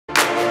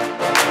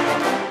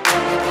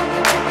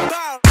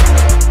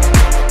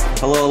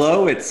Hello,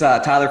 hello. It's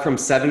Tyler from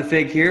Seven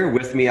Fig here.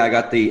 With me, I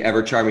got the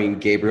ever charming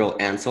Gabriel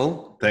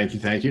Ansel. Thank you,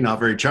 thank you. Not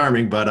very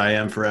charming, but I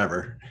am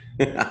forever.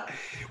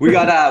 We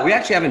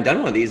actually haven't done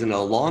one of these in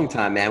a long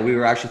time, man. We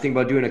were actually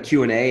thinking about doing a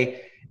Q&A,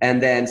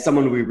 and then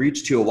someone we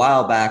reached to a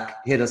while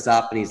back hit us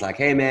up, and he's like,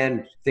 "Hey,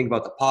 man, think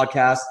about the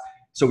podcast."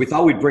 So we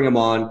thought we'd bring him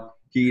on.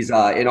 He's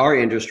in our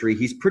industry.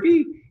 He's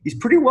pretty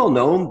well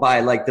known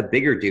by like the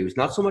bigger dudes,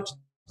 not so much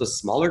the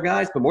smaller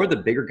guys, but more the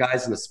bigger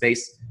guys in the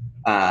space.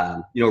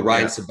 Ryan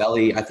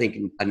Sabelli, I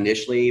think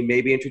initially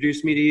maybe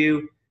introduced me to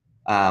you.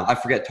 I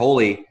forget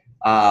totally.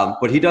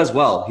 But he does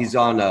well. He's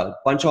on a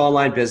bunch of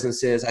online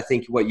businesses. I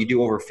think you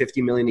do over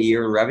 50 million a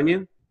year in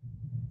revenue.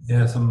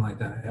 Yeah, something like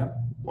that. Yeah.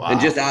 Wow.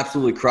 And just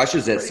absolutely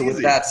crushes it. Crazy. So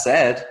with that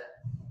said,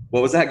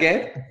 what was that,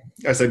 Gabe?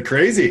 I said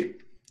crazy.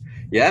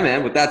 Yeah,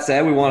 man. With that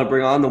said, we want to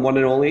bring on the one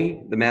and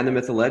only, the man, the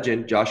myth, the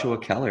legend, Joshua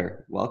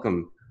Keller.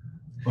 Welcome.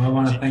 Well, I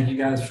want to thank you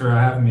guys for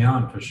having me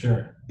on, for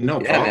sure. No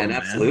problem, man.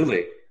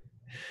 Absolutely.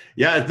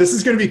 Yeah, this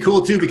is going to be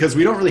cool too, because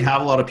we don't really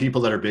have a lot of people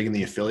that are big in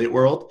the affiliate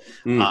world.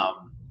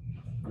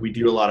 We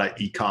do a lot of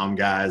e-com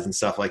guys and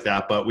stuff like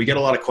that, but we get a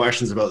lot of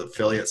questions about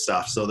affiliate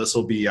stuff. So this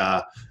will be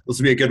a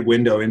good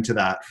window into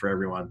that for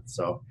everyone.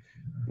 So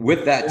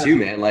with that too,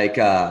 man, like,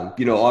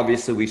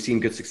 obviously we've seen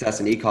good success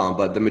in e-com,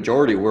 but the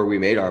majority where we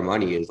made our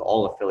money is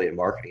all affiliate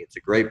marketing. It's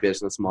a great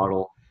business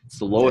model. It's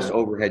the lowest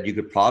overhead you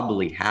could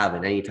probably have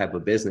in any type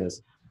of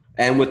business.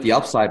 And with the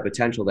upside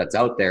potential that's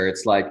out there,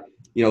 it's like,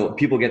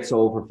 people get so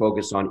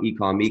over-focused on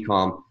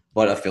e-com,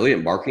 but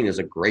affiliate marketing is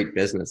a great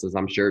business, as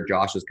I'm sure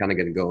Josh is kind of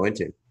going to go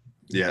into.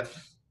 Yeah.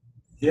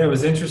 Yeah, it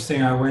was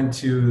interesting. I went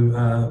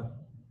to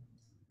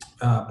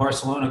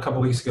Barcelona a couple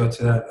of weeks ago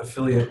to that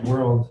Affiliate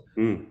World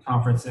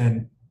conference,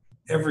 and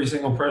every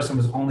single person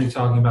was only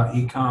talking about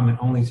e-com and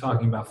only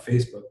talking about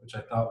Facebook, which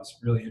I thought was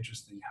really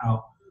interesting.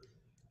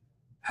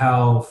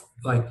 How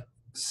like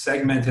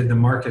segmented the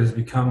market has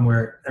become,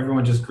 where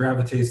everyone just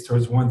gravitates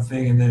towards one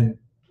thing, and then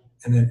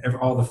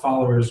all the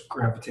followers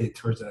gravitate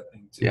towards that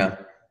thing too. Yeah,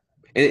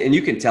 and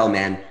you can tell,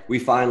 man. We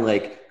find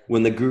like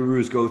when the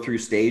gurus go through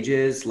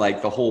stages,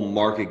 like the whole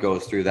market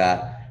goes through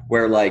that,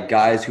 where like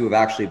guys who have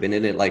actually been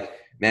in it, like,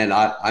 man,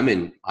 I'm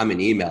in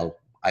email.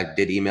 I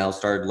did email,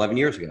 started 11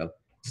 years ago,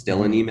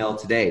 still in email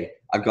today.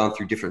 I've gone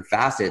through different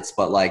facets,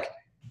 but like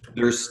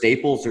there's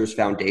staples, there's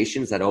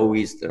foundations they're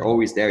always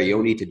there. You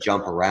don't need to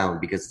jump around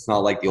because it's not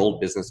like the old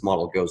business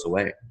model goes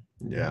away.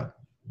 Yeah.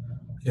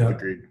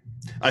 Agreed.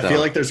 I feel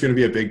like there's going to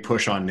be a big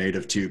push on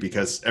native too,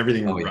 because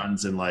everything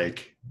runs in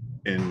like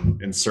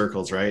in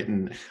circles, right?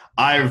 And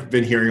I've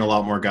been hearing a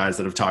lot more guys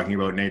that have talking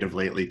about native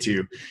lately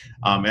too.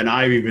 And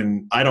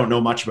I don't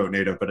know much about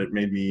native, but it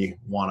made me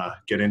want to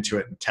get into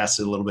it and test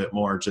it a little bit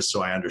more just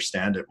so I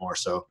understand it more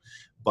so.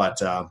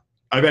 But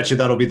I bet you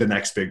that'll be the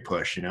next big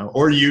push,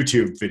 or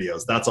YouTube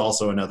videos. That's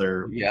also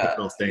another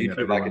thing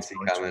that I can see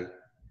coming.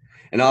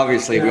 And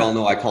obviously we all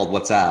know I called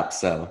WhatsApp,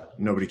 so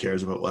nobody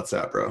cares about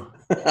WhatsApp, bro.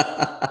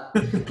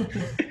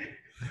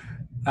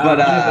 But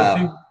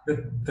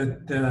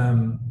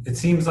it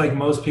seems like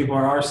most people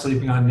are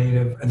sleeping on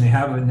native, and they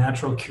have a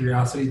natural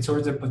curiosity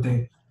towards it, but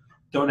they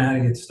don't know how to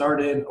get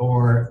started,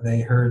 or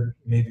they heard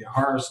maybe a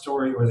horror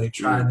story, or they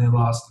tried and they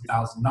lost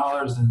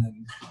 $1,000 and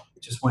then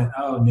just went,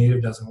 oh,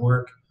 native doesn't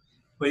work.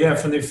 But yeah,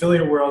 from the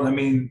affiliate world, I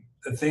mean,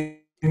 the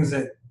things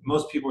that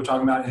most people were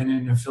talking about in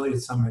an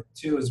affiliate summit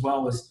too, as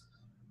well, was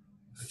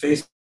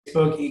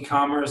Facebook,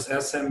 e-commerce,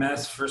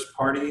 SMS, first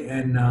party,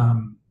 and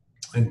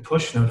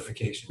push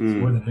notifications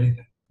more than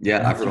anything.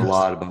 Yeah, I've heard a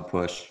lot about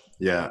push.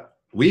 Yeah.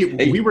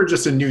 We were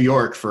just in New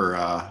York for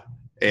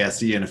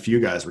ASE, and a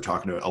few guys were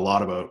talking a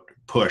lot about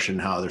push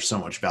and how there's so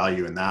much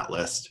value in that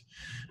list.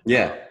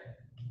 Yeah.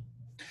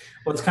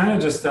 Well, it's kind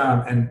of just,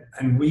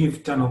 and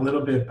we've done a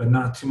little bit, but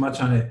not too much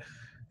on it.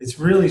 It's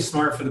really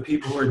smart for the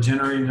people who are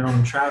generating their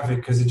own traffic,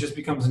 because it just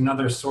becomes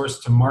another source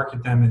to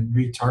market them and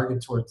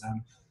retarget towards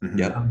them.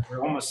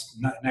 We're almost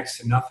next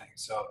to nothing.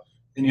 So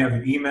then you have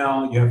your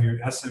email, you have your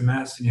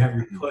SMS, and you have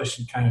your push,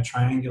 and kind of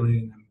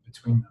triangulating them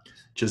between them.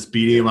 Just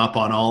beating them up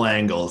on all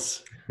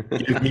angles.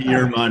 Give me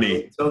your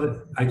money.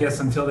 I guess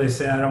until they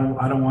say, I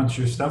don't want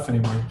your stuff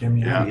anymore. Get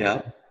me out.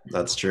 Yeah,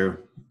 that's true.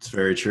 It's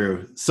very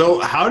true. So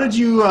how did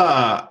you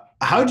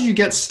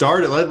get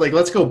started?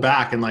 Let's go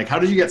back and how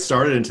did you get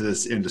started into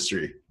this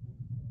industry?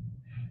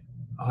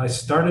 I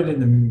started in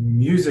the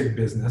music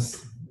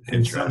business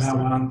and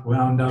somehow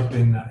wound up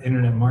in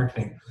internet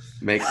marketing.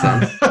 Makes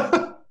sense.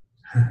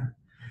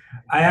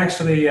 I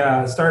actually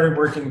started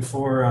working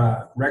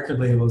for record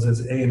labels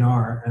as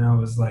A&R, and I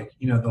was like,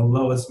 the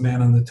lowest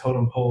man on the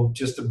totem pole,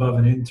 just above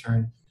an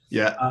intern.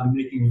 Yeah.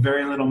 Making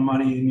very little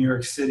money in New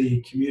York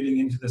City, commuting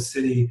into the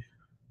city,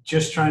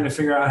 just trying to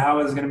figure out how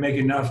I was going to make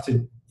enough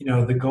to,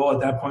 the goal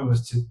at that point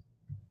was to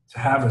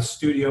have a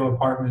studio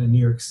apartment in New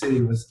York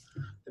City was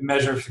the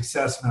measure of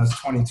success when I was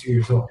 22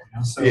 years old.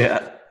 So,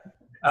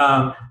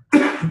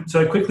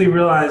 so I quickly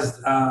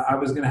realized I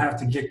was going to have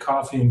to get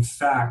coffee and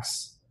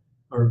fax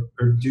or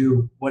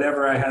do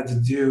whatever I had to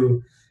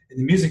do in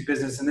the music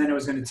business. And then it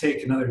was going to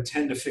take another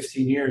 10 to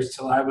 15 years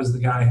till I was the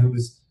guy who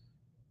was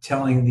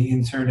telling the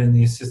intern and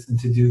the assistant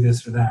to do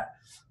this or that.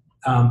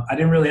 I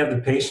didn't really have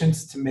the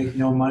patience to make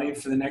no money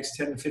for the next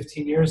 10 to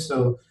 15 years.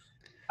 So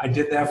I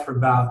did that for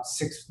about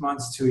 6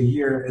 months to a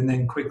year, and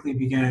then quickly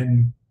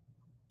began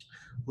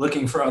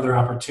looking for other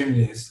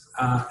opportunities.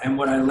 And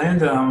what I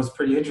landed on was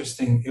pretty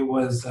interesting. It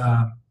was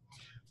a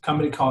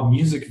company called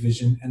Music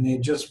Vision, and they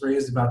had just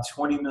raised about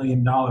 $20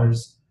 million.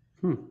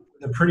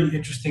 A pretty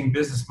interesting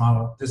business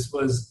model. This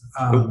was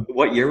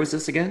what year was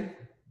this again?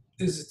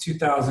 This is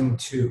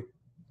 2002.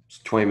 It's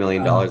 $20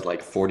 million,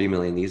 like 40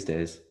 million these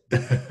days.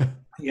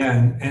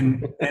 Yeah,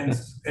 and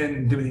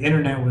the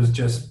internet was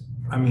just,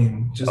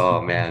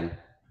 oh man.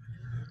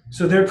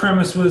 So their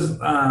premise was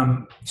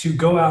to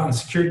go out and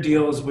secure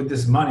deals with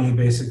this money,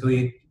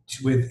 basically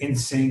with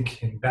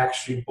NSYNC and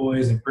Backstreet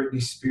Boys and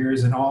Britney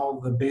Spears and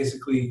all the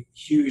basically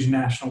huge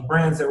national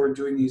brands that were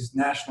doing these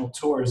national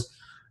tours.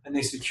 And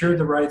they secured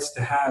the rights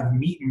to have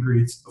meet and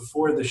greets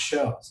before the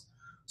shows.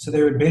 So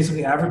they would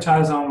basically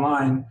advertise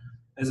online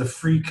as a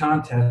free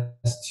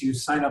contest to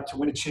sign up to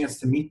win a chance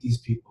to meet these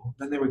people.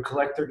 Then they would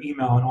collect their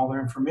email and all their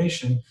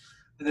information.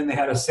 And then they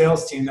had a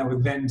sales team that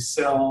would then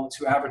sell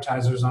to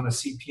advertisers on a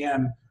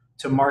CPM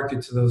to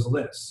market to those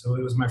lists. So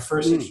it was my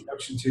first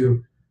introduction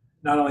to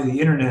not only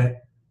the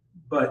internet,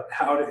 but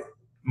how to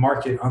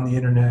market on the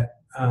internet.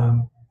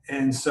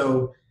 And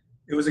so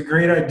it was a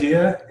great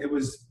idea. It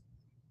was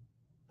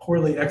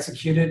poorly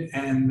executed,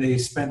 and they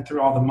spent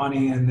through all the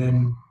money and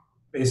then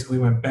basically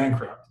went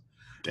bankrupt.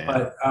 Damn.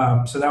 But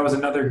so that was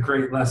another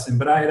great lesson.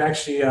 But I had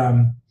actually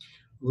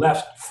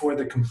left for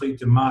the complete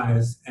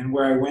demise, and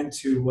where I went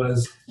to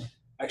was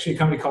actually a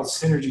company called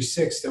Synergy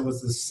 6 that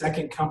was the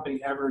second company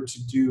ever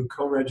to do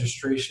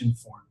co-registration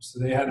forms. So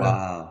they had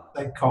a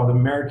site called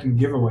American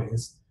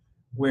Giveaways,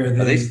 where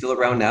are they still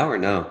around now or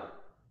no?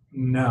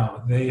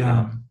 No, they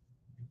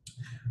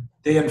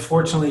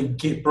unfortunately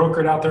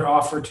brokered out their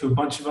offer to a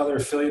bunch of other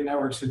affiliate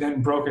networks, who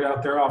then brokered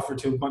out their offer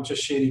to a bunch of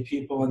shady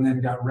people, and then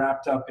got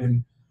wrapped up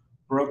in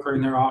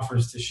brokering their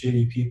offers to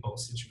shady people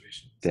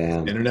situations.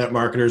 Damn. Internet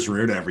marketers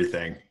ruin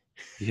everything.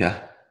 Yeah.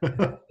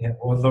 Yeah,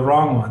 well, the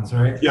wrong ones,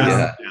 right?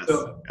 Yes.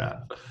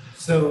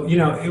 So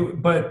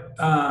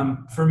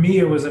for me,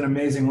 it was an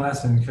amazing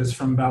lesson, because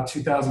from about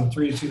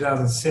 2003 to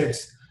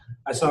 2006,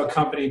 I saw a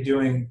company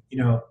doing,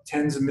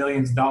 tens of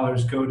millions of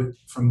dollars go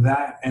from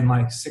that and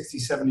like 60,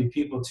 70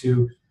 people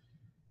to,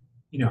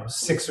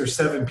 6 or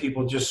 7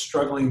 people just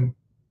struggling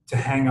to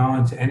hang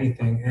on to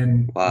anything,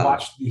 and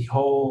watched the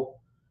whole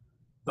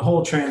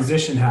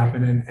transition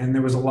happen. And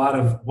there was a lot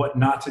of what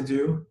not to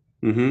do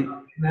in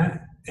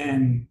that.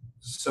 And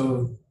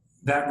so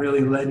that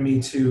really led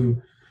me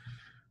to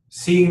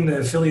seeing the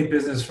affiliate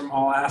business from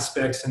all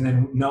aspects, and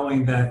then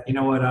knowing that,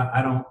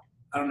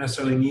 I don't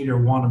necessarily need or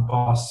want a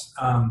boss.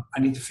 I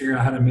need to figure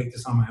out how to make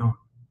this on my own.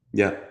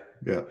 Yeah.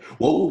 Yeah.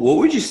 What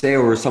would you say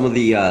were some of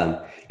the,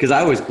 because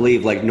I always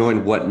believe like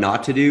knowing what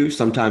not to do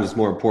sometimes is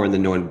more important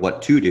than knowing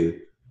what to do.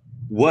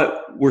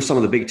 What were some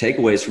of the big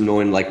takeaways from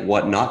knowing like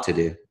what not to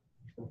do?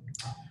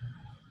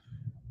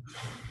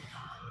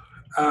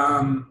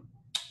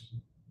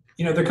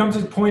 There comes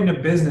a point in a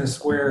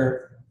business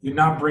where you're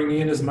not bringing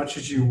in as much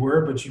as you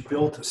were, but you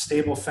built a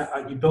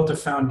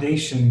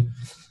foundation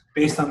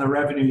based on the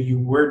revenue you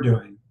were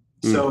doing.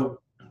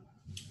 So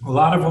a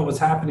lot of what was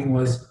happening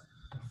was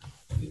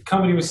the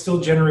company was still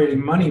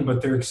generating money,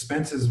 but their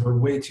expenses were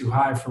way too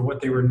high for what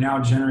they were now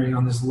generating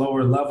on this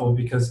lower level,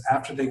 because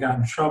after they got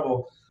in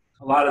trouble,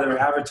 a lot of their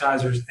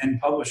advertisers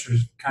and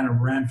publishers kind of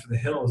ran for the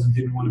hills and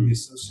didn't want to be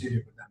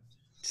associated with them.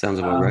 Sounds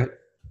about right.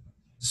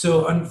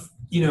 So,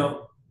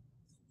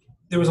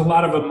 there was a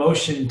lot of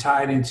emotion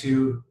tied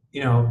into,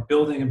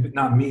 building,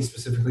 not me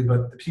specifically,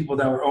 but the people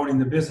that were owning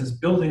the business,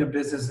 building a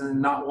business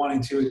and not wanting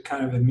to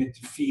kind of admit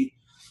defeat,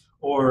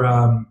 or,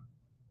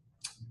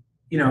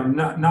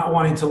 not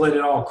wanting to let it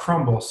all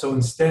crumble. So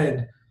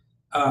instead,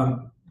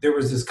 there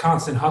was this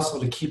constant hustle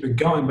to keep it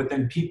going, but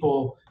then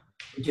people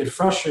would get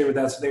frustrated with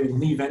that, so they would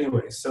leave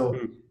anyway. So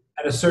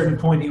at a certain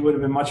point, he would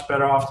have been much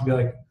better off to be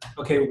like,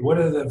 okay, what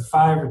are the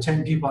 5 or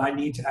 10 people I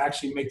need to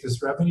actually make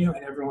this revenue,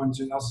 and everyone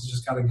else has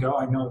just got to go.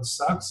 I know it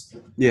sucks.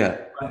 Yeah.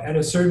 But at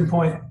a certain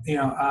point,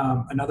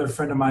 another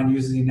friend of mine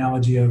uses the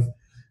analogy of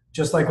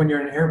just like when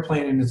you're in an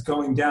airplane and it's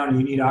going down and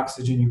you need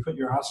oxygen, you put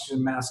your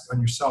oxygen mask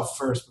on yourself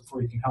first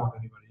before you can help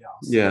anybody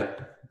else. Yeah.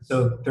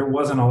 So there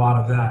wasn't a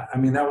lot of that. I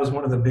mean, that was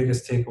one of the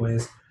biggest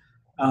takeaways.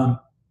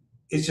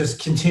 It's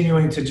just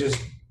continuing to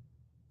just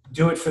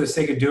do it for the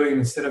sake of doing it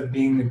instead of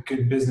being the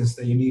good business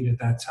that you need at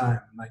that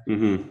time. Like,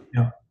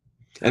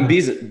 and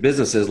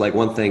businesses, like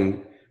one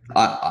thing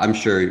I'm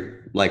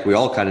sure like we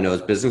all kind of know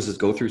is businesses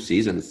go through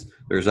seasons.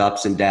 There's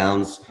ups and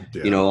downs,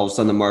 all of a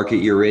sudden the market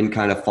you're in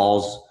kind of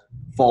falls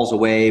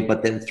away,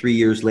 but then 3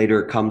 years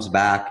later it comes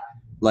back.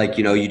 Like,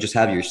 you just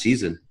have your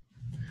season.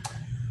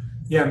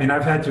 Yeah. I mean,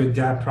 I've had to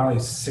adapt probably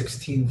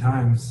 16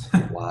 times.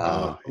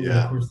 Wow. over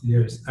the course of the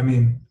years. I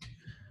mean,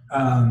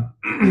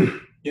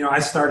 I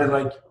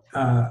started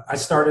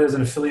as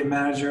an affiliate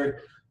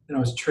manager, then I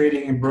was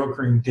trading and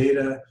brokering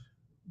data.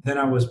 Then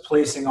I was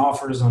placing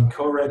offers on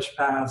co-reg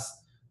paths.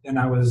 Then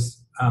I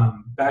was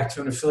back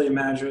to an affiliate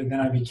manager. Then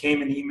I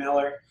became an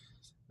emailer.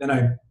 Then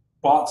I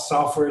bought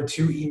software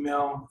to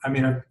email. I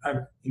mean,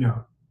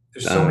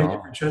 there's so many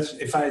different trends.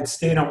 If I had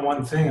stayed on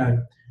one thing, I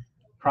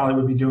probably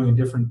would be doing a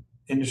different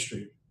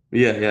industry.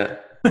 Yeah.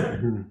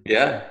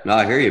 Yeah. No,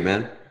 I hear you,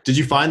 man. Did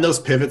you find those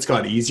pivots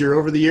got easier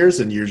over the years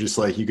and you're just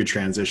like, you could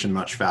transition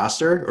much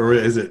faster, or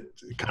is it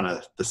kind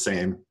of the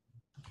same?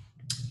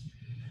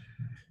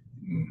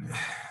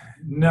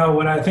 No,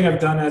 what I think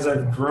I've done as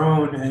I've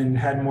grown and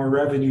had more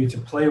revenue to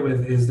play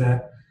with is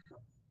that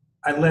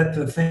I let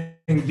the thing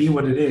be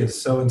what it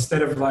is. So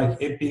instead of like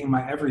it being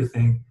my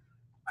everything,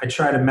 I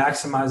try to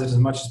maximize it as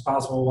much as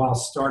possible while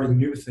starting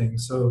new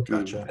things. So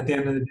Gotcha. At the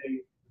end of the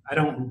day, I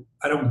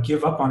don't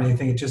give up on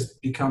anything. It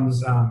just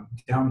becomes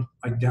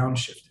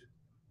downshifted.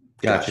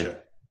 Gotcha.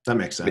 That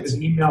makes sense.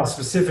 Because email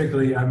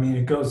specifically, I mean,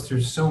 it goes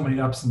through so many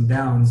ups and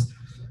downs.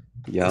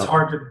 Yeah. It's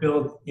hard to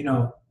build,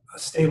 a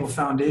stable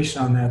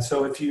foundation on that.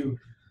 So if you're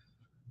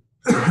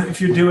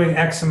doing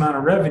X amount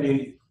of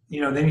revenue,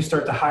 then you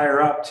start to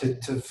hire up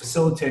to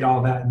facilitate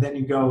all that. And then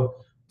you go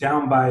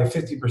down by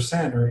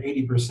 50% or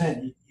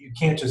 80%. You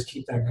can't just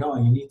keep that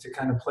going. You need to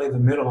kind of play the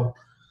middle.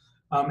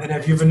 And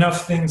if you have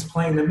enough things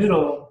playing the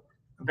middle,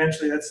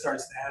 eventually that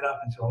starts to add up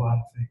into a lot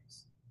of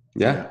things.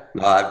 Yeah,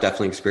 no, I've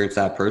definitely experienced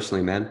that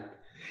personally, man.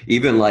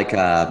 Even like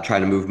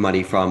trying to move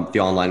money from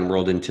the online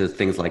world into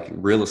things like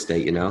real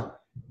estate,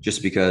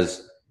 just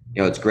because,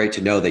 it's great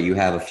to know that you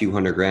have a few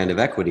 $100,000 of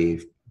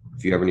equity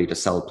if you ever need to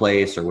sell a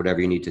place or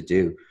whatever you need to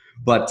do.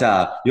 But,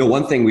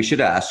 one thing we should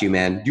have asked you,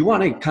 man, do you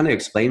want to kind of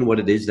explain what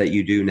it is that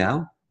you do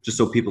now, just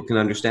so people can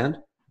understand?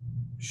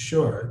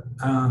 Sure.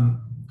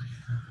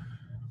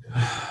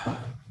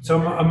 So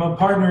I'm a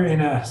partner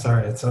in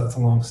it's a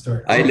long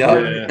story. I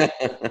know.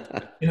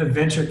 In a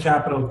venture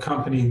capital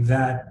company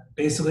that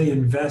basically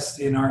invests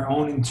in our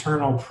own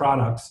internal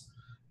products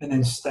and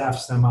then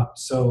staffs them up.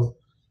 So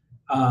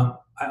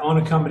I own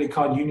a company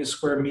called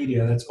Unisquare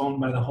Media that's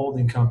owned by the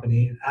holding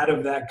company. And out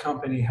of that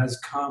company has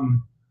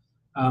come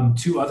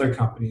two other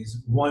companies.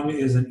 One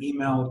is an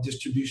email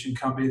distribution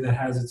company that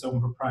has its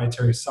own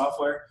proprietary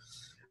software.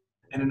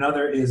 And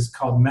another is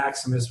called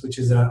Maximus, which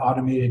is an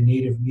automated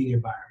native media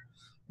buyer.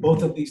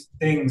 Both of these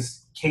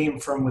things came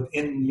from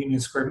within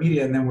Unisquare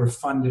Media and then were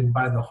funded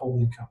by the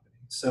holding company.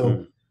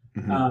 So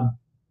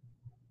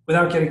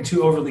without getting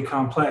too overly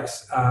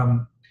complex,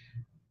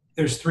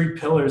 there's three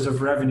pillars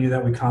of revenue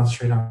that we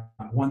concentrate on.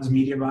 One's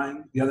media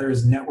buying, the other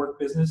is network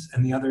business,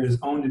 and the other is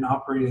owned and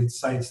operated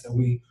sites that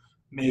we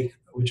make,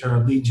 which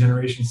are lead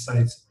generation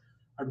sites.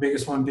 Our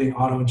biggest one being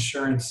auto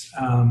insurance,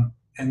 and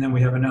then we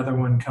have another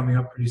one coming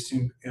up pretty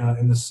soon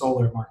in the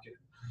solar market.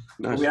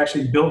 Nice. We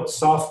actually built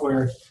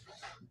software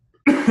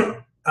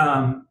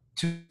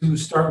to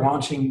start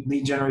launching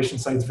lead generation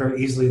sites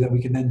very easily that we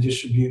can then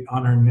distribute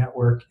on our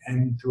network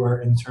and through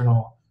our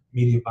internal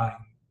media buying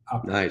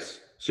operation. Nice.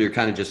 So you're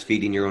kind of just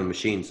feeding your own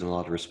machines in a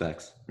lot of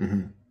respects.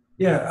 Mm-hmm.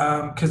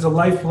 Yeah, because the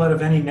lifeblood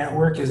of any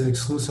network is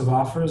exclusive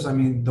offers. I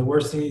mean, the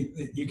worst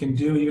thing you can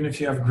do, even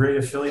if you have great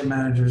affiliate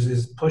managers,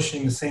 is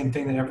pushing the same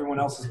thing that everyone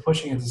else is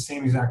pushing at the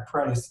same exact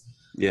price.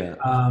 Yeah.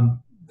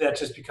 That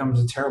just becomes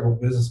a terrible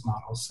business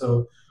model.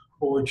 So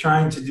what we're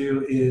trying to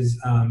do is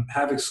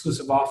have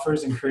exclusive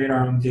offers and create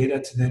our own data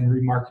to then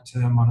remarket to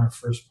them on our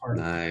first party.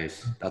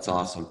 Nice. That's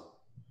awesome.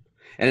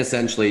 And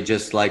essentially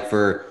just like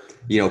for,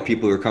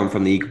 people who are coming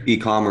from the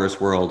e-commerce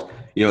world,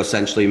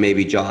 essentially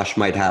maybe Josh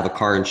might have a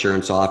car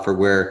insurance offer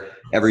where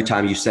every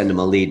time you send him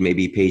a lead,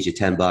 maybe he pays you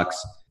 $10.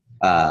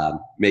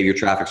 Maybe your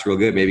traffic's real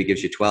good. Maybe he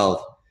gives you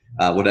 12,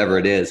 whatever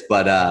it is.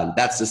 But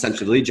that's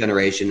essentially lead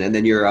generation. And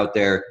then you're out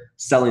there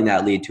selling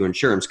that lead to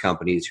insurance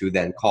companies who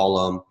then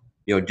call them,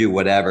 do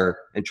whatever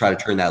and try to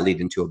turn that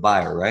lead into a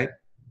buyer, right?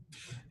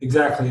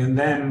 Exactly. And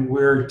then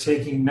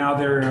now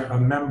they're a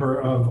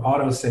member of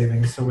Auto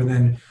Savings. So we're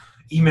then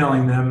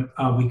emailing them.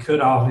 We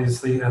could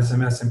obviously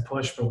SMS and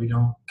push, but we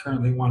don't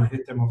currently want to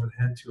hit them over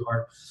the head too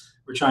hard.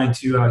 We're trying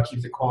to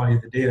keep the quality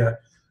of the data.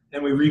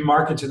 Then we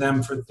remarket to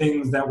them for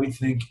things that we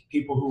think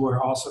people who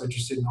are also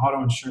interested in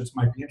auto insurance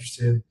might be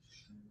interested in.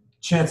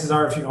 Chances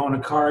are if you own a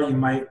car, you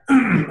might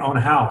own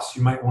a house.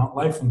 You might want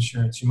life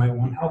insurance. You might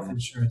want health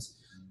insurance.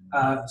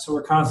 So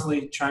we're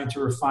constantly trying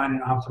to refine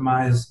and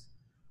optimize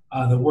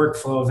the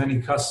workflow of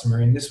any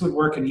customer. And this would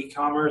work in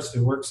e-commerce. It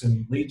works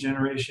in lead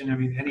generation. I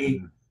mean,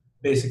 any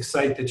basic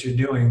site that you're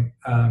doing,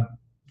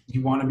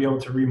 you want to be able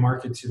to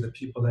remarket to the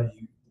people that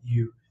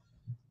you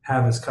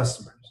have as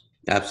customers.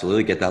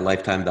 Absolutely. Get that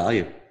lifetime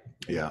value.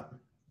 Yeah.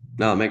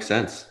 No, it makes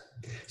sense.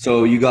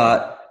 So you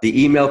got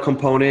the email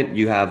component,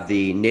 you have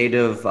the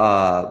native,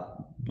 what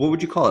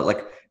would you call it?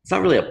 Like, it's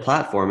not really a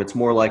platform. It's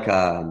more like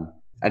an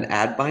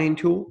ad buying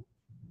tool.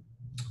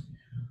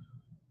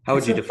 How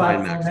would you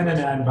define Maximus? And an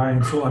ad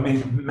buying tool. I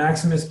mean,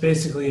 Maximus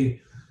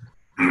basically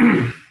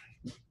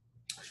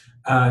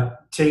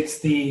takes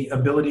the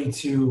ability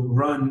to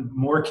run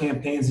more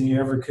campaigns than you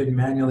ever could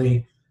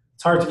manually.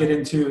 It's hard to get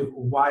into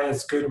why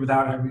it's good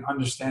without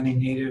understanding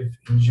native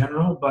in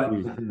general, but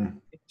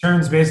in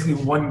turns basically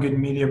one good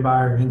media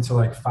buyer into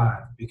like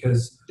 5,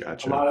 because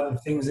Gotcha. a lot of the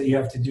things that you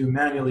have to do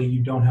manually,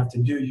 you don't have to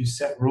do. You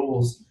set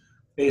rules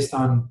based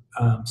on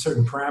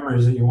certain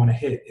parameters that you want to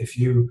hit. If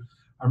you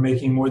are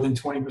making more than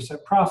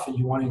 20% profit,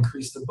 you want to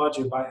increase the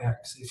budget by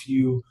X. If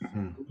you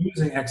are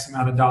using X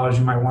amount of dollars,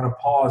 you might want to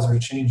pause or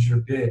change your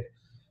bid.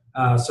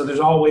 So there's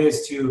all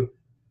ways to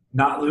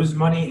not lose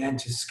money and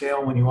to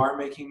scale when you are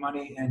making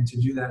money, and to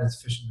do that as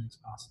efficiently as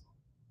possible.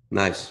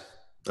 Nice.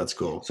 That's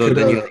cool. So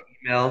then you have the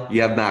email,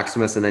 you have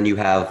Maximus, and then you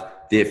have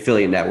the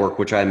affiliate network,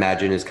 which I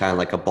imagine is kind of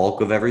like a bulk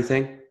of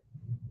everything.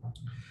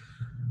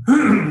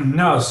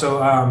 No.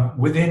 So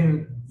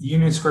within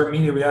Union Square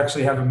Media, we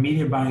actually have a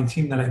media buying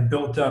team that I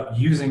built up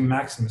using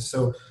Maximus.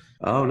 So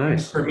oh, nice. Union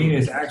Square Media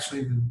is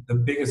actually the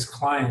biggest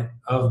client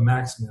of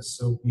Maximus.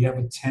 So we have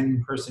a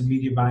 10-person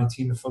media buying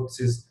team that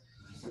focuses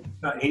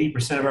about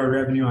 80% of our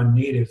revenue on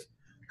native.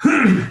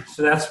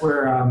 So that's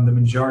where the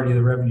majority of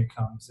the revenue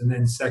comes. And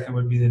then second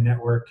would be the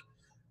network.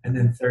 And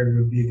then third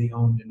would be the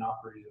owned and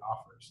operated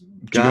offers.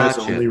 Do you guys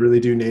only really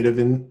do native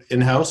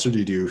in-house, or do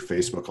you do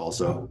Facebook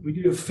also? We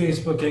do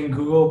Facebook and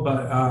Google,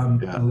 but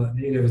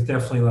native is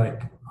definitely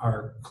like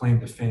our claim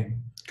to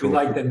fame. Cool. We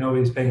like that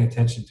nobody's paying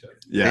attention to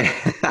it. Yeah.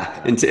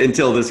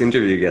 Until this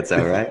interview gets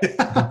out, right?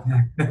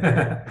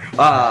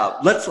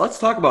 Let's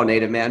talk about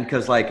native, man,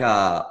 because like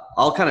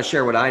I'll kind of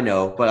share what I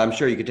know, but I'm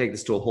sure you could take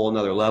this to a whole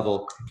nother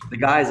level. The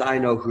guys I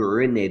know who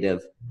are in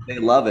native, they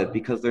love it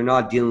because they're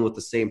not dealing with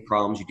the same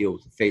problems you deal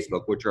with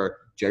Facebook, which are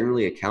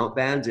generally account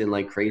bans and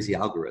like crazy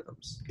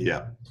algorithms.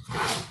 Yeah.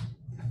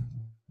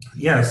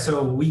 Yeah.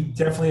 So we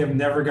definitely have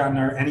never gotten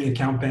any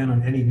account ban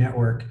on any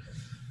network.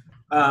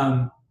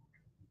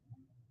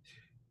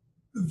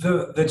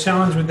 The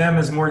challenge with them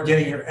is more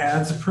getting your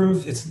ads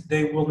approved.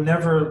 They will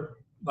never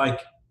like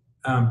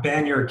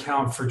ban your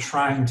account for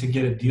trying to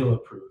get a deal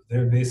approved.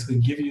 They basically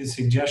give you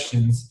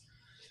suggestions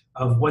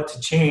of what to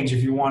change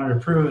if you want it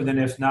approved, and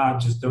if not,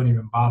 just don't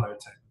even bother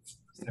type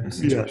of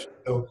situation.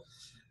 So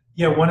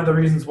yeah, one of the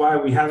reasons why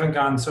we haven't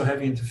gone so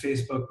heavy into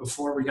Facebook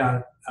before we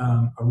got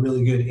a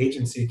really good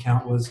agency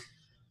account was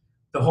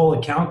the whole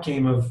account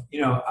game of,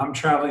 I'm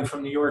traveling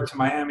from New York to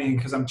Miami, and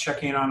because I'm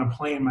checking in on a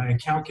plane, my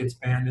account gets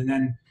banned, and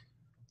then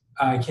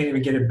I can't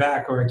even get it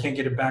back, or I can't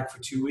get it back for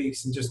 2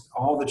 weeks, and just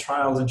all the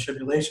trials and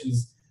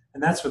tribulations.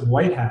 And that's with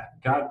White Hat.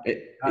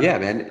 Yeah,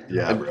 man.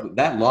 Yeah,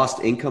 that lost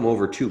income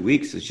over 2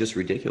 weeks is just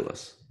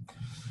ridiculous.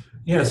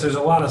 Yes, there's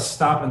a lot of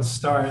stop and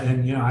start,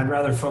 and I'd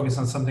rather focus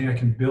on something I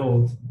can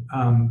build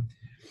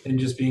than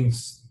just being,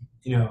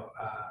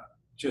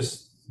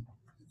 just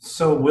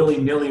so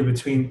willy-nilly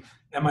between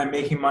am I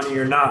making money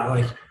or not.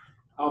 Like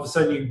all of a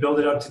sudden you build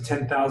it up to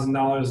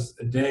 $10,000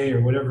 a day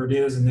or whatever it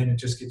is, and then it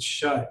just gets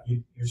shut.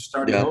 You're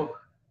starting over.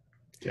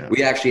 Yeah.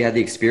 We actually had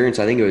the experience.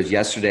 I think it was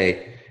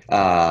yesterday.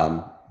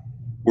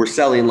 We're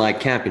selling like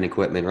camping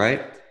equipment,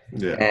 right?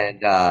 Yeah.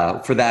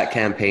 And for that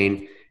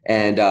campaign,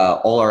 and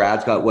all our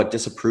ads got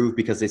disapproved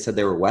because they said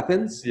they were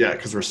weapons. Yeah,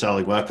 because we're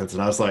selling weapons,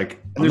 and I was like,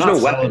 I'm not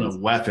selling a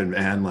weapon,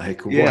 man.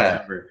 Like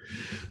whatever.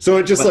 So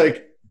it just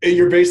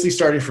you're basically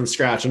starting from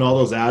scratch, and all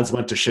those ads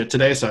went to shit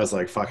today. So I was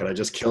like, fuck it. I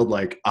just killed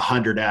like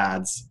 100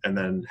 ads and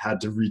then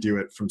had to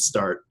redo it from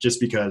start just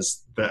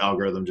because the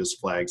algorithm just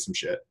flagged some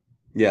shit.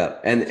 Yeah.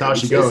 And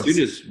as soon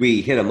as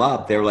we hit them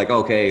up, they were like,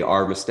 okay,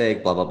 our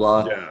mistake, blah, blah,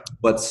 blah. Yeah.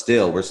 But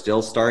still, we're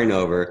still starting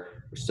over.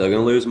 We're still going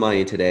to lose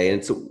money today.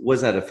 And so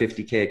was that a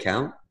 50K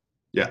account?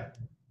 Yeah.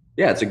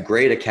 Yeah. It's a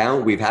great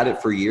account. We've had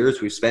it for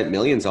years. We've spent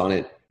millions on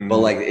it, but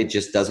like, it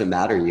just doesn't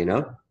matter,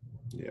 Yeah.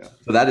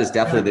 So that is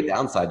definitely the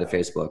downside to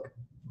Facebook.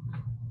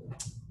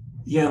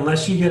 Yeah.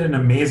 Unless you get an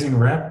amazing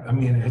rep. I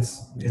mean,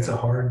 it's a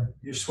hard,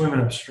 you're swimming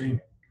upstream.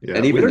 Yeah,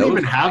 and we don't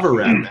even have a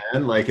rep,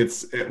 man. Like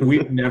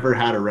we've never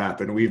had a rep,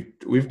 and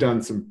we've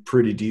done some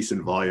pretty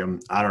decent volume.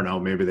 I don't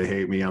know, maybe they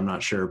hate me, I'm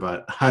not sure,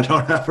 but I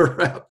don't have a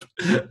rep.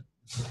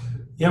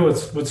 Yeah,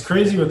 what's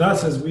crazy with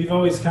us is we've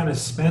always kind of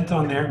spent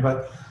on there,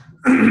 but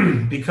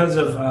because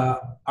of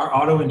our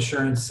auto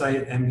insurance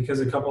site and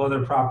because a couple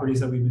other properties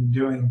that we've been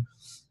doing,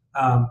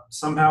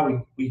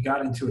 somehow we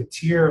got into a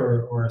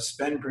tier or a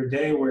spend per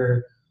day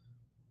where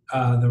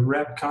the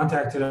rep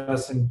contacted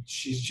us, and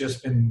she's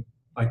just been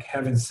like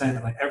heaven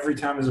sent. Like every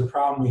time there's a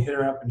problem, we hit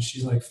her up and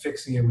she's like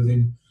fixing it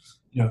within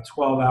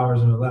 12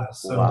 hours or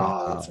less. So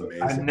wow, that's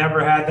amazing. I've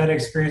never had that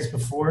experience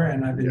before,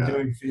 and I've been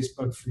doing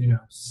Facebook for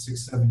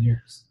 6-7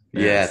 years.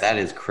 Yeah, that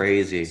is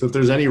crazy. So if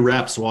there's any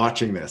reps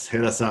watching this,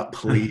 hit us up,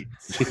 please.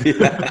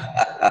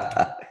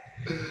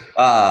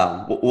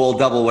 We'll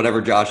double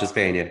whatever Josh is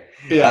paying you.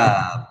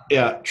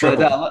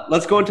 Triple. But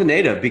let's go into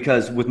native,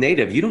 because with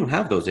native you don't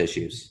have those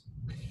issues.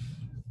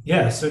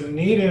 Yeah, so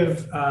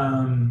native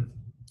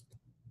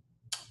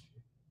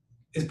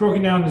is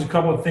broken down into a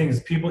couple of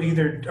things. People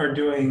either are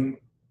doing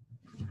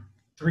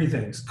 3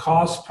 things: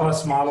 cost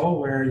plus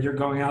model, where you're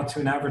going out to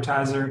an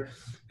advertiser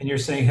and you're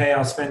saying, hey,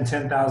 I'll spend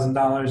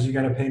 $10,000. You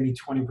got to pay me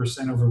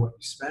 20% over what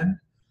you spend.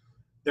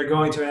 They're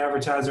going to an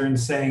advertiser and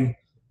saying,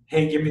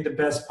 hey, give me the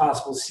best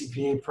possible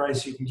CPA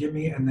price you can give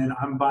me, and then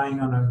I'm buying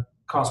on a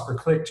cost per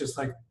click, just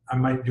like I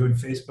might do in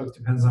Facebook.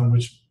 Depends on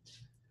which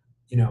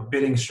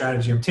bidding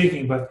strategy I'm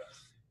taking, but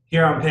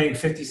here I'm paying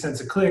 50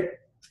 cents a click.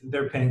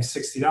 They're paying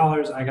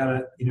 $60. I got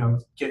to,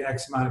 get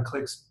X amount of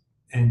clicks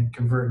and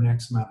convert an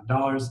X amount of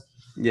dollars.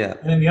 Yeah.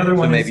 And then the other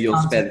one maybe is you'll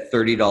spend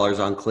 $30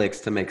 on clicks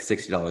to make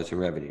 $60 in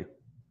revenue.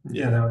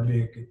 Yeah, that'd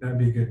be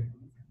good.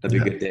 That'd be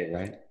a good day,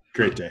 right?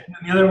 Great day.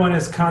 And the other one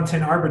is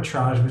content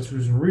arbitrage, which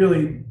was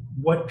really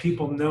what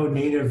people know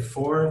native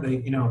for.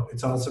 They,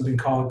 it's also been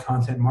called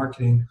content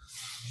marketing,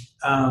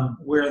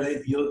 where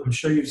I'm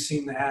sure you've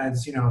seen the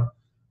ads,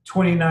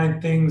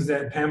 29 things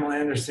that Pamela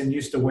Anderson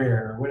used to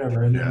wear or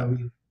whatever. And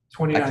then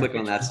 29 I click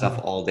on that stuff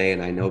all day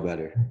and I know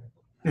better.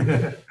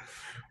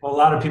 Well, a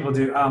lot of people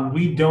do.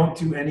 We don't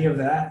do any of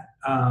that,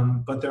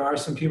 but there are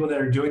some people that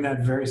are doing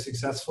that very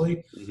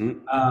successfully.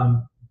 Mm-hmm.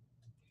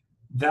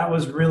 That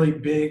was really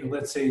big,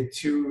 let's say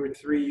 2 or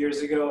 3 years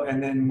ago.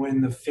 And then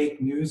when the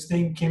fake news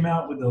thing came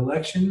out with the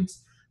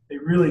elections, they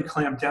really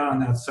clamped down on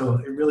that. So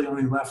it really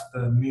only left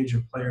the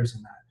major players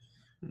in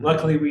that. Mm-hmm.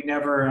 Luckily, we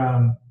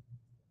never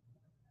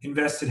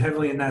invested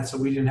heavily in that, so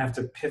we didn't have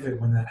to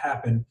pivot when that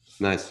happened.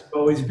 Nice. It's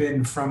always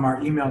been from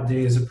our email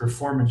days a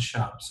performance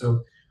shop.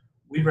 So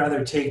we'd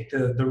rather take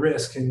the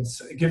risk, and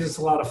it gives us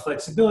a lot of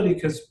flexibility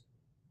because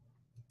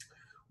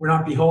we're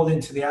not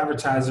beholden to the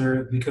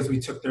advertiser because we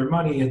took their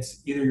money.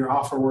 It's either your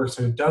offer works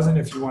or it doesn't.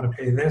 If you want to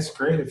pay this,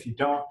 great. If you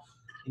don't,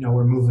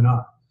 we're moving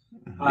on.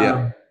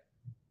 Yeah.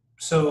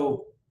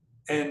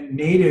 And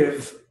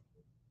native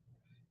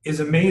is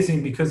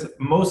amazing because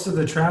most of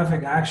the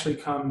traffic actually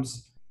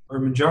comes, or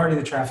majority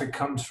of the traffic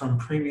comes from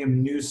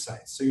premium news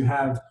sites. So you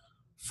have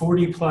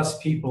 40 plus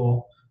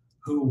people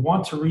who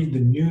want to read the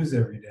news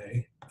every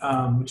day,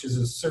 which is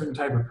a certain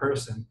type of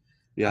person.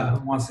 Yeah.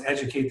 Who wants to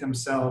educate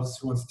themselves,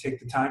 who wants to take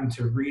the time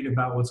to read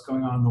about what's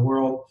going on in the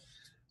world.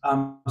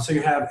 So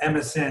you have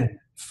MSN,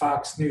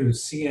 Fox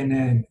News,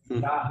 CNN,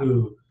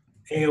 Yahoo,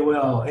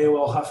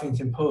 AOL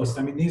Huffington Post.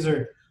 I mean, these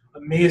are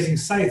amazing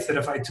sites that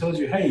if I told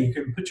you, hey, you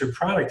can put your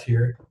product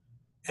here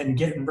and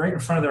get right in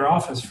front of their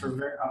office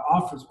for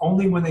offers,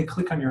 only when they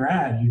click on your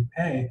ad, you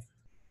pay.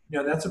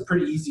 That's a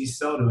pretty easy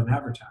sell to an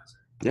advertiser.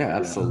 Yeah,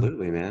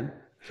 absolutely, man.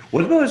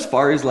 What about as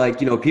far as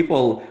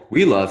people,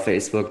 we love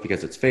Facebook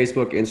because it's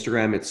Facebook,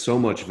 Instagram, it's so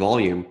much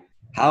volume.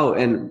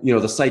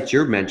 The sites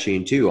you're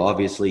mentioning too,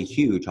 obviously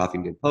huge,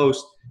 Huffington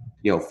Post,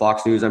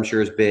 Fox News, I'm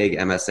sure is big,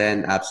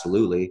 MSN,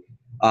 absolutely.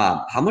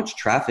 How much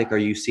traffic are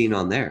you seeing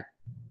on there?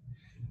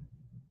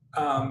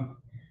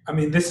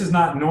 This is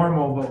not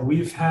normal, but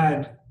we've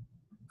had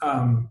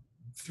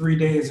 3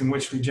 days in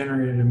which we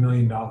generated $1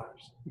 million.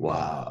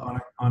 Wow.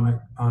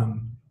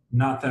 On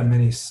not that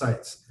many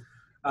sites.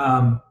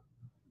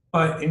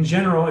 But in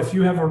general, if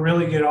you have a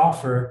really good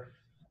offer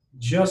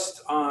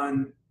just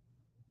on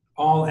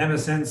all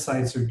MSN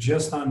sites or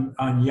just on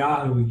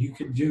Yahoo, you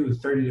could do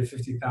 $30,000 to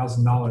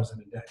 $50,000 in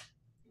a day.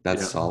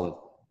 That's solid.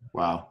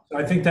 Wow. So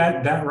I think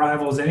that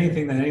rivals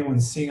anything that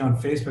anyone's seeing on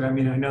Facebook. I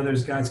know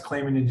there's guys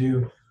claiming to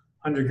do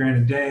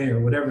 $100,000 a day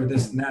or whatever,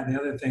 this and that and the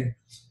other thing.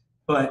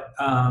 But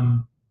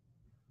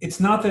it's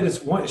not that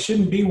it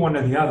shouldn't be one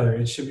or the other.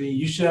 It should be,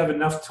 you should have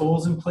enough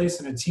tools in place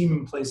and a team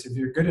in place if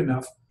you're good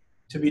enough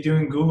to be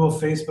doing Google,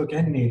 Facebook,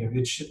 and native.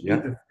 It should be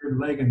the third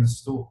leg in the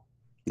stool.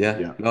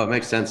 Yeah. No, it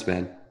makes sense,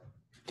 man.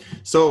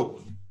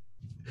 So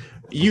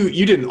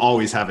you didn't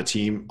always have a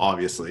team,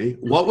 obviously.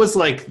 What was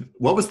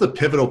the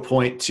pivotal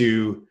point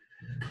to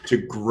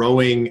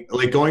growing,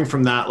 going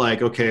from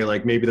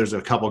that, maybe there's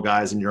a couple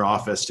guys in your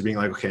office to being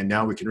okay,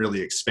 now we can really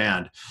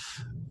expand.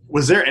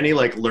 Was there any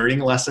learning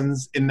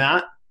lessons in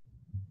that?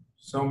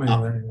 So many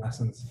learning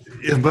lessons.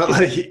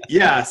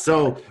 But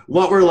so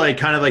what were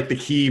the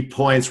key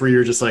points where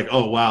you're just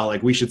oh wow,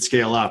 we should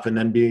scale up, and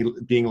then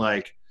being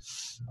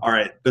all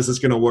right, this is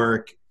going to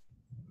work.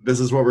 This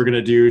is what we're going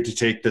to do to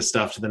take this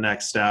stuff to the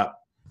next step.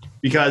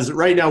 Because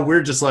right now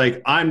we're just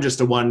I'm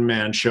just a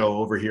one-man show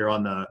over here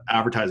on the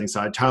advertising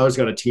side. Tyler's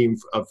got a team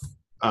of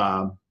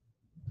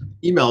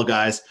email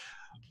guys,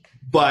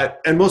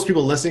 and most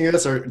people listening to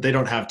this they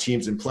don't have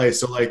teams in place.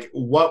 So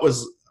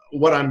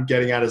what I'm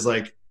getting at is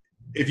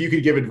if you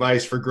could give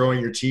advice for growing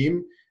your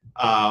team,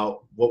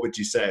 what would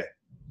you say?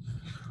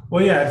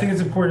 Well, yeah, I think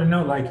it's important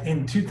to know,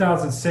 in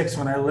 2006,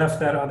 when I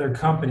left that other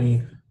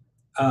company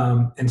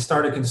and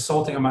started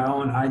consulting on my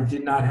own, I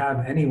did not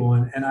have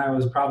anyone. And I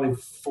was probably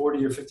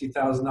 $40,000 or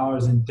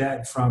 $50,000 in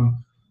debt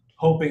from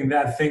hoping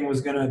that thing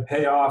was going to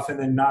pay off and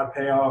then not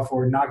pay off,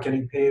 or not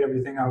getting paid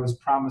everything I was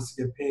promised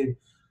to get paid.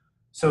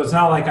 So it's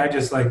not I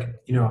just I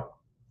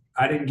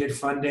didn't get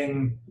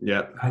funding.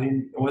 Yeah. I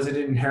didn't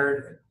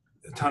inherit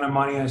a ton of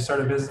money. I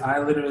started a business. I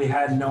literally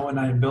had no one.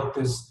 I built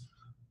this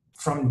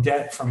from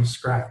debt from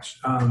scratch.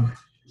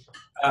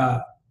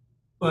 But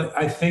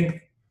I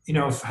think,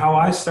 how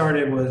I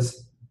started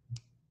was,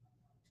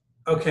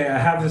 okay, I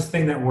have this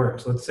thing that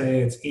works. Let's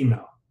say it's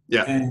email.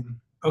 Yeah. And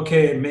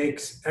okay, it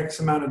makes X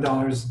amount of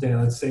dollars a day.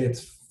 Let's say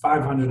it's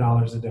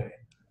 $500 a day.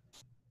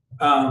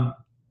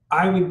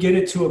 I would get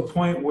it to a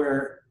point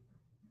where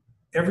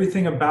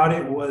everything about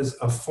it was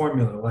a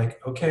formula.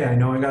 Okay, I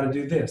know I got to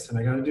do this and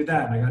I got to do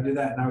that and I got to do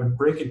that. And I would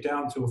break it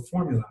down to a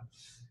formula.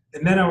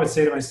 And then I would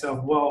say to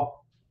myself,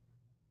 well,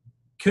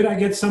 could I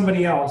get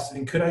somebody else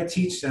and could I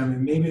teach them,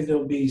 and maybe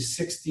they'll be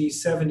 60,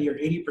 70, or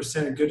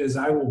 80% as good as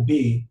I will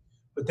be,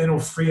 but then it'll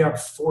free up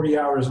 40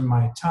 hours of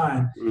my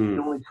time and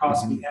only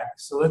cost me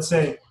X. So let's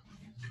say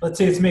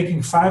it's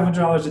making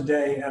 $500 a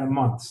day at a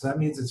month. So that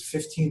means it's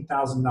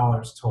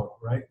 $15,000 total,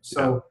 right?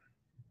 So,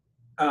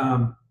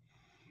 and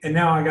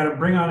now I got to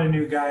bring on a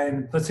new guy,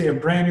 and let's say a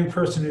brand new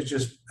person who's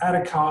just out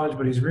of college,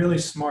 but he's really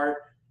smart,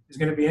 is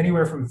going to be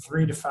anywhere from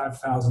 $3,000 to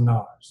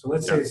 $5,000. So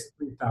let's say it's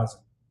 $3,000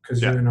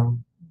 because you're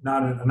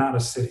not a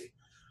city.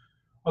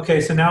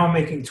 Okay, so now I'm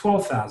making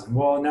 $12,000.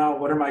 Well, now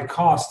what are my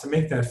costs to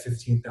make that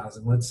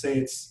 $15,000? Let's say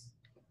it's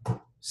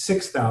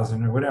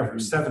 $6,000 or whatever,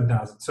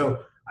 $7,000.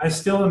 So I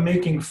still am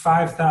making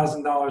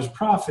 $5,000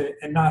 profit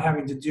and not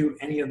having to do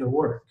any of the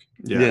work.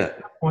 Yeah. At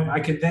that point,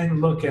 I could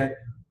then look at,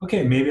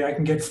 okay, maybe I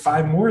can get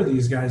 5 more of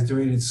these guys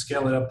doing it and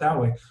scale it up that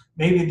way.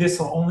 Maybe this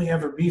will only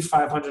ever be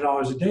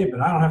 $500 a day, but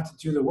I don't have to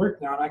do the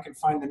work now, and I can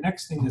find the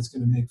next thing that's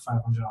going to make $500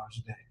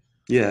 a day.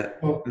 Yeah.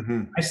 So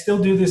I still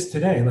do this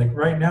today. Like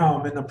right now,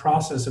 I'm in the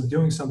process of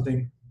doing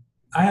something.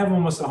 I have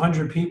almost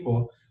 100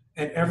 people,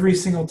 and every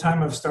single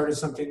time I've started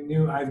something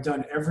new, I've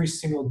done every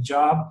single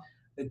job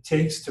it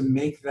takes to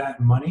make that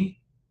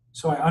money.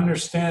 So I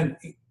understand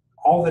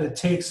all that it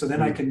takes, so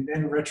then I can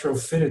then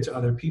retrofit it to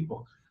other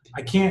people.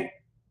 I can't,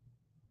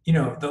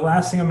 the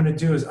last thing I'm going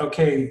to do is,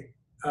 okay,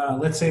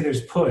 let's say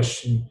there's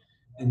push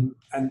and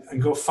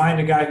go find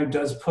a guy who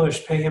does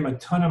push, pay him a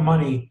ton of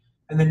money,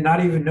 and then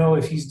not even know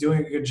if he's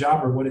doing a good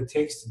job or what it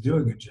takes to do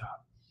a good job.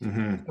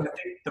 But I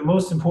think the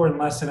most important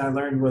lesson I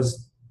learned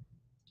was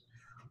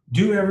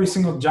do every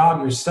single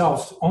job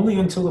yourself only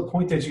until the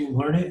point that you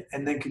learn it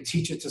and then can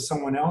teach it to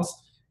someone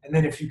else. And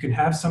then if you can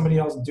have somebody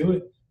else do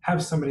it,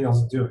 have somebody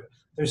else do it.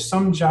 There's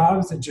some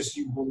jobs that just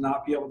you will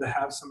not be able to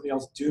have somebody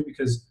else do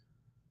because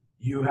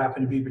you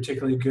happen to be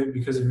particularly good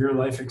because of your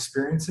life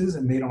experiences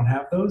and they don't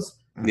have those.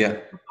 Yeah.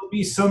 There'll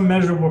be some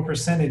measurable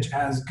percentage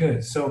as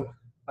good. So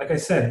like I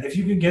said, if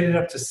you can get it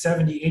up to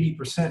 70,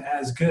 80%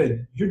 as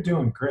good, you're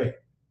doing great.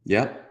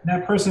 Yeah. And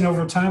that person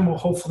over time will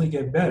hopefully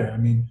get better. I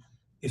mean,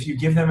 if you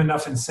give them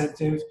enough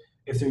incentive,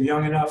 if they're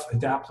young enough,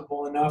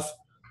 adaptable enough,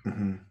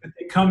 if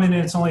they come in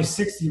and it's only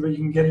 60, but you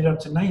can get it up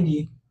to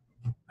 90,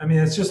 I mean,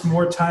 it's just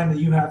more time that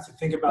you have to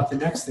think about the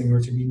next thing,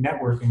 or to be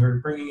networking or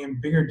bringing in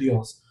bigger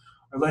deals.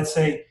 Or let's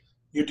say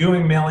you're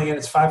doing mailing and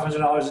it's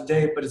 $500 a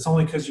day, but it's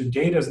only because your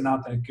data is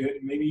not that good.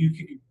 Maybe you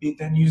could be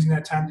then using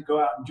that time to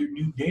go out and do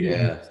new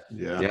data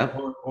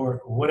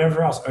or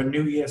whatever else, or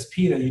new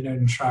ESP that you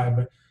didn't try,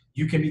 but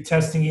you can be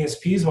testing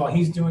ESPs while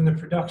he's doing the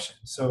production.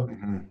 So,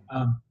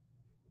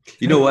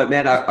 you know what,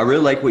 man, I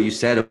really like what you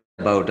said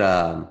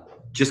about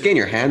just getting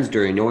your hands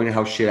dirty, knowing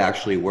how shit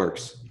actually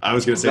works. I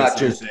was going to say, not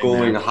just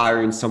going and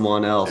hiring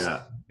someone else.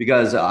 Yeah.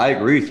 Because I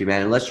agree with you,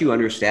 man. Unless you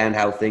understand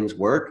how things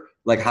work,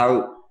 like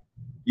how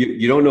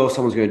you don't know if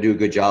someone's going to do a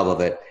good job of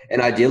it.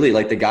 And ideally,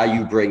 like the guy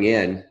you bring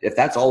in, if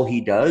that's all he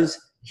does,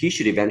 he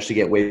should eventually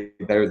get way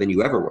better than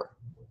you ever were.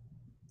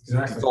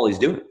 Exactly. That's all he's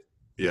doing.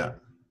 Yeah.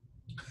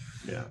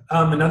 Yeah.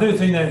 Another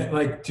thing that,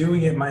 like,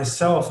 doing it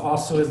myself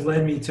also has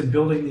led me to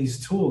building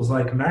these tools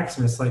like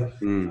Maximus. Like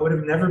I would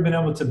have never been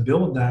able to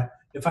build that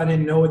if I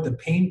didn't know what the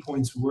pain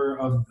points were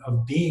of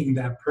being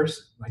that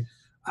person. Like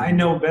I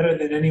know better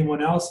than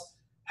anyone else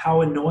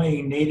how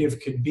annoying native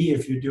could be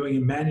if you're doing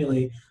it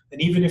manually.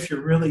 And even if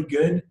you're really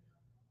good,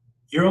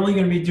 you're only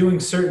going to be doing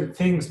certain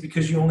things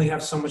because you only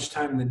have so much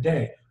time in the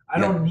day. I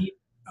don't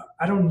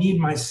need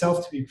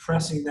myself to be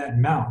pressing that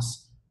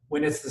mouse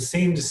when it's the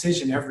same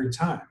decision every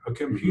time. A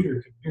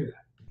computer could do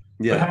that.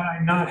 Yeah. But had I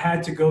not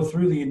had to go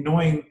through the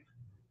annoying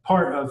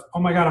part of, oh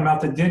my God, I'm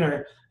out to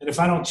dinner, and if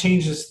I don't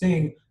change this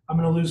thing, I'm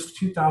going to lose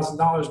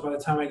 $2,000 by the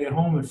time I get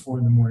home at 4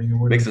 a.m. or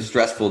whatever. Makes a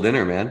stressful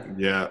dinner, man.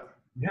 Yeah.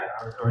 Yeah.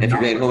 Or if you're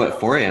getting home at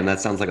 4 a.m.,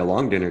 that sounds like a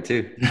long dinner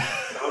too.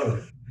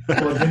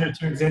 Well, dinner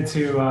turns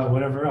into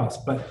whatever else.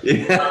 But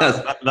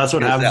that's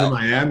what happens in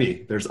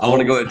Miami. I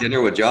want to go to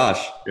dinner with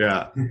Josh.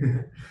 Yeah.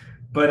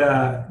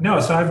 But no,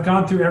 so I've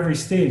gone through every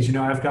stage. You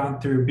know, I've gone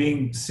through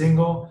being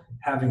single,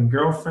 having a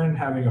girlfriend,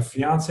 having a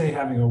fiance,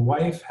 having a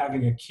wife,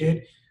 having a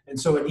kid. And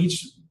so in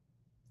each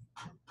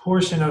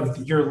portion of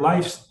your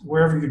life,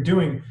 wherever you're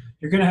doing,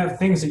 you're going to have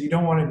things that you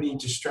don't want to be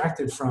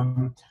distracted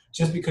from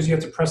just because you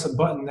have to press a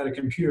button that a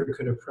computer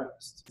could have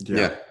pressed.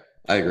 Yeah,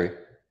 I agree.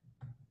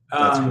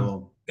 That's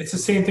cool. It's the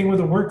same thing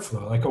with a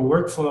workflow. Like a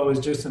workflow is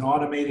just an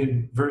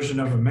automated version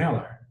of a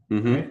mailer.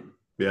 Right?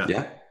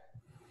 Yeah.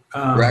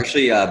 We're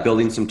actually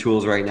building some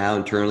tools right now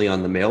internally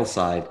on the mail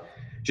side,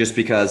 just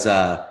because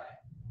I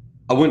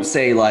wouldn't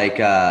say like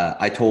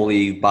I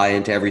totally buy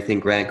into everything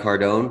Grant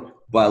Cardone,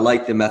 but I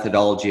like the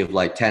methodology of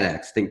like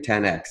 10x, think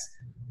 10x,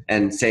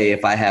 and say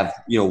if I have,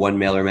 one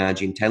mailer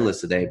managing 10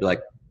 lists a day, be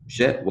like,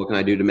 shit, what can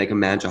I do to make them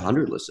manage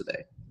 100 lists a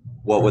day?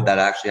 What would that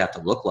actually have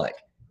to look like?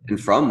 And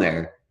from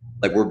there,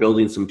 like we're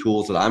building some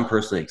tools that I'm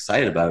personally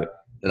excited about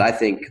that I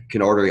think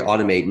can already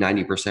automate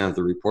 90% of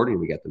the reporting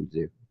we get them to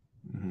do.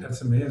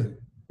 That's amazing.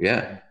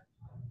 Yeah.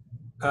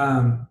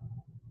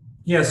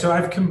 So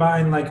I've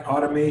combined like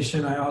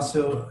automation. I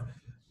also,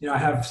 I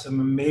have some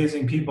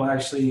amazing people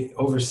actually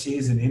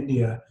overseas in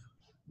India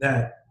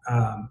that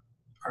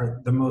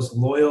are the most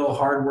loyal,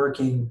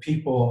 hardworking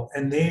people,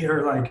 and they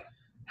are like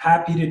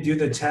happy to do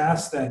the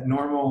tasks that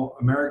normal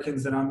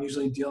Americans that I'm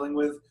usually dealing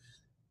with.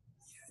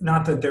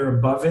 Not that they're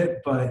above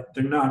it, but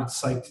they're not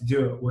psyched to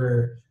do it.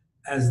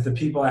 Whereas the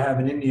people I have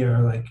in India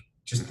are like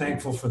just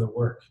thankful for the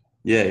work.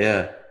 Yeah,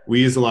 yeah. We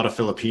use a lot of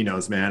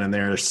Filipinos, man, and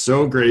they're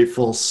so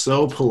grateful,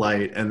 so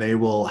polite, and they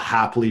will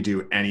happily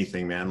do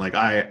anything, man. Like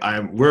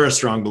we're a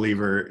strong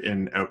believer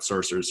in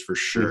outsourcers for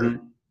sure.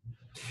 Mm-hmm.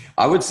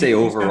 I would say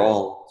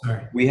overall,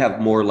 we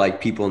have more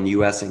like people in the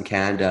US and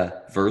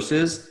Canada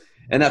versus,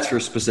 and that's for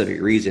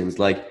specific reasons,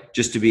 like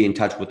just to be in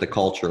touch with the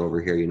culture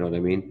over here. You know what I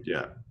mean?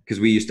 Yeah.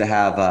 Because we used to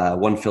have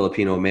one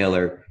Filipino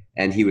mailer,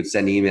 and he would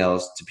send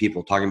emails to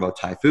people talking about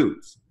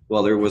typhoons.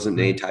 Well, there wasn't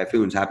any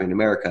typhoons happening in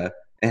America,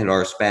 and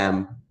our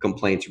spam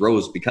complaints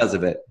rose because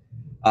of it.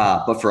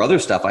 But for other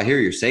stuff, I hear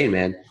you're saying,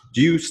 man,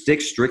 do you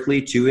stick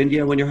strictly to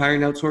India when you're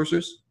hiring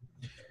outsourcers?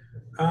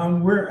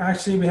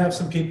 We have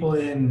some people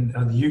in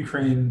the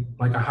Ukraine,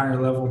 like a higher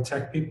level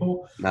tech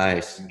people.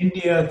 Nice.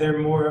 India, they're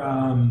more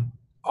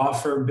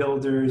offer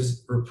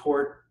builders,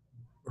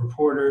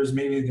 reporters.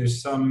 Maybe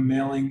there's some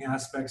mailing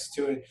aspects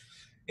to it.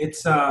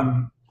 It's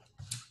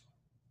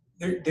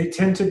they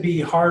tend to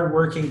be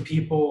hardworking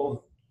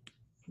people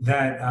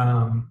that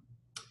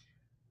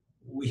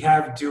we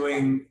have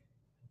doing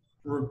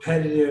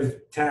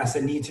repetitive tasks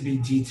that need to be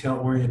detail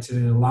oriented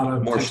and a lot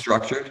of more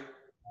structured.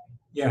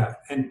 Yeah,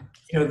 and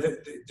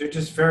they're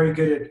just very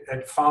good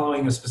at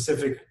following a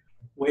specific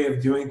way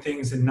of doing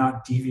things and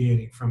not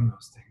deviating from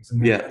those things.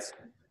 And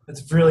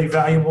that's really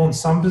valuable in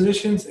some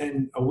positions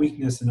and a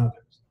weakness in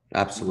others.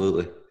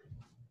 Absolutely.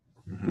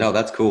 No,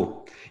 that's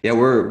cool. Yeah,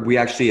 we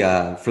actually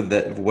for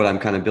what I'm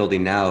kind of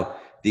building now,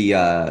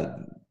 they're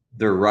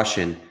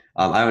Russian.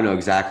 I don't know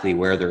exactly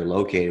where they're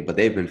located, but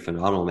they've been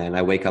phenomenal, man.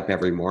 I wake up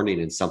every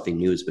morning and something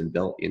new has been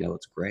built.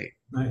 It's great.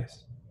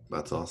 Nice.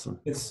 That's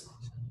awesome. It's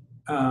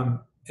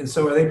and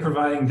so are they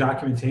providing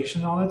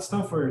documentation and all that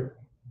stuff, or?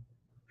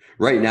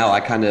 Right now,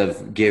 I kind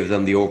of give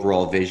them the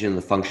overall vision,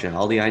 the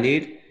functionality I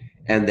need,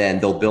 and then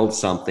they'll build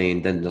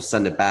something, then they'll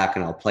send it back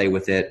and I'll play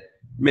with it,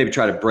 maybe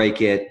try to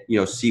break it,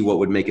 see what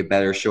would make it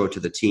better, show it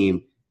to the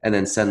team, and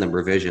then send them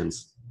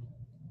revisions.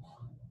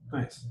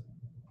 Nice.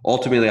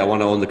 Ultimately, I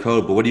want to own the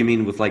code, but what do you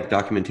mean with like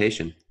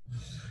documentation?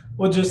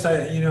 Well, just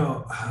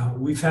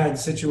we've had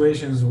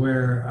situations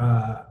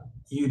where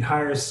you'd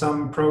hire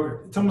some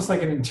it's almost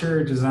like an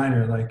interior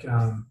designer. Like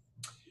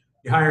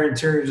you hire an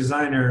interior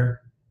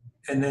designer,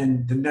 and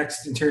then the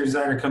next interior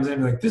designer comes in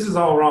and be like, "This is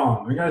all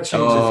wrong. We got to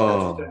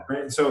change this."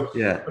 Right? So,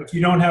 but if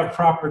you don't have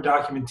proper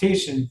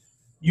documentation,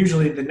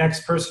 usually the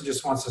next person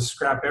just wants to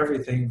scrap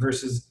everything.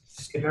 Versus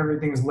if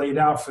everything's laid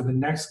out for the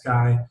next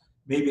guy,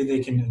 maybe they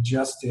can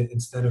adjust it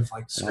instead of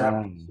like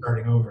scrapping,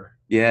 starting over.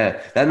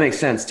 Yeah, that makes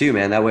sense too,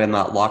 man. That way I'm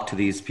not locked to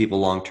these people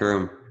long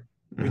term.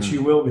 Which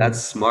you will be. That's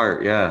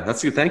smart. Yeah,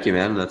 that's good. Thank you,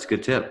 man. That's a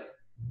good tip.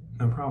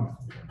 No problem.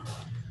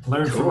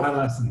 Learn from my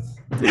lessons.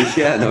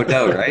 Yeah, no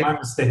doubt, right? My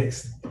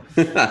mistakes.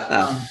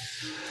 That's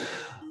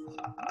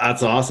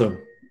awesome.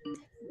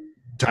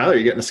 Tyler,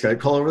 you getting a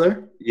Skype call over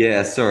there?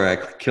 Yeah, sorry, I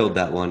killed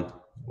that one.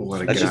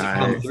 What a That's guy. just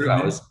come through.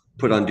 I was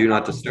put on Do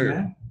Not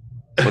Disturb.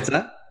 What's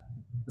that?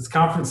 Let's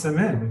conference them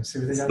in. See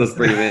what they got. Let's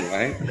bring them in,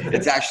 right?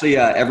 It's actually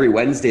every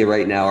Wednesday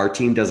right now, our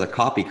team does a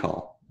copy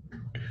call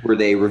where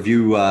they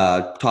review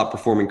top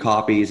performing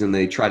copies and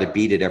they try to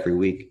beat it every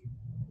week.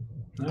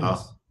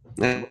 Nice.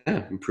 Yeah,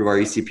 improve our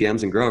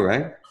ECPMs and grow,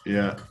 right?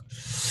 Yeah.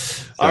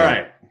 All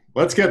right.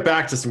 Let's get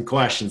back to some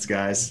questions,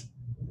 guys.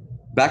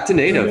 Back to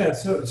native.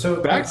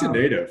 So back to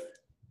native.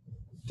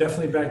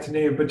 Definitely back to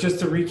native. But just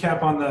to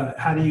recap on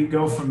how do you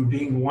go from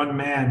being one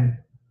man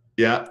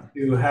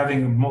to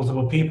having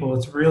multiple people?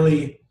 It's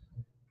really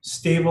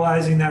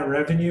stabilizing that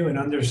revenue and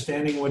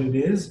understanding what it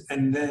is,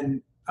 and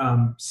then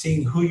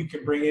seeing who you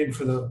can bring in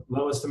for the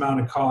lowest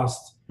amount of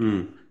cost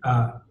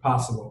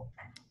possible.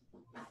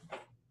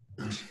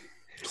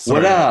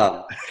 Sorry.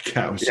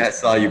 I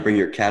saw you bring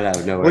your cat out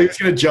of nowhere. Well, he was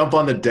going to jump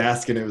on the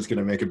desk and it was going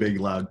to make a big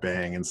loud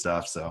bang and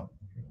stuff. So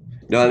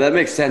no, that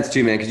makes sense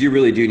too, man, because you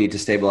really do need to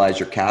stabilize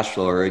your cash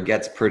flow or it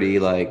gets pretty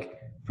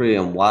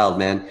wild,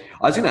 man.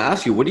 I was going to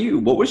ask you,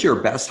 what was your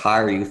best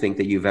hire you think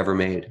that you've ever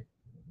made?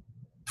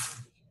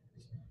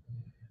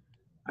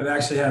 I've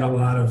actually had a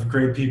lot of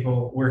great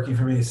people working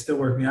for me, still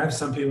working. I have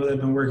some people that have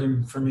been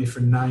working for me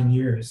for 9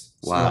 years.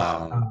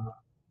 Wow. So,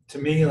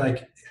 to me,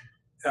 like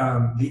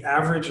the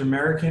average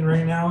American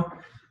right now,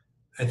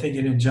 I think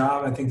in a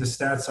job, I think the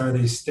stats are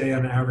they stay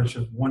on average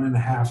of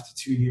 1.5 to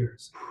 2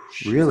 years.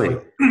 Really?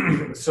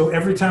 So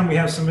every time we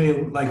have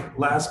somebody like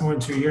last more than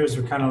 2 years,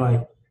 we're kind of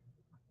like,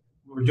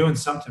 we're doing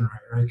something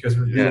right? Because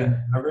we're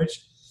doing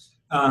average.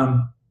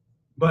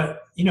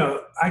 But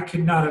I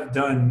could not have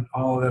done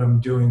all that I'm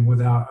doing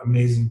without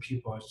amazing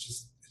people.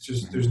 It's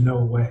just there's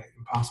no way,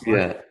 impossible.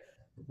 Yeah.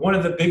 One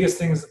of the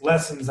biggest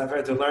lessons I've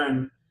had to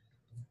learn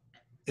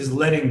is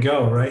letting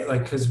go, right?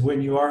 Like, because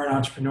when you are an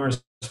entrepreneur,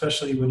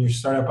 especially when you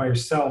start out by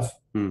yourself,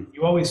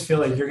 you always feel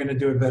like you're going to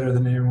do it better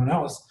than anyone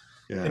else.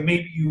 Yeah. And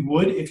maybe you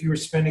would if you were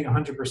spending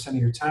 100% of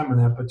your time on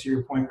that. But to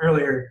your point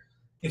earlier,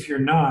 if you're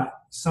not,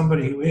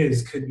 somebody who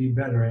is could be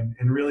better,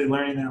 and really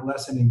learning that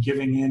lesson and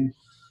giving in.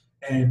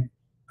 And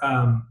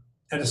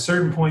at a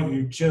certain point,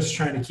 you're just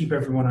trying to keep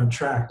everyone on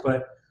track.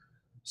 But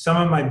some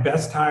of my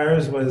best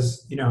hires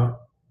was,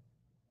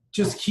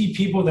 just key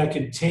people that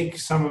could take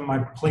some of my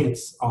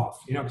plates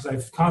off, because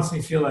I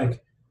constantly feel like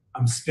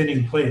I'm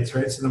spinning plates,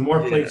 right? So the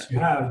more plates you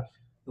have,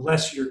 the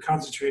less you're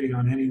concentrating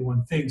on any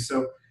one thing.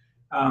 So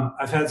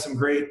I've had some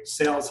great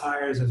sales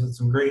hires. I've had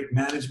some great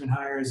management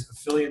hires,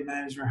 affiliate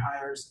management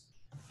hires,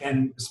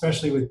 and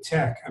especially with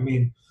tech. I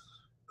mean,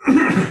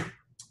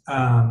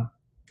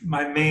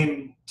 my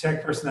main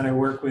tech person that I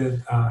work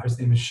with, his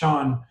name is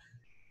Sean,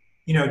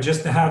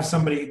 just to have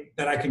somebody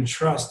that I can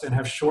trust and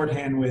have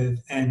shorthand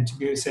with, and to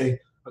be able to say,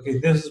 okay,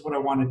 this is what I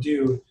want to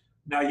do.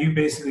 Now you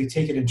basically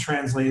take it and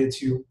translate it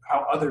to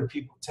how other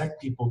people, tech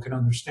people, can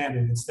understand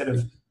it, instead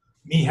of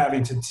me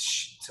having to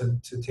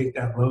take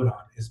that load on.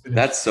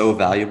 That's so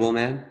valuable,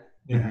 man.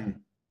 Yeah.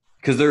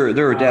 Because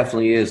there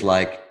definitely is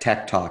like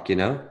tech talk,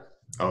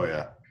 Oh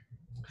yeah.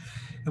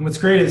 And what's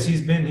great is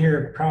he's been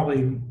here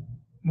probably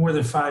more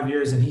than 5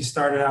 years, and he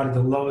started out at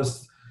the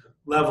lowest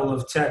level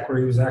of tech, where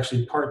he was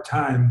actually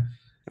part-time.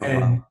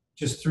 And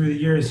just through the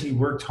years, he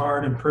worked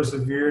hard and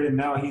persevered, and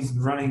now he's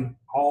running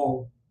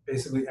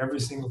basically every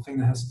single thing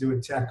that has to do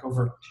with tech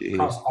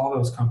across all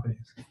those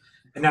companies.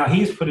 And now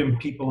he's putting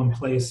people in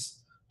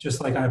place, just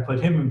like I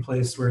put him in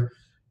place, where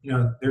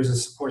there's a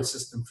support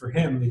system for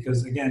him,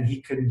 because again,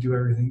 he couldn't do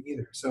everything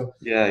either. So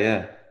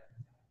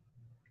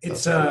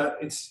it's a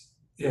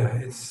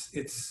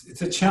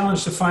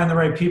challenge to find the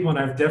right people, and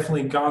I've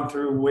definitely gone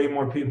through way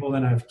more people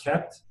than I've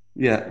kept.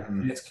 Yeah.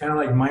 And it's kind of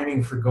like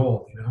mining for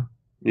gold,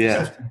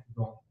 Yeah.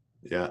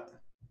 Yeah.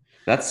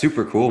 That's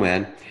super cool,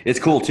 man. It's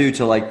cool too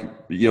to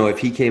if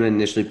he came in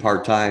initially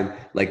part-time,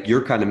 like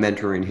you're kind of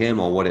mentoring him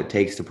on what it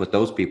takes to put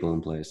those people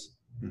in place.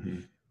 Mm-hmm.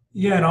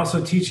 Yeah, and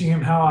also teaching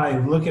him how I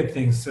look at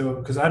things. So,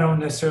 because I don't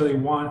necessarily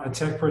want a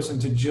tech person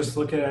to just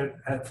look at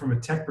it from a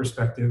tech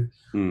perspective.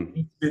 You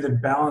need to do the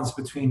balance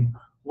between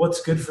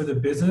what's good for the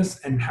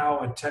business and how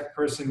a tech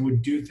person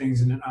would do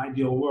things in an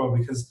ideal world.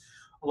 Because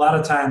a lot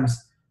of times,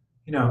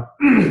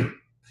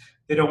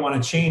 they don't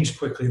want to change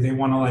quickly. They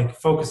want to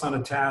focus on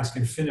a task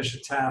and finish a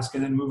task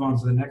and then move on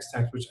to the next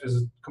task, which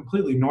is a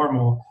completely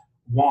normal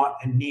want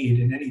and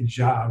need in any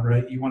job,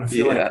 right? You want to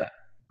feel like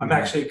I'm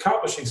actually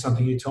accomplishing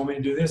something. You told me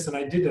to do this and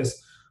I did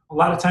this. A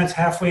lot of times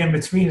halfway in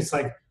between, it's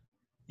like,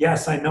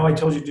 yes, I know I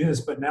told you to do this,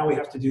 but now we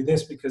have to do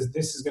this because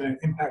this is going to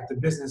impact the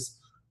business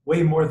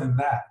way more than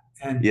that.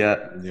 And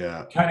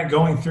kind of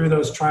going through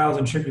those trials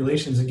and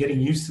tribulations and getting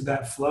used to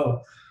that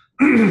flow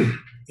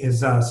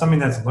is something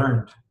that's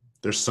learned.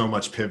 There's so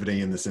much pivoting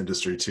in this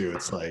industry too.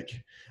 It's like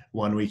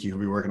 1 week you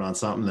can be working on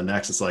something, the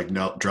next it's like,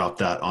 nope, drop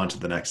that onto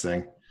the next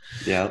thing.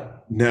 Yeah.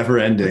 Never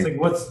ending. It's like,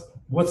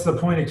 what's the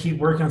point of keep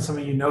working on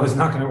something is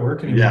not going to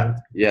work anymore?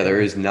 Yeah, there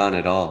is none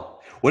at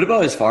all. What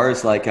about as far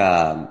as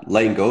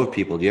letting go of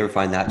people? Do you ever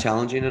find that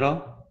challenging at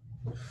all?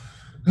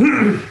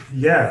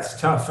 Yeah,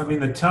 it's tough. I mean,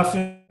 the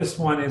toughest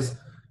one is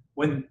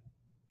when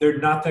they're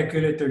not that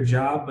good at their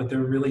job, but they're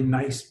really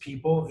nice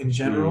people in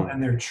general,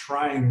 and they're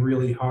trying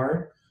really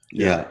hard.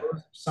 Yeah.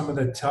 Some of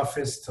the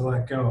toughest to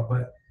let go.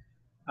 But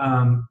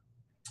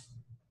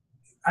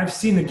I've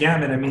seen the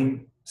gamut. I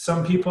mean,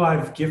 some people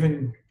I've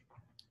given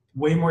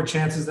way more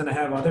chances than I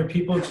have other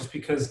people, just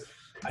because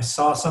I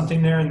saw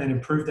something there and then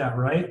improved that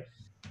right.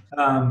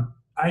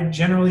 I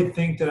generally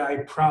think that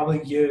I probably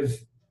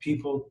give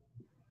people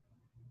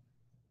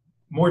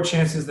more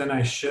chances than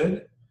I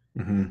should.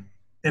 Mm-hmm.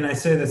 And I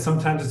say that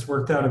sometimes it's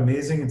worked out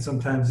amazing and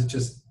sometimes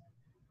it's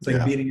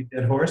like beating a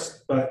dead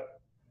horse. But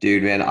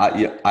dude, man,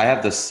 I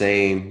have the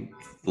same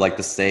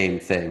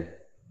thing.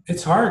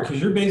 It's hard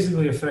because you're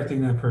basically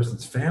affecting that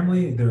person's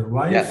family, their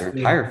life. Yeah, their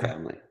entire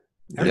family.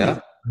 Everything. Yeah.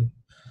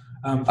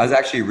 I was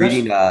actually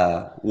reading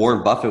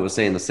Warren Buffett was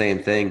saying the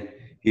same thing.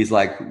 He's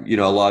like, a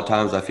lot of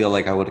times I feel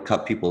like I would have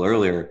cut people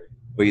earlier,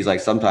 but he's like,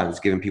 sometimes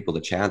giving people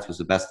the chance was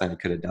the best thing I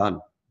could have done.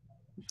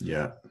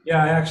 Yeah.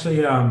 Yeah, I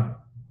actually,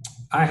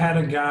 I had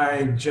a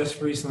guy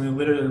just recently,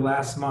 literally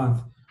last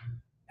month,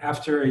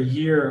 after a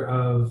year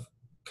of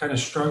kind of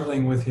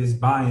struggling with his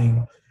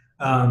buying,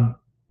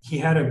 he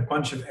had a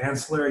bunch of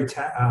ancillary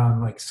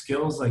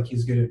skills, like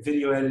he's good at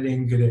video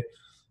editing, good at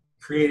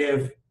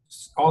creative,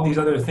 all these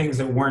other things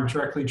that weren't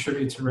directly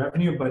attributed to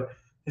revenue, but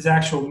his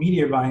actual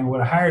media buying,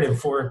 what I hired him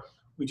for,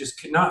 we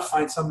just could not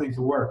find something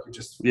to work. For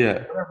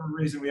whatever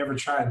reason we ever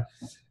tried.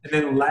 And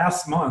then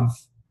last month,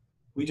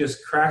 we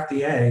just cracked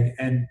the egg,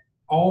 and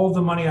all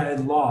the money I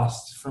had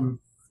lost from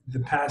the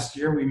past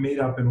year, we made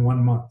up in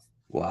 1 month.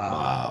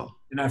 Wow.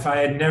 And if I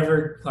had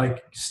never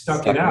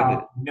stuck it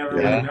out, never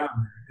would have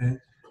gotten there. And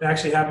it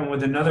actually happened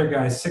with another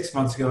guy 6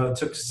 months ago. It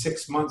took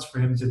 6 months for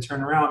him to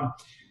turn around.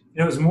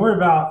 And it was more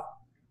about,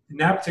 in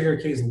that particular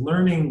case,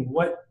 learning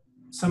what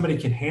somebody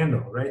can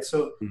handle, right?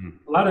 So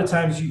a lot of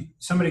times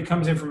somebody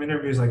comes in from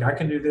interviews like, I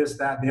can do this,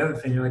 that, and the other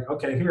thing. You're like,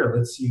 okay, here,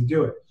 let's see you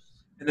do it.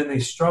 And then they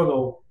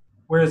struggle.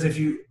 Whereas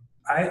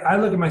I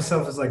look at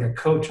myself as like a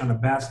coach on a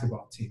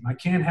basketball team. I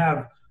can't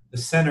have the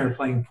center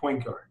playing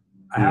point guard.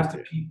 I have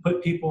to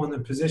put people in the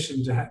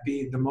position to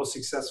be the most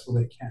successful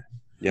they can.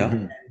 Yeah.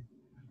 Mm-hmm.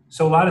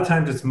 So a lot of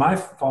times it's my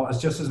fault.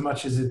 It's just as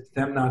much as it's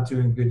them not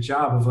doing a good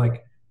job of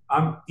like,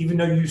 even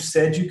though you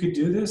said you could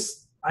do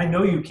this, I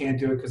know you can't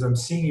do it because I'm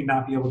seeing you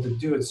not be able to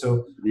do it.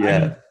 So I need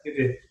to give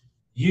it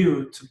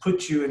you to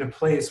put you in a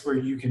place where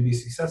you can be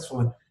successful.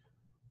 And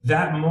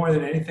that more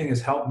than anything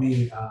has helped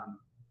me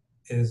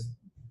is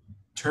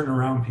turn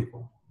around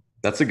people.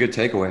 That's a good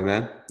takeaway,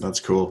 man. That's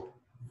cool.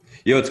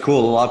 You know, it's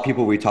cool. A lot of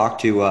people we talk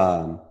to,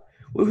 I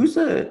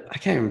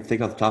can't even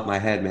think off the top of my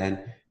head,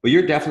 man. But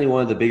you're definitely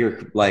one of the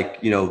bigger, like,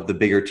 you know, the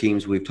bigger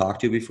teams we've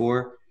talked to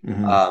before.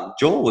 Mm-hmm.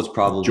 Joel was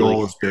probably. Joel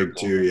was big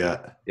too,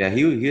 yeah. Yeah,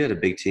 he had a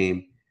big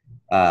team.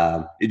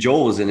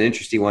 Joel was an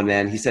interesting one,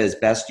 man. He said his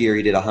best year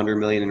he did 100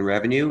 million in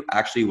revenue.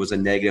 Actually, was a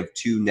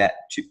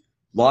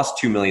lost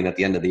 2 million at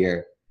the end of the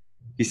year.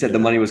 He said the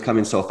money was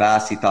coming so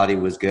fast he thought he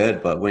was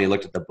good, but when he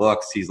looked at the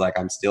books, he's like,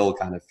 I'm still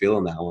kind of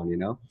feeling that one, you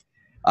know.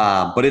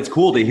 But it's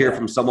cool to hear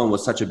from someone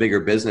with such a bigger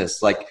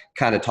business, like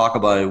kind of talk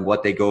about it,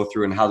 what they go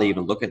through and how they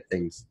even look at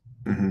things.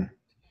 Mm-hmm.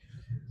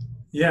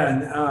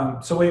 Yeah.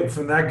 And so wait,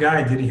 from that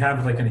guy, did he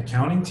have like an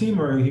accounting team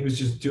or he was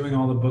just doing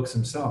all the books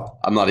himself?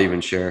 I'm not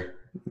even sure.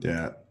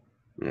 Yeah.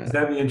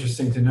 That'd be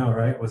interesting to know,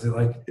 right? Was it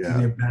like is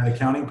he a bad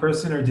accounting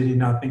person or did he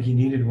not think he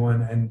needed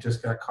one and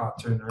just got caught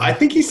turning around? I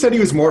think he said he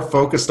was more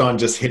focused on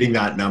just hitting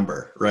that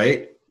number,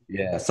 right?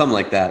 Yeah, something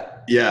like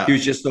that. Yeah. He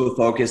was just so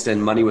focused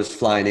and money was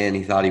flying in.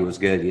 He thought he was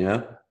good, you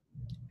know?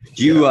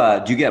 Do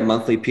you get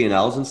monthly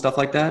P&Ls and stuff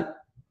like that?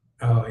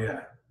 Oh,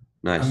 yeah.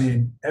 Nice. I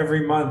mean,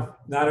 every month,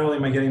 not only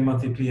am I getting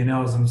monthly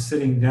P&Ls, I'm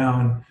sitting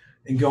down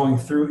and going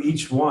through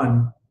each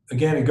one.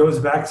 Again, it goes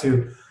back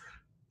to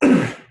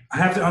I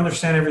have to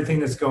understand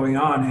everything that's going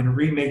on and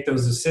remake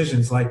those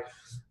decisions. Like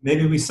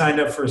maybe we signed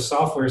up for a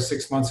software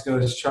 6 months ago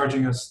that's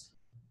charging us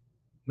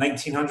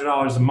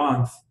 $1,900 a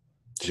month.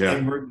 Yeah.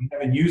 And we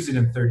haven't used it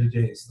in 30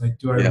 days. Like,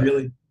 do I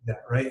really do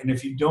that, right? And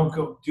if you don't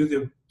go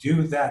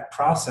do that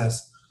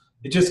process,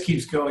 it just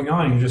keeps going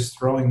on. You're just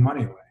throwing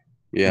money away.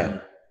 Yeah.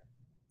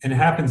 And it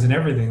happens in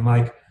everything.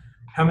 Like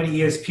how many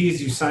ESPs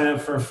you sign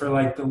up for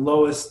like the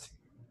lowest,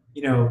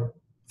 you know,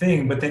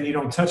 thing, but then you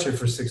don't touch it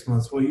for 6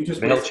 months. Well, you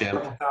just wasted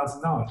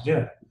 $1,000.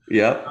 Yeah.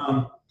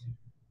 Yeah.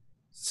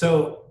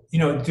 So, you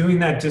know, doing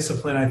that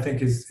discipline, I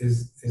think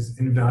is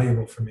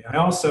invaluable for me. I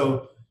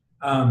also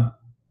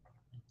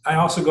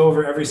go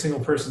over every single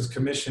person's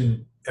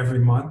commission every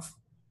month.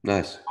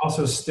 Nice.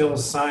 Also still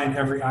sign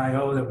every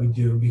IO that we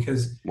do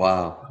because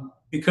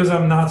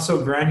I'm not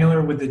so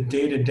granular with the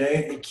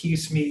day-to-day, it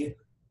keeps me,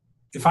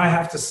 if I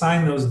have to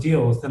sign those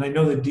deals, then I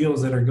know the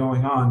deals that are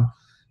going on.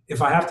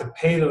 If I have to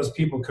pay those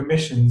people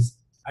commissions,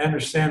 I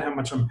understand how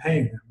much I'm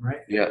paying them,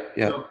 right? Yeah,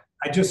 yeah. So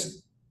I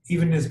just,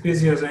 even as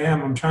busy as I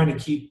am, I'm trying to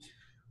keep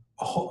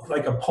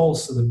a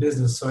pulse of the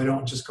business so I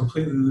don't just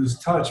completely lose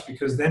touch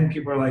because then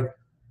people are like,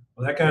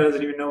 well, that guy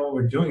doesn't even know what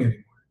we're doing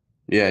anymore.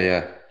 Yeah,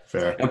 yeah.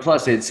 Fair. And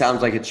plus, it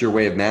sounds like it's your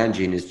way of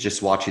managing is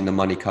just watching the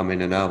money come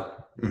in and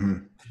out.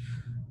 Mm-hmm.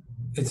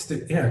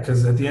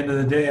 Because at the end of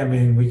the day, I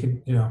mean, we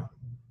could, you know,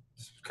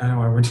 it's kind of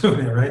why we're doing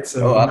it, right?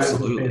 So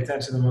absolutely. Pay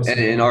attention to the most. And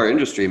in our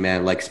industry,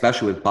 man, like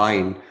especially with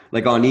buying,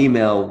 like on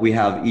email, we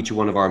have each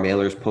one of our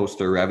mailers post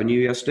their revenue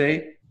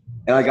yesterday.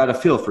 And I got a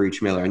feel for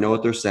each mailer. I know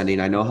what they're sending.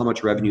 I know how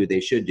much revenue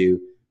they should do.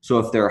 So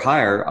if they're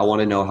higher, I want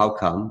to know how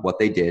come, what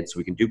they did, so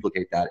we can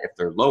duplicate that. If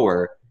they're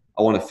lower,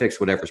 I want to fix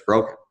whatever's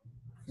broken.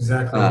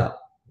 Exactly.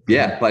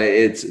 Yeah, but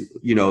it's,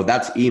 you know,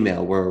 that's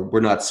email where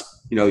we're not,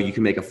 you know, you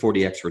can make a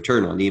 40x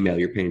return on email.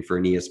 You're paying for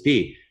an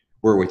ESP.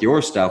 Where with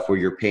your stuff, where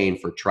you're paying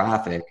for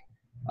traffic,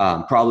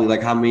 probably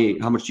like how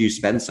much do you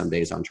spend some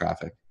days on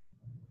traffic?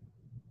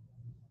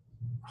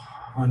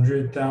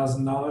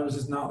 $100,000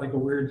 is not like a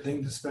weird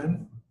thing to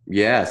spend.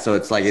 Yeah, so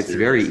it's like it's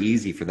very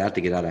easy for that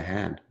to get out of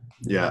hand.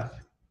 Yeah.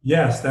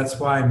 Yes, that's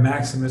why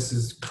Maximus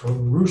is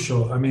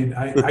crucial. I mean,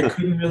 I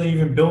couldn't really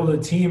even build a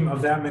team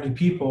of that many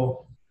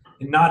people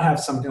and not have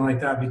something like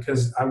that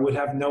because I would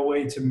have no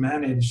way to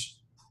manage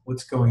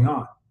what's going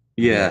on.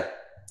 Yeah.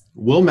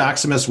 Will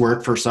Maximus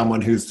work for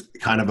someone who's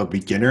kind of a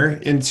beginner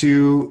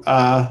into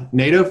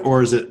native,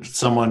 or is it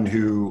someone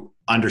who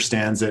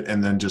understands it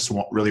and then just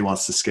really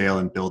wants to scale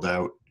and build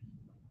out?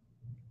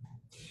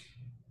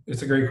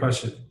 It's a great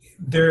question.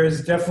 There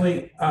is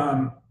definitely,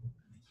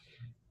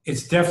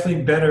 it's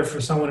definitely better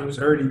for someone who's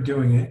already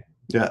doing it.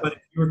 Yeah. But if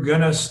you're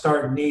going to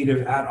start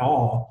native at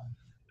all,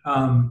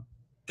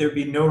 there'd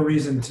be no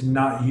reason to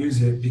not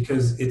use it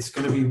because it's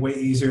going to be way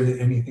easier than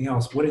anything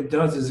else. What it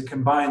does is it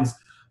combines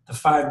the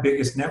 5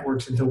 biggest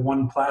networks into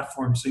one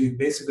platform. So you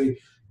basically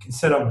can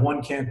set up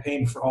one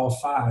campaign for all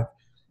 5.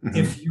 Mm-hmm.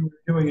 If you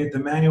were doing it the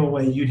manual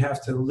way, you'd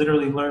have to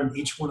literally learn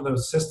each one of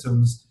those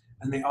systems,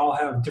 and they all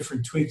have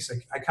different tweaks.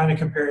 I kind of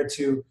compare it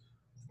to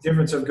the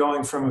difference of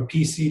going from a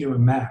PC to a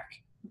Mac.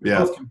 Yeah.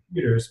 Both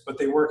computers, but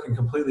they work in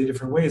completely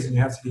different ways, and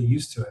you have to get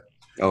used to it.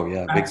 Oh,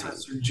 yeah.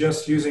 Access, you're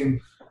just using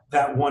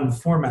that one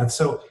format.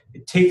 So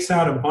it takes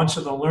out a bunch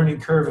of the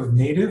learning curve of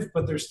native,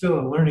 but there's still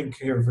a learning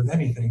curve with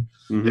anything.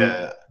 Mm-hmm.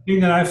 Yeah. The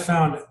thing that I've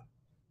found,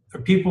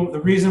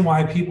 the reason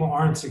why people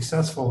aren't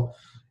successful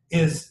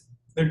is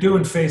they're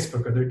doing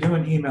Facebook or they're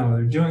doing email or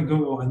they're doing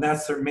Google, and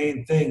that's their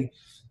main thing.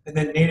 And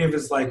then native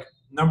is like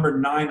number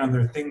 9 on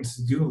their things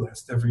to do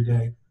list every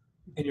day.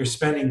 And you're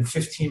spending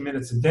 15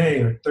 minutes a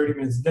day or 30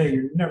 minutes a day,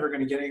 you're never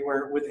going to get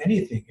anywhere with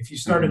anything. If you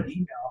start an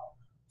email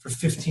for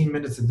 15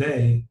 minutes a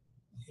day,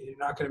 you're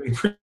not going to be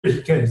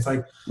pretty good. It's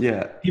like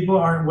people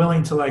aren't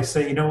willing to like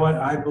say, you know what,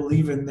 I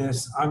believe in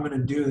this. I'm going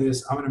to do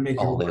this. I'm going to make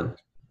it work.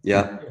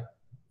 Yeah.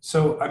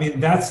 So, I mean,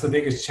 that's the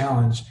biggest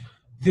challenge.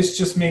 This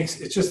just makes,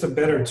 it's just a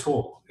better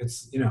tool.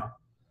 It's, you know,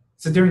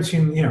 it's the difference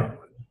between, you know,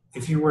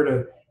 if you were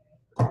to,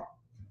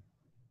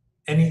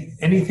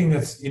 anything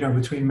that's, you know,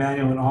 between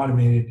manual and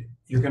automated,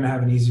 you're going to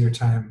have an easier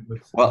time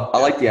with. Well, I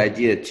like the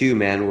idea too,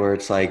 man, where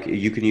it's like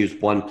you can use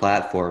one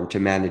platform to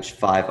manage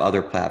 5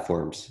 other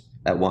platforms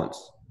at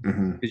once.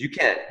 Because you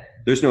can't,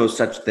 there's no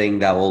such thing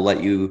that will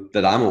let you,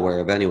 that I'm aware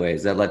of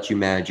anyways, that lets you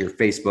manage your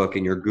Facebook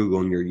and your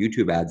Google and your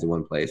YouTube ads in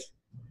one place.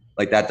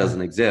 Like that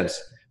doesn't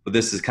exist. But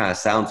this is kind of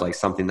sounds like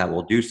something that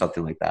will do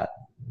something like that.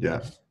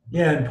 Yeah.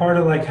 Yeah. And part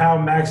of like how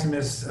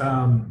Maximus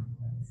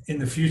in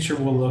the future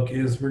will look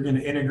is we're going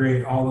to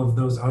integrate all of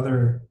those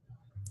other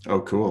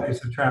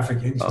types of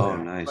traffic into Oh,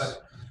 that. nice.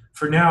 But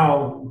for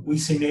now, we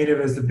see native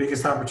as the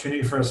biggest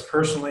opportunity for us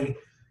personally,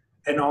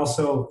 and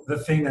also the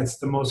thing that's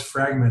the most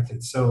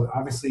fragmented. So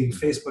obviously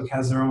Facebook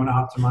has their own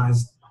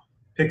optimized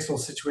pixel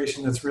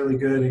situation that's really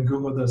good, and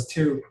Google does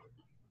too.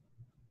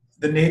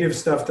 The native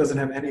stuff doesn't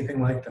have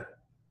anything like that.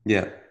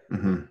 Yeah.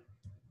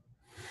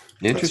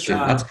 Interesting.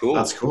 That's cool.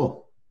 That's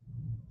cool.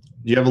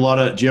 Do you have a lot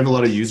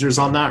of users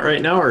on that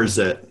right now, or is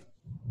it?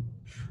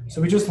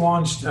 So we just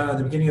launched at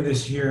the beginning of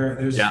this year.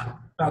 There's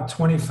about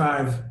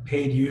 25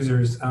 paid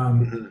users.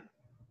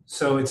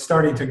 So it's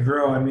starting to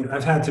grow. I mean,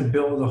 I've had to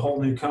build a whole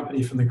new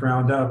company from the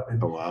ground up.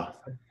 And,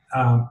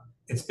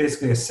 it's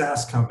basically a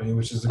SaaS company,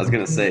 which is. I was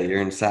going to say,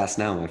 you're in SaaS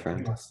now, my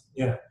friend.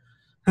 Yeah.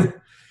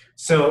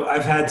 So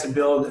I've had to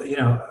build, you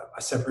know,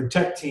 a separate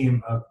tech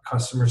team, a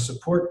customer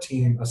support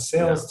team, a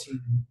sales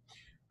team,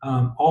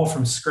 all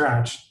from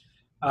scratch.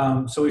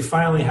 So we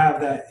finally have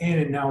that in,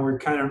 and now we're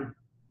kind of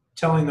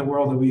telling the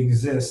world that we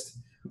exist.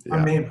 Our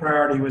main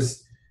priority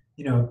was,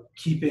 you know,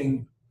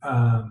 keeping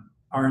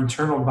our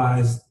internal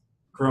buys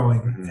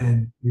growing,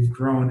 and we've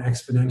grown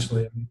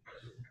exponentially. I mean,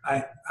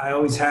 I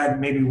always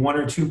had maybe 1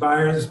 or 2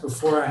 buyers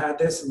before I had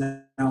this,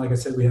 and now, like I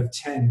said, we have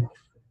 10,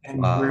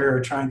 and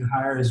we're trying to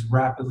hire as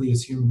rapidly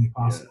as humanly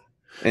possible.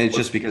 And it's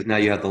just because now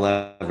you have the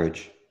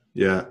leverage.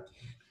 Yeah.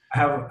 I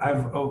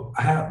have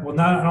well,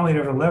 not only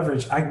do I have the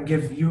leverage, I can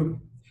give you,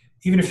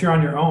 even if you're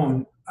on your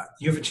own,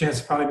 you have a chance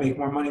to probably make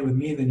more money with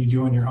me than you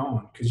do on your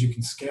own, because you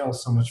can scale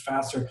so much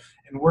faster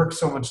and work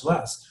so much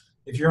less.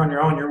 If you're on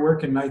your own, you're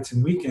working nights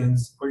and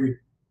weekends, or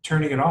you're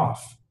turning it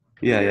off.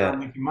 You're not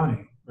making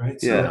money, right?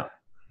 So,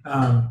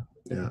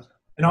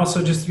 and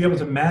also just to be able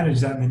to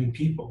manage that many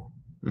people.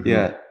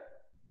 Yeah.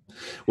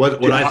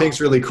 What I think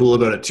is really cool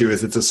about it too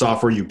is it's a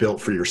software you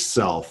built for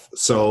yourself.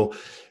 So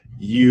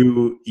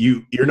you're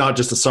not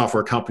just a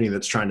software company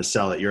that's trying to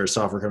sell it. You're a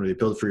software company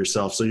built for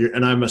yourself. So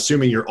and I'm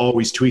assuming you're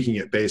always tweaking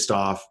it based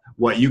off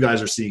what you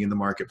guys are seeing in the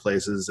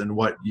marketplaces and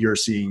what you're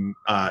seeing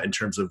in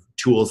terms of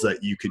tools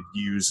that you could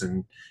use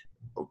and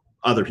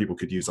other people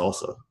could use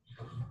also.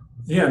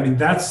 Yeah, I mean,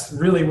 that's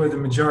really where the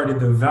majority of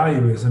the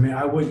value is. I mean,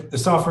 the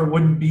software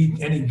wouldn't be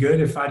any good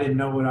if I didn't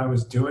know what I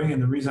was doing.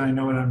 And the reason I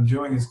know what I'm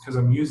doing is because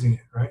I'm using it,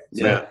 right?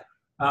 Yeah.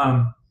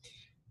 So,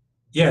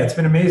 it's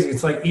been amazing.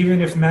 It's like, even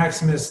if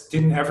Maximus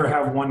didn't ever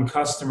have one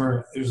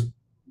customer, there's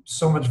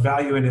so much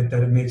value in it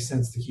that it makes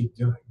sense to keep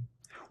doing.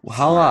 Well,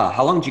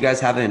 how long did you guys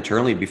have it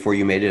internally before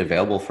you made it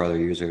available for other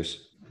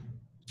users?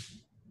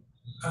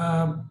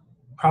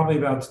 Probably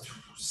about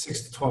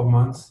 6 to 12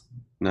 months.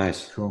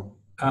 Nice. Cool.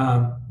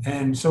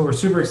 And so we're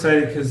super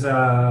excited because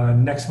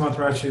next month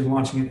we're actually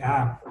launching an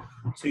app,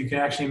 so you can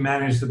actually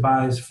manage the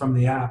buys from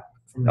the app.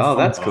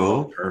 That's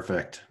cool.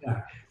 Perfect.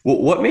 Yeah. Well,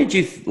 what made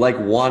you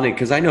want it?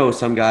 Because I know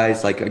some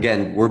guys, like,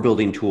 again, we're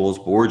building tools,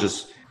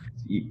 but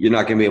you're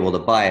not going to be able to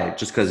buy it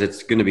just because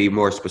it's going to be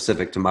more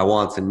specific to my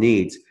wants and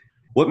needs.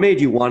 What made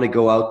you want to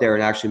go out there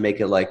and actually make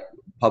it like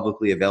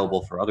publicly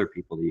available for other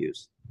people to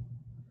use?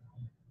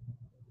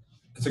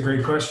 That's a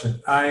great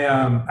question.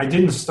 I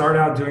didn't start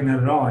out doing that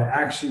at all. I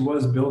actually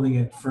was building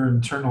it for an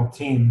internal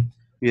team.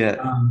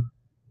 Yeah.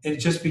 It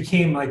just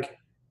became like,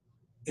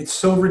 it's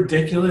so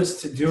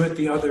ridiculous to do it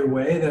the other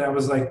way that I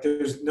was like,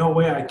 there's no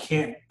way I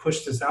can't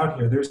push this out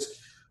here. There's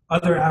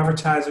other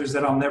advertisers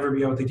that I'll never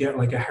be able to get,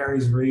 like a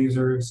Harry's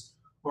Razors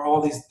or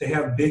all these. They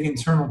have big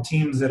internal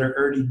teams that are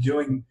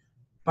already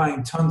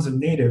buying tons of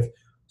native.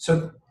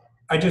 So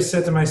I just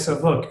said to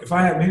myself, look, if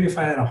I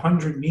had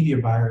 100 media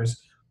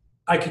buyers,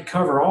 I could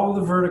cover all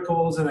the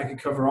verticals and I could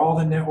cover all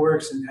the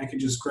networks and I could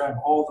just grab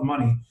all the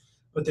money.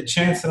 But the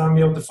chance that I'm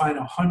able to find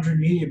 100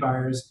 media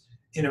buyers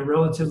in a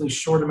relatively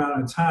short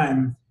amount of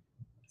time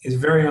is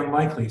very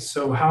unlikely.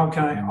 So how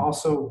can I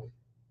also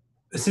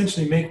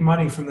essentially make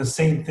money from the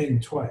same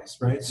thing twice,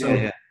 right?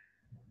 So,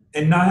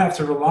 and not have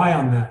to rely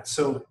on that.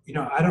 So,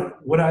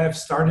 would I have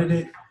started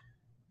it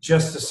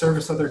just to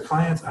service other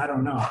clients? I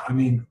don't know. I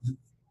mean,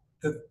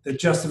 the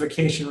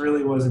justification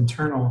really was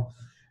internal,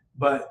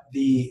 but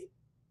if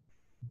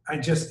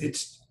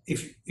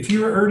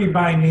you were already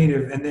buying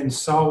native and then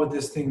saw what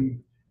this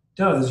thing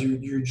does,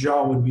 your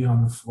jaw would be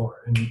on the floor.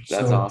 And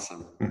that's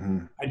awesome. Mm-hmm.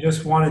 I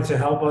just wanted to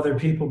help other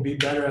people be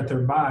better at their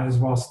buys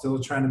while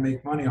still trying to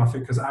make money off it,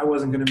 because I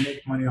wasn't going to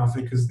make money off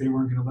it because they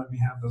weren't going to let me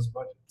have those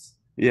budgets.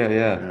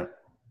 Yeah.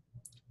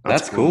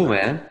 That's cool,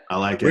 man. I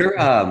like it.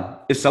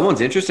 If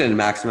someone's interested in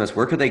Maximus,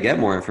 where could they get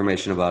more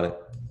information about it?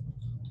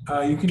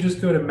 You can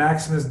just go to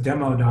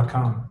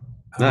maximusdemo.com.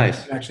 Nice.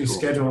 You can actually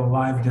schedule a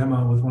live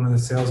demo with one of the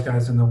sales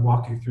guys, and they'll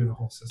walk you through the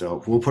whole system.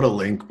 So we'll put a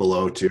link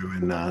below too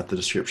in the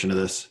description of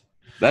this.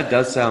 That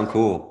does sound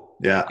cool.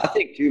 Yeah. I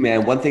think too,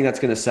 man, one thing that's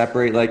going to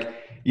separate, like,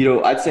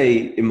 I'd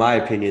say in my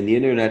opinion, the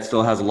internet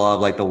still has a lot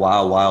of like the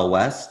wild, wild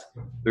west.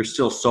 There's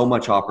still so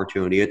much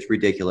opportunity. It's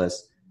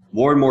ridiculous.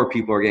 More and more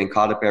people are getting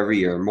caught up every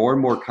year. More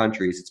and more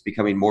countries, it's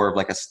becoming more of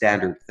like a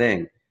standard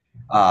thing.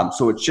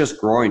 So it's just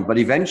growing. But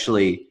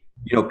eventually,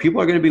 people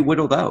are going to be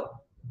whittled out.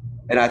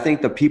 And I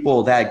think the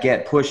people that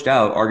get pushed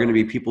out are going to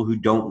be people who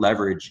don't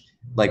leverage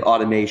like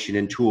automation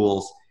and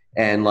tools.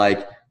 And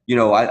like,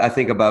 I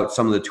think about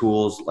some of the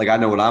tools, like I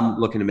know what I'm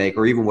looking to make,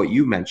 or even what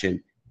you mentioned.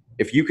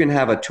 If you can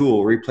have a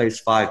tool replace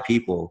 5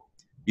 people,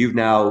 you've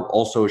now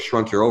also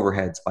shrunk your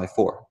overheads by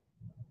 4.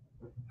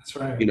 That's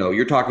right.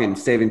 You're talking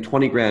saving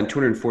 20 grand,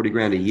 240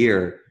 grand a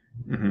year.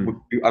 Mm-hmm.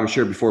 I'm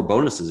sure before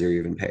bonuses are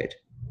even paid.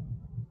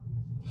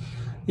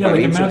 Yeah,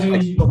 like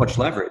imagine so much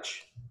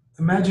leverage.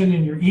 Imagine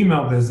in your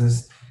email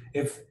business,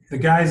 if the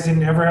guys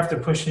didn't ever have to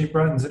push any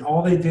buttons and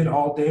all they did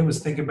all day was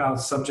think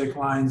about subject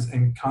lines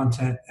and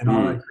content and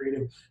all that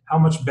creative, how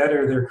much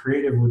better their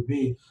creative would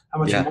be, how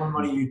much more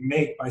money you'd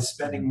make by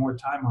spending more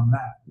time on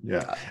that.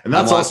 Yeah. And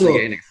that's also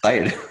getting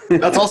excited.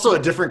 That's also a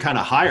different kind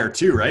of hire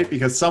too, right?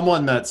 Because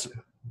someone that's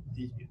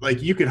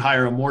like, you could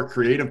hire a more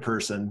creative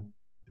person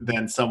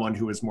than someone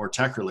who is more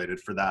tech related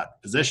for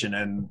that position,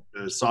 and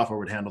the software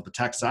would handle the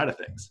tech side of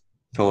things.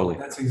 Totally.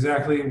 That's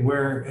exactly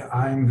where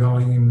I'm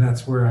going, and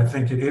that's where I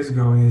think it is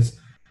going. Is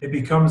it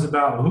becomes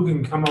about who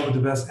can come up with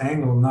the best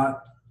angle,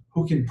 not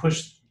who can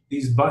push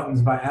these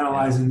buttons by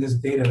analyzing this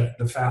data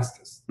the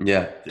fastest.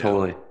 Yeah,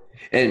 totally.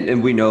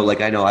 And we know,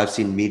 like I know I've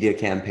seen media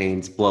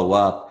campaigns blow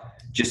up.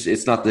 Just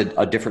it's not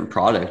a different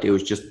product. It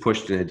was just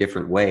pushed in a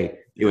different way.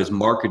 It was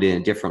marketed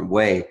in a different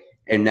way,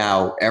 and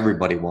now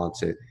everybody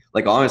wants it.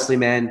 Like honestly,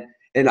 man,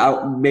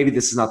 and maybe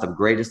this is not the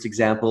greatest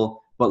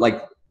example, but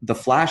like the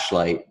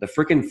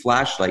freaking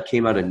flashlight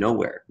came out of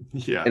nowhere.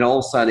 Yeah. And all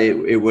of a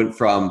sudden it went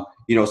from,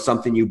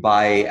 something you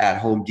buy at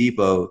Home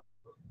Depot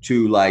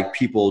to like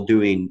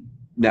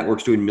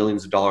networks doing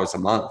millions of dollars a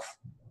month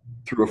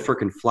through a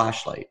freaking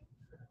flashlight.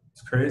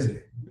 It's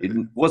crazy. It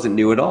wasn't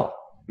new at all.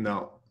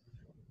 No.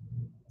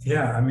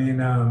 Yeah. I mean,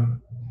 right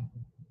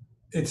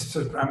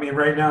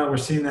now we're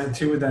seeing that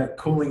too with that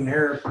cooling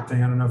air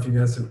thing. I don't know if you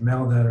guys have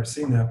mailed that or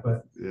seen that,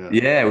 but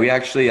yeah, we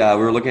actually,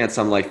 we were looking at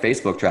some like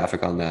Facebook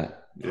traffic on that.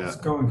 Yeah. It's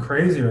going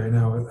crazy right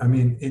now. I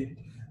mean,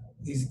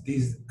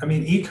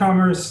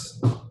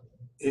 e-commerce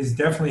is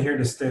definitely here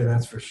to stay.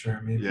 That's for sure.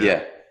 I mean,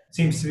 it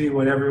seems to be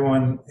what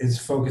everyone is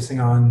focusing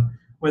on,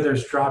 whether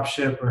it's drop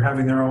ship or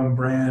having their own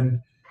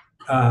brand.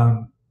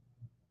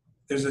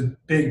 There's a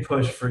big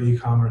push for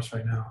e-commerce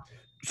right now.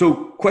 So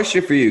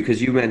question for you, because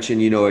you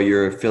mentioned,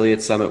 your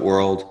affiliate summit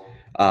world,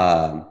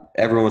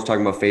 everyone was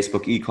talking about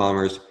Facebook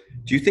e-commerce.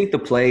 Do you think the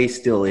play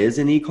still is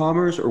in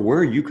e-commerce, or where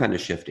are you kind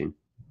of shifting?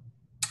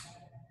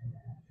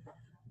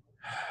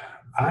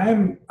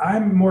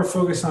 I'm more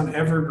focused on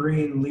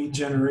evergreen lead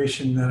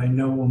generation that I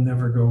know will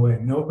never go away.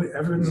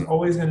 Everyone's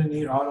always going to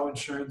need auto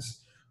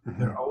insurance. Mm-hmm.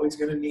 They're always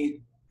going to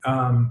need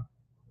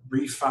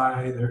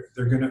refi.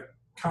 They're going to.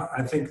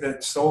 I think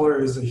that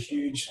solar is a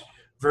huge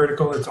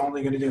vertical. It's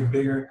only going to get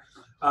bigger.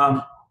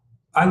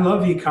 I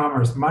love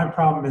e-commerce. My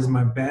problem is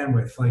my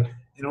bandwidth. Like,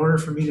 in order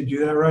for me to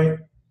do that right,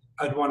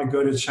 I'd want to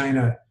go to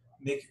China,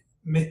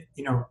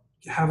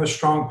 have a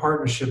strong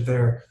partnership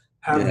there.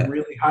 Have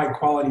really high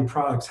quality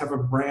products, have a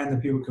brand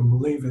that people can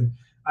believe in.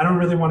 I don't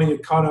really want to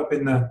get caught up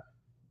in the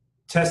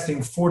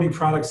testing 40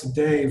 products a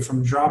day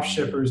from drop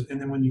shippers, and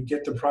then when you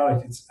get the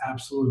product, it's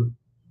absolute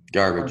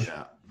garbage.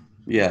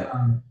 Yeah.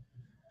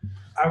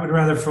 I would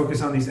rather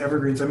focus on these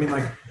evergreens. I mean,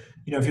 like,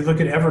 if you look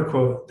at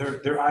EverQuote,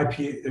 they're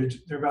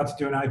about to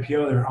do an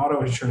IPO. They're an auto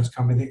insurance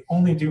company. They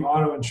only do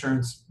auto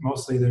insurance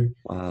mostly. They're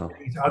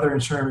other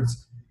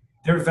insurance.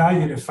 They're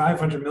valued at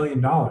 $500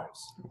 million.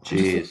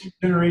 Jeez.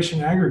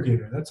 Generation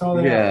aggregator. That's all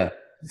they have.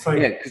 It's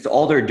like, because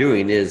all they're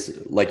doing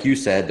is, like you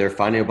said, they're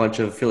finding a bunch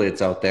of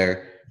affiliates out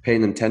there,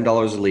 paying them $10 a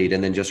lead,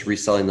 and then just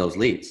reselling those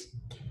leads.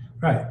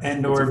 Right,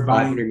 and or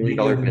buying $500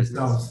 million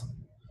business.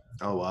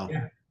 Oh wow.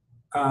 Yeah.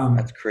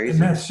 That's crazy.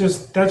 And that's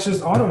just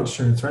auto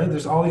insurance, right?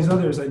 There's all these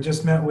others. I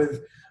just met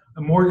with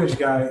a mortgage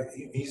guy.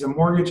 He's a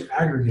mortgage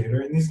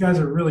aggregator, and these guys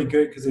are really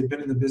good because they've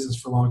been in the business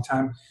for a long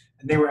time.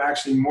 And they were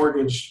actually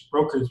mortgage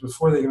brokers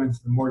before they went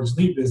into the mortgage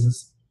lead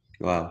business.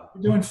 Wow.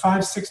 They're doing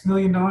 $5-6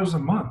 million a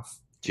month.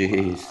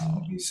 Jeez.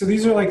 So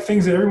these are like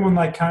things that everyone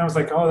like kind of was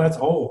like, oh, that's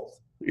old.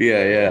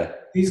 Yeah.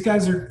 These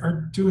guys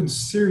are doing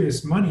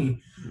serious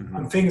money.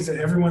 on things that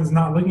everyone's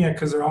not looking at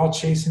because they're all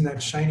chasing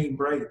that shiny,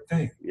 bright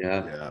thing.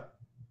 Yeah.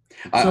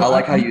 I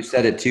like how you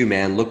said it too,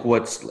 man. Look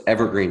what's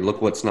evergreen.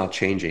 Look what's not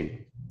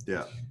changing.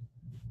 Yeah.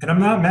 And I'm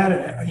not mad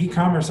at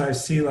e-commerce. I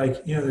see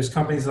there's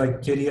companies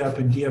like GiddyUp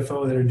and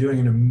DFO that are doing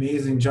an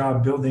amazing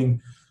job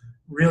building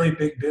really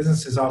big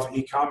businesses off of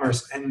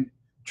e-commerce and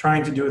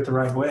trying to do it the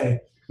right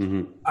way.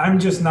 Mm-hmm. I'm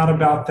just not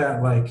about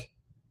that,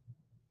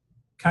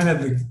 kind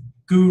of the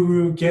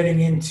guru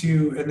getting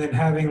into and then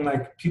having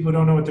people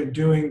don't know what they're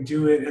doing,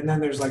 do it. And then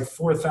there's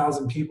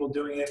 4,000 people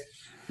doing it.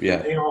 Yeah.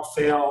 They all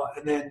fail.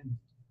 And then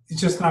it's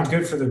just not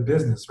good for their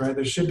business, right?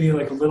 There should be a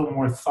little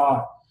more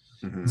thought.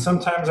 Mm-hmm.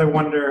 Sometimes I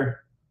wonder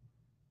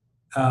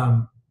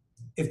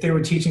if they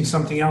were teaching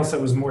something else that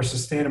was more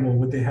sustainable,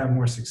 would they have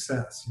more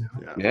success?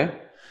 Yeah.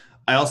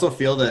 I also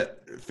feel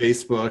that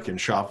Facebook and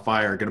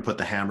Shopify are going to put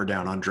the hammer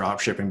down on drop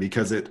shipping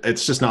because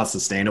it's just not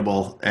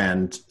sustainable.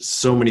 And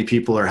so many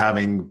people are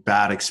having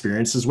bad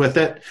experiences with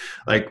it.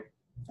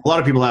 A lot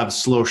of people have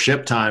slow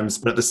ship times,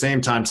 but at the same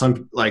time,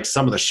 some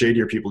of the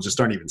shadier people just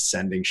aren't even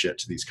sending shit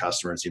to these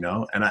customers,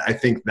 And I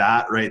think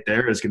that right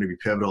there is going to be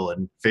pivotal.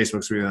 And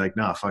Facebook's really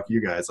nah, fuck you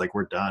guys.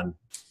 We're done.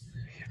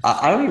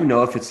 I don't even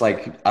know if it's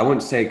I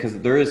wouldn't say, because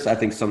there is, I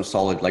think, some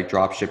solid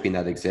drop shipping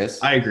that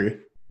exists. I agree.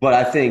 But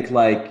I think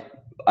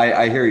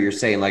I hear you're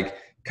saying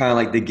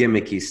kind of the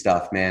gimmicky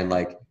stuff, man,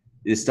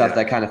 the stuff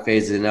that kind of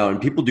phases in out, and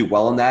people do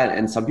well in that.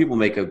 And some people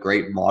make a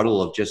great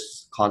model of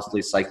just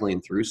constantly cycling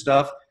through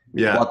stuff.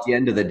 Yeah. Well, at the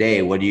end of the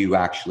day, what do you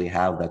actually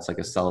have that's a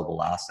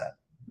sellable asset?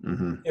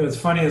 Mm-hmm. It was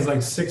funny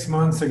is 6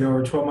 months ago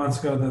or 12 months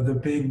ago, the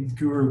big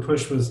guru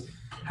push was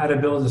how to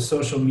build a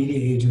social media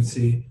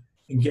agency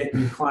and get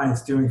new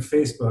clients doing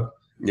Facebook.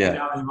 Yeah. And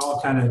now they've all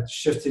kind of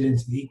shifted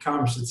into the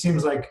e-commerce. It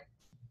seems like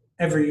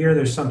every year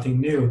there's something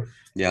new.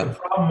 Yeah. The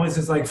problem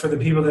is for the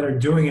people that are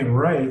doing it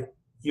right,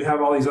 you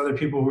have all these other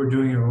people who are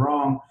doing it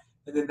wrong,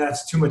 and then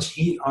that's too much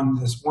heat on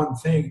this one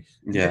thing.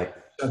 Yeah.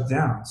 Shut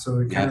down. So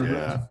it kind of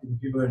the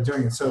people that are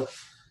doing it. So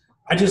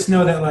I just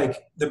know that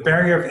the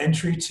barrier of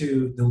entry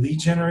to the lead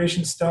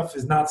generation stuff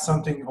is not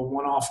something a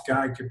one-off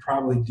guy could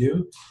probably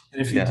do.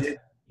 And if he did,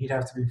 he'd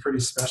have to be pretty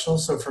special.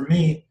 So for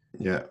me,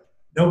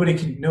 nobody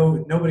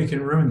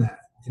can ruin that.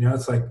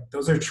 It's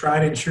those are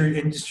tried and true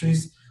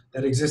industries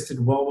that existed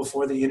well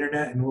before the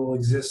internet and will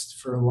exist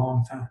for a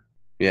long time.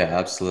 Yeah,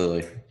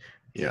 absolutely.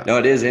 Yeah. No,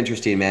 it is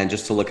interesting, man,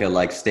 just to look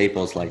at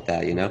staples like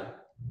that,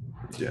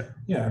 Yeah.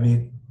 Yeah. I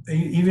mean,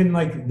 even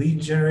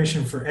lead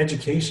generation for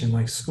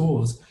education,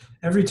 schools,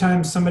 every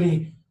time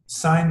somebody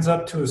signs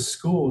up to a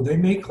school, they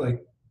make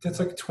that's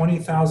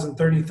 $20,000,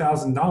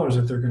 $30,000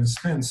 that they're going to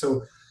spend.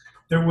 So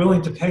they're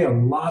willing to pay a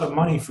lot of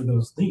money for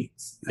those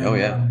leads. Oh,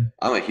 yeah.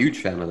 I'm a huge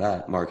fan of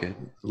that market.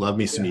 Love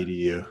me some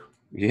EDU.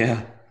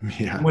 Yeah.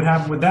 Yeah. And what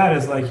happened with that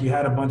is you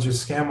had a bunch of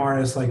scam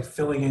artists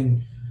filling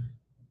in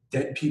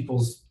dead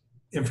people's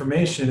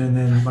information, and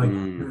then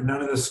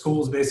none of the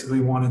schools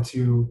basically wanted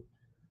to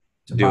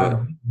buy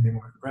them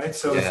anymore, right?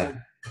 So,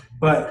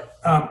 but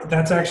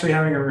that's actually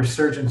having a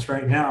resurgence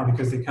right now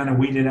because they kind of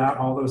weeded out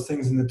all those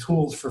things, and the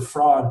tools for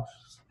fraud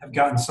have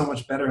gotten so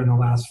much better in the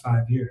last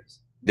 5 years.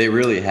 They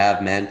really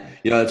have, man.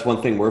 That's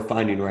one thing we're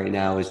finding right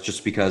now is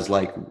just because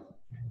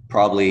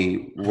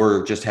probably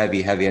we're just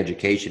heavy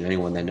education.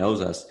 Anyone that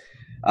knows us,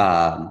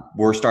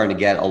 we're starting to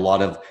get a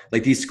lot of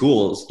these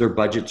schools, their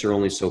budgets are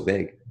only so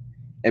big.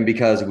 And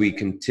because we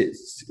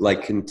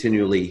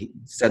continually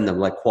send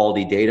them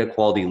quality data,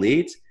 quality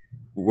leads,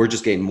 we're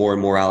just getting more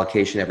and more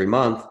allocation every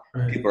month.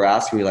 Right. People are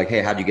asking me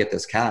hey, how do you get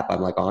this cap?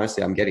 I'm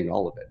honestly, I'm getting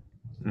all of it.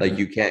 Mm-hmm.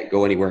 You can't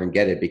go anywhere and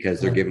get it because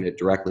they're giving it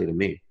directly to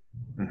me.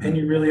 Mm-hmm. And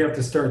you really have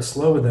to start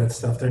slow with that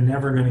stuff. They're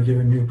never going to give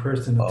a new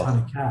person a ton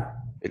of cap.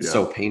 It's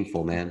so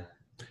painful, man.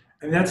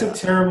 And that's a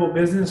terrible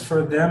business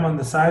for them on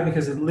the side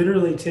because it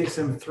literally takes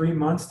them 3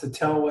 months to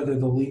tell whether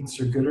the leads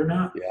are good or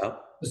not. Yeah.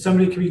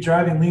 Somebody could be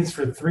driving leads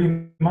for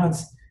 3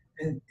 months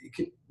and it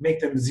could make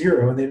them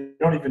zero, and they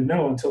don't even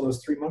know until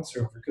those 3 months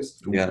are over.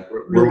 Because we're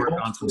working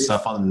on some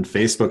stuff on the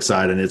Facebook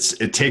side, and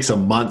it takes a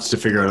month to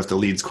figure out if the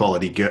leads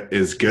quality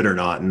is good or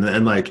not. And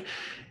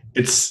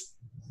it's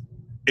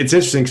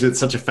interesting because it's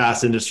such a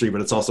fast industry, but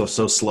it's also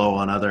so slow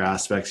on other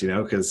aspects,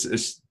 because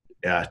it's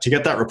to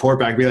get that report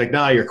back, be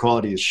nah, your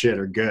quality is shit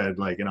or good,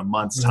 in a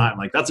month's time.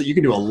 That's what you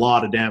can do a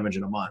lot of damage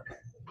in a month.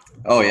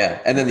 Oh yeah.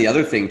 And then the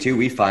other thing too,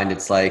 we find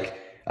it's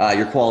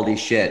your quality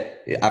shit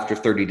after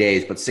 30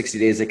 days, but 60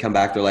 days they come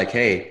back, they're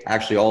hey,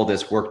 actually all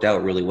this worked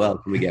out really well.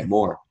 Can we get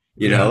more?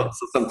 So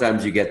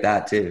sometimes you get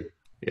that too.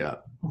 Yeah.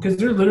 Because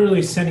they're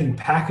literally sending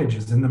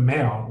packages in the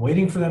mail,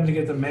 waiting for them to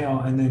get the mail,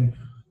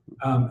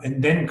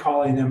 and then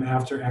calling them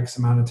after X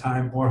amount of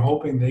time or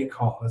hoping they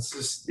call. It's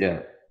just,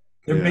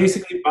 they're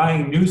basically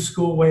buying new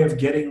school way of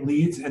getting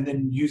leads and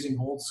then using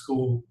old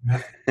school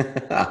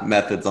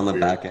methods on the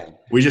back end.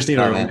 We just need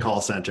our own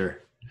call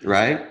center.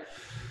 Right?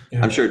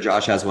 Yeah. I'm sure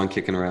Josh has one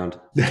kicking around.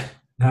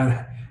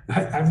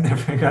 I've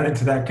never got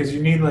into that because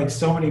you need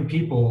so many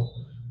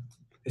people.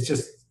 It's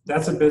just,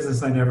 that's a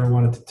business I never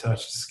wanted to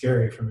touch. It's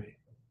scary for me.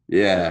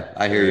 Yeah,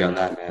 I hear you on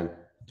that, man.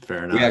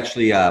 Fair enough. We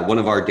actually, one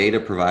of our data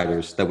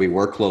providers that we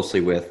work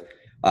closely with,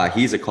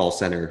 He's a call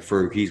center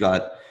he's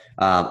got,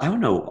 I don't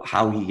know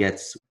where he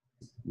gets,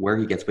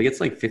 but he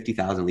gets like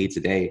 50,000 leads a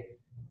day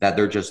that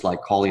they're just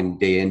like calling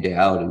day in, day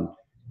out.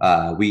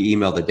 And we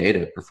email the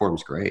data. It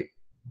performs great.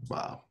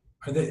 Wow.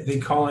 Are they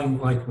calling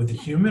like with a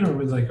human or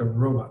with like a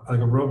robot,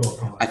 like a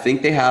robocall? I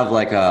think they have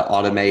like a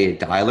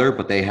automated dialer,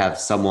 but they have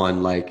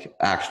someone like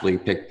actually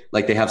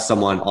they have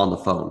someone on the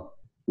phone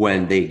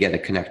when they get a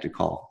connected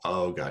call.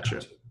 Oh,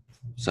 gotcha.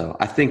 So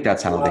I think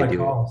that's how they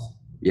do it.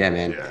 Yeah,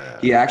 man.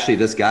 Yeah.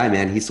 This guy,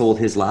 man, he sold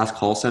his last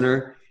call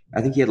center.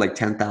 I think he had like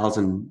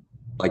 10,000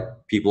 like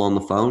people on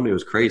the phone. It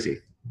was crazy.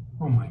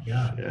 Oh my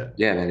God.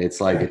 Yeah, man. It's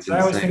like, it's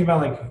I always insane. think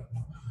about like,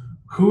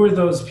 who are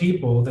those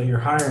people that you're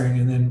hiring,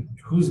 and then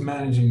who's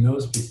managing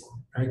those people,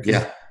 right?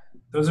 Yeah.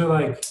 Those are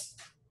like,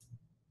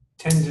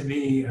 tend to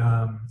be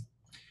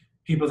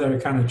people that are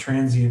kind of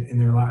transient in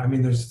their life. I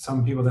mean, there's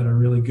some people that are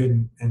really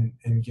good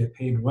and get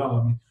paid well.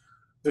 I mean,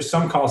 there's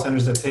some call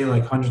centers that pay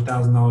like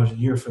 $100,000 a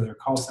year for their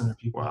call center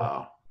people.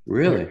 Wow.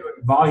 Really?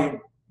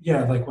 Volume.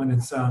 Yeah. Like when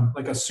it's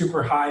like a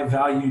super high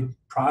valued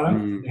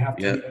product they have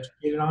to be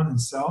educated on and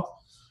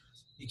sell.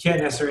 You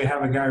can't necessarily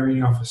have a guy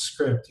reading off a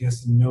script. He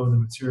has to know the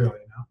material,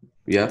 you know?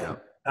 Yeah.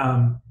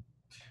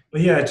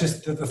 But yeah,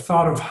 just the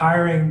thought of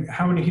hiring,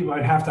 how many people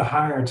I'd have to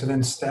hire to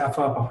then staff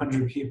up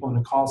 100 people in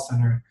a call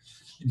center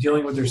and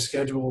dealing with their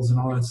schedules and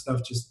all that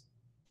stuff just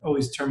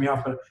always turned me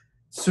off. But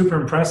super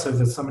impressive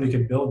that somebody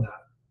could build that.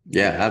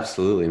 Yeah,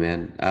 absolutely,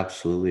 man.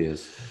 Absolutely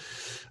is.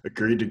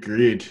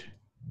 Agreed.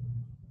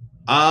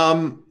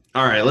 All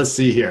right, let's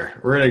see here.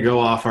 We're going to go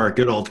off our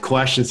good old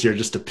questions here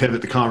just to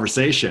pivot the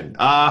conversation.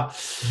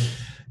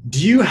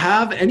 Do you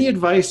have any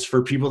advice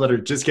for people that are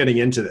just getting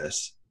into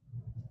this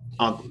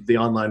on the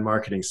online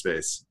marketing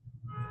space?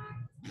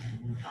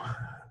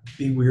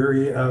 Be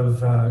wary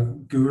of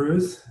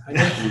gurus, I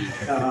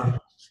guess.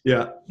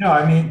 Yeah. No,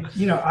 I mean,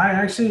 I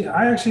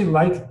actually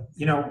like,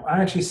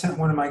 I actually sent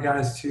one of my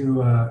guys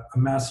to a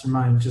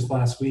mastermind just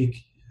last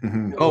week.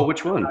 Mm-hmm. Oh,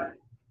 which one? It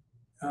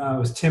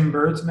was Tim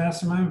Bird's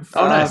mastermind.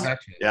 Oh, nice.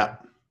 Yeah.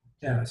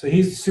 Yeah. So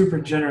he's a super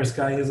generous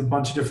guy. He has a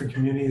bunch of different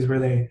communities where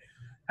they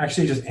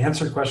actually just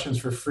answer questions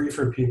for free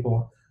for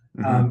people.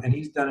 Mm-hmm. And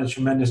he's done a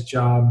tremendous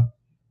job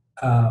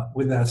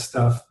with that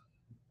stuff.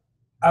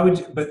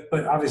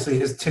 But obviously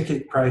his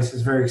ticket price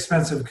is very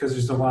expensive because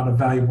there's a lot of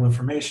valuable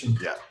information.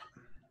 Yeah.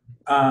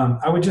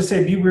 I would just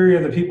say be wary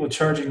of the people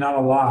charging not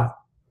a lot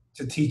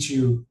to teach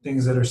you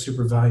things that are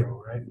super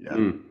valuable, right?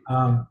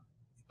 Yeah.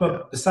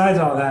 But besides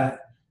all that,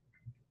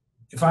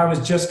 if I was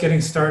just getting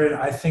started,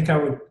 I think I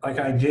would, like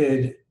I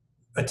did,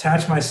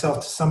 attach myself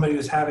to somebody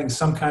who's having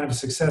some kind of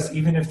success,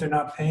 even if they're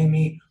not paying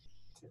me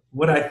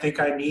what I think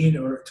I need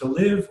or to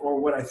live or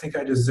what I think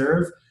I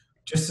deserve,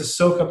 just to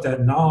soak up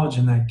that knowledge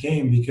in that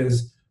game,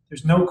 because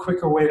there's no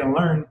quicker way to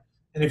learn.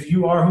 And if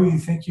you are who you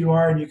think you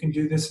are and you can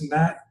do this and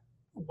that,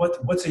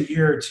 what's a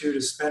year or two to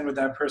spend with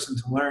that person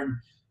to learn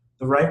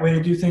the right way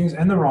to do things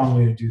and the wrong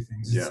way to do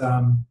things?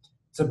 Yeah.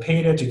 It's a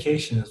paid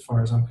education as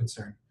far as I'm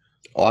concerned.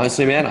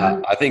 Honestly, man,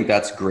 I think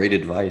that's great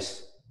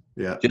advice.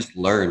 Yeah. Just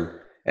learn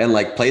and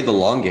like play the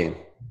long game.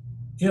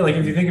 Yeah. Like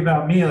if you think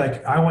about me,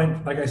 like I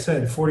went, like I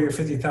said, $40,000 or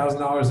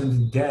 $50,000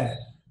 into debt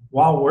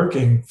while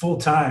working full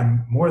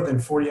time, more than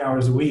 40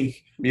 hours a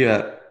week.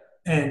 Yeah.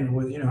 And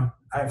with,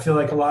 I feel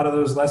like a lot of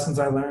those lessons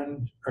I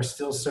learned are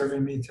still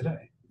serving me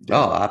today.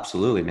 Oh,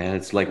 absolutely, man.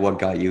 It's like what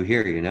got you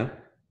here,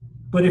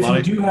 But if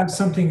you do have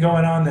something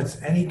going on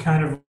that's any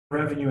kind of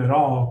revenue at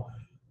all,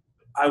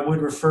 I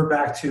would refer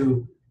back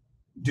to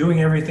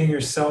doing everything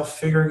yourself,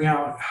 figuring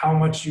out how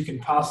much you can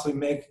possibly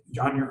make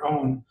on your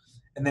own,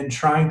 and then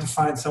trying to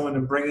find someone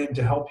to bring in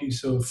to help you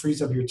so it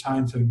frees up your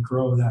time to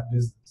grow that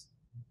business.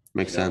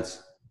 Makes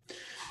sense.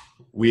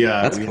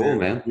 That's cool,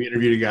 man. We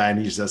interviewed a guy and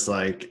he's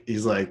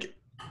like,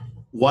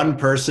 one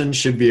person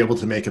should be able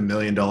to make $1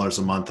 million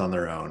a month on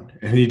their own.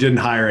 And he didn't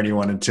hire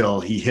anyone until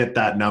he hit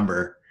that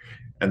number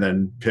and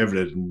then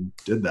pivoted and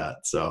did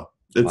that. So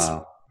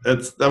that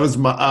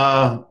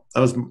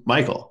was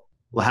Michael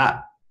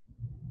Lahat.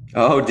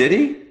 Oh, did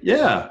he?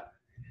 Yeah.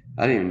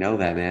 I didn't even know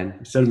that, man.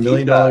 He said $1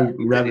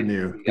 million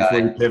revenue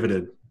before he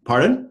pivoted.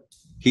 Pardon?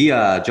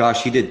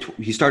 Josh,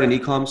 he started an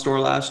e-com store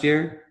last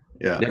year.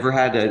 Yeah. Never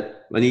had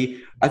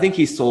I think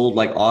he sold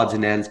like odds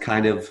and ends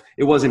kind of.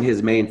 It wasn't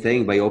his main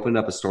thing, but he opened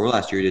up a store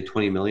last year. He did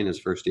 20 million his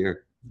first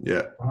year.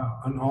 Yeah. Wow.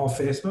 On all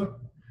Facebook?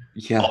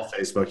 Yeah. All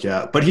Facebook,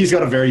 yeah. But he's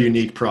got a very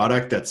unique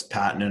product that's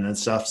patented and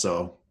stuff.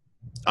 So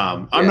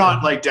I'm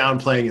not like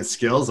downplaying his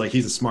skills. Like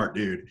he's a smart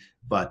dude,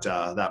 but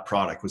that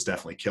product was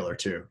definitely killer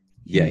too.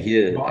 Yeah, he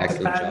did an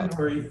excellent job.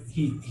 Or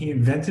he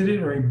invented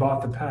it, or he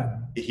bought the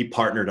patent? He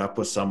partnered up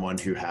with someone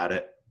who had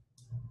it.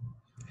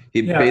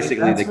 The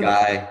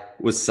guy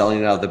was selling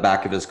it out of the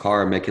back of his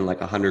car and making like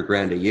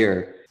 $100,000 a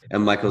year.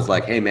 And Michael's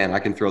like, hey man, I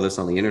can throw this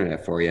on the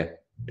internet for you.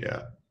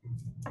 Yeah.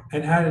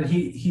 And how did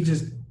he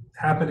just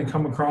happen to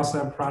come across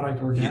that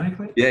product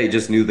organically? He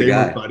just knew the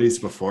guy. They were buddies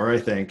before, I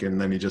think, and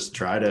then he just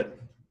tried it.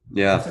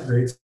 Yeah. That's a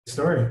great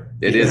story.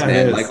 It is,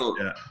 man.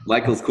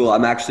 Michael's cool.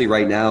 I'm actually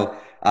right now,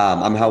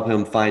 I'm helping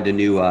him find a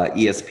new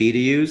ESP to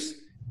use.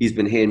 He's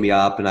been hitting me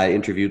up and I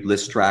interviewed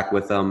List Track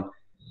with him.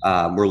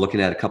 We're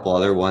looking at a couple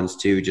other ones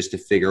too, just to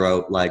figure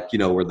out like, you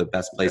know, where the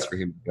best place for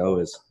him to go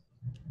is.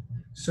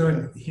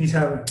 So he's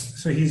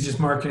just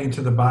marketing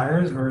to the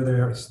buyers, or are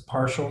there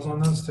partials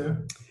on those too?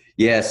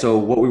 Yeah. So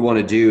what we want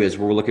to do is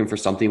we're looking for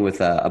something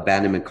with a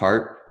abandonment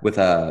cart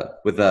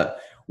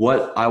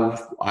what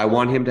I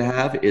want him to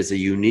have is a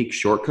unique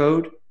short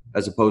code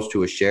as opposed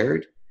to a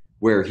shared,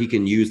 where he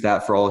can use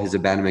that for all his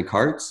abandonment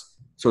carts.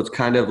 So it's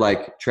kind of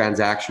like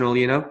transactional,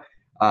 you know,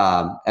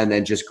 and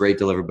then just great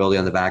deliverability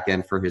on the back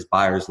end for his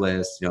buyers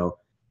list, you know,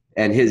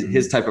 and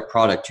his type of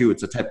product too.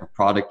 It's a type of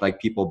product like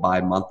people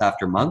buy month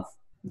after month.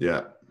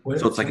 Yeah.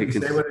 So it's like can you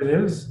say what it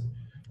is?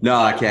 No,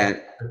 I can't.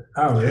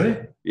 Oh, really?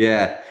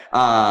 Yeah.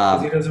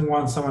 He doesn't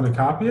want someone to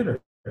copy it, or?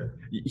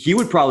 He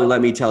would probably let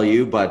me tell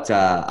you, but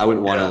I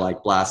wouldn't want to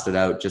like blast it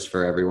out just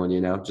for everyone,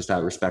 you know, just out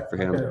of respect for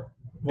him. Okay.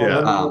 Well, let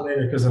me know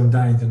later because I'm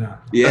dying to know.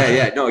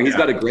 Yeah. No, he's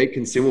got a great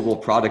consumable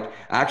product.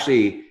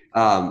 Actually,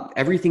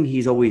 everything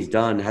he's always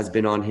done has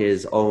been on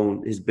his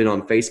own, has been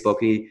on Facebook.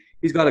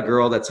 He's got a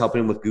girl that's helping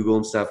him with Google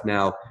and stuff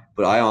now.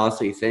 But I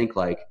honestly think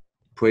like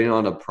putting it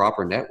on a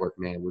proper network,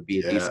 man, would be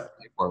a decent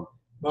thing for him.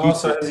 Well,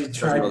 also, has he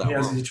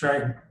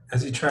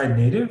tried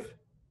native?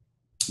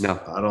 No.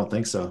 I don't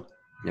think so.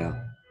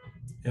 No.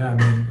 Yeah,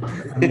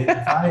 I mean,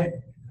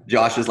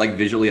 Josh is like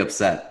visually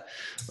upset.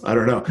 I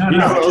don't know. You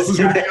know who else is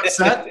going to be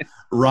upset?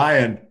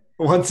 Ryan,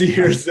 once he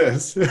hears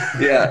this.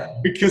 Yeah.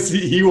 Because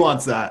he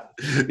wants that.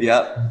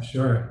 Yep. I'm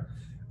sure.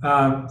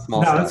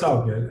 Small stuff. That's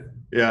all good.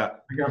 Yeah.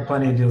 I got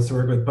plenty of deals to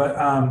work with. But,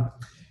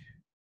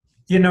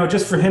 you know,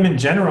 just for him in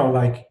general,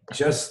 like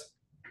just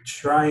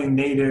trying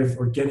native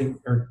or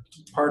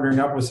partnering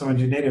up with someone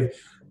to do native,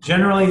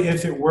 generally,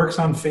 if it works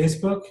on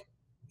Facebook,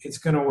 it's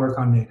going to work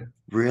on native.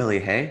 Really?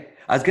 Hey?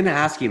 I was going to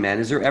ask you, man,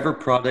 is there ever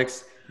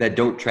products that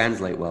don't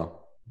translate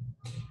well?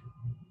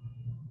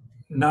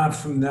 Not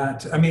from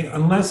that. I mean,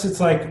 unless it's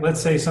like,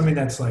 let's say something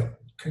that's like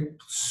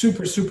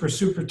super, super,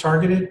 super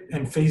targeted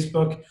and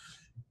Facebook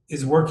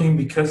is working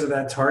because of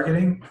that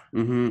targeting.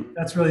 Mm-hmm.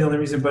 That's really the only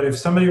reason. But if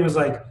somebody was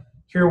like,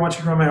 here, why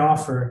don't you run my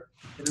offer?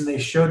 And then they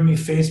showed me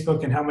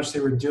Facebook and how much they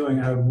were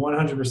doing, I would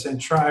 100%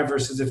 try,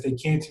 versus if they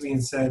came to me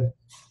and said,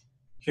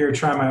 here,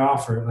 try my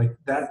offer. Like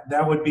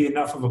that would be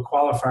enough of a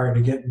qualifier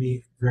to get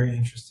me very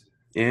interested.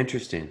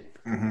 Interesting.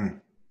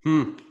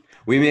 Mm-hmm.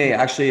 We may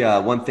actually,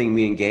 one thing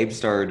me and Gabe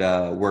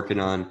started working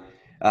on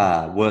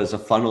was a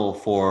funnel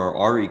for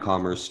our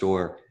e-commerce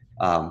store,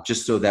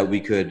 just so that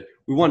we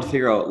wanted to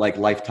figure out like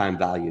lifetime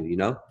value, you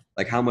know,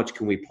 like how much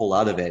can we pull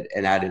out of it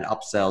and add in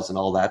upsells and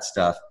all that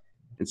stuff.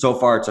 And so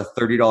far it's a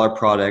 $30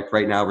 product.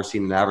 Right now we're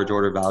seeing an average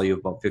order value of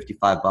about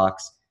 $55.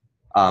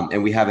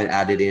 And we haven't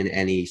added in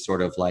any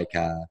sort of like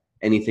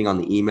anything on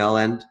the email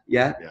end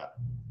yet. Yeah.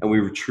 And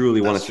we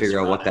truly want to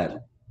figure out what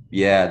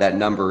that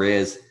number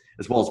is,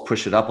 as well as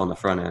push it up on the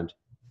front end.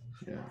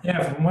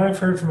 Yeah, from what I've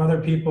heard from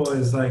other people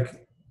is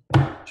like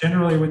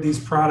generally with these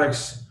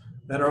products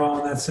that are all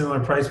in that similar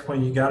price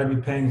point, you got to be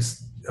paying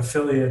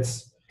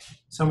affiliates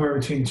somewhere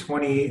between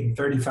 $28 and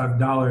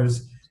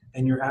 $35,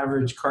 and your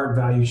average cart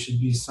value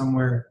should be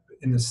somewhere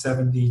in the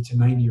 70 to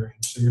 90 range.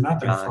 So you're not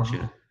that far off.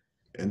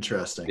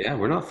 Interesting. Yeah,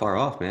 we're not far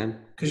off, man.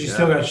 Because you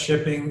still got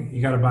shipping,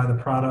 you got to buy the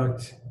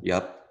product.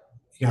 Yep.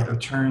 You got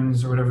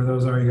returns or whatever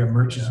those are. You got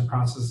merchants and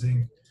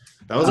processing.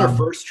 That was our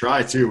first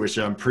try too, which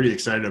I'm pretty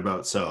excited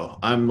about. So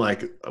I'm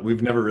like,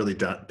 we've never really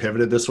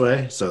pivoted this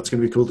way. So it's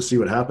going to be cool to see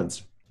what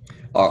happens.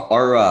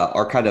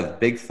 Our kind of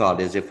big thought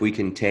is if we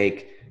can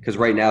take, because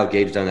right now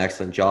Gabe's done an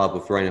excellent job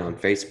with running on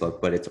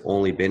Facebook, but it's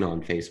only been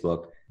on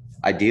Facebook.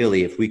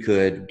 Ideally, if we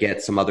could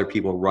get some other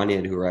people run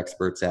in who are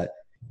experts at,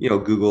 you know,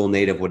 Google,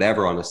 native,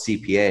 whatever on a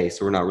CPA.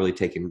 So we're not really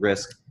taking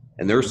risk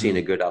and they're seeing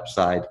a good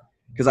upside.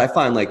 Because I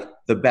find like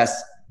the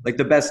best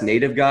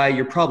native guy,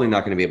 you're probably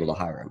not going to be able to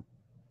hire him.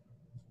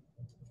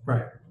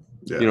 Right.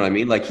 Yeah. You know what I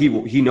mean? Like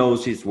he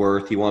knows his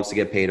worth. He wants to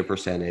get paid a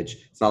percentage.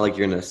 It's not like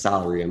you're going to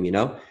salary him, you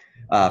know,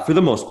 for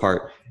the most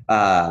part.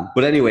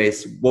 But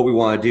anyways, what we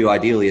want to do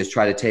ideally is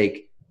try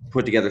to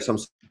put together some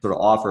sort of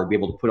offer, be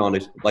able to put on a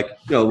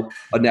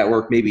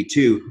network, maybe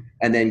two,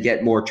 and then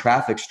get more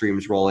traffic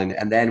streams rolling.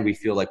 And then we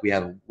feel like we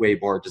have a way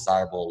more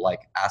desirable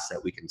like asset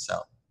we can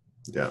sell.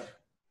 Yeah.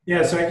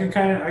 Yeah. So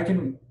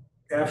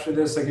after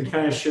this, I can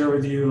kind of share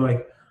with you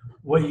like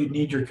what you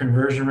need your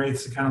conversion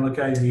rates to kind of look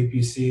at your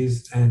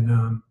EPCs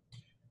and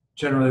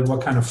generally what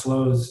kind of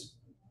flows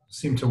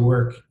seem to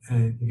work,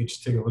 and you can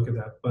just take a look at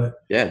that. But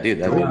yeah, dude,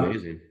 that would be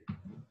amazing.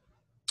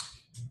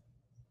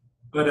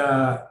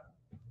 But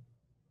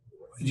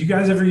did you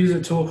guys ever use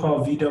a tool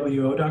called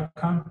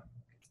VWO.com?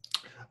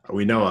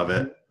 We know of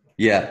it.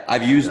 Yeah,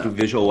 I've used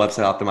Visual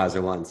Website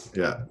Optimizer once.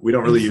 Yeah, we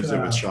don't really use it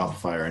with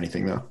Shopify or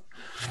anything though.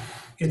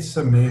 It's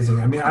amazing.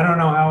 I mean, I don't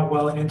know how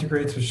well it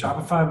integrates with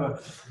Shopify,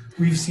 but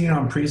we've seen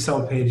on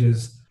pre-sale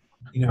pages,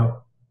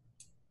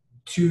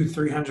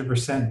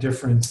 200-300%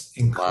 difference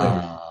in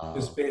click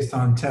just based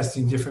on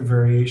testing different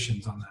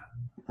variations on that.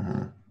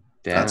 Mm-hmm.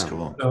 That's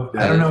cool. So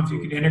I don't know if you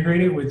could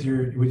integrate it with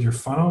your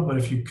funnel, but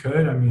if you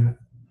could, I mean,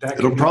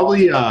 it'll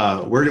probably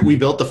we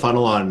built the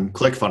funnel on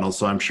ClickFunnels,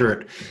 so I'm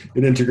sure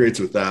it integrates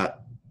with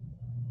that.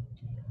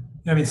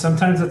 I mean,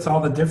 sometimes that's all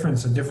the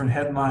difference, a different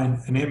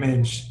headline, an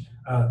image,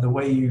 the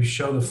way you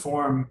show the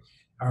form,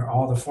 or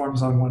all the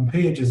forms on one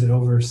page. Is it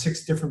over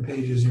 6 different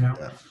pages, you know?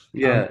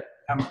 Yeah.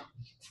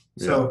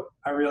 So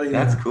I really,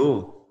 that's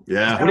cool.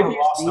 Yeah. What have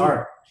you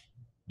seen?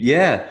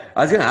 Yeah.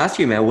 I was going to ask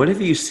you, man, what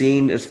have you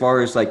seen as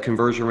far as like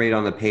conversion rate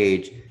on the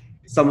page?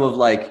 Some of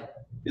like,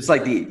 it's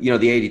like the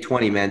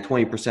 80-20, man,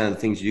 20% of the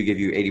things you do give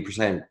you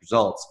 80%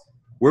 results.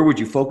 Where would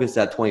you focus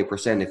that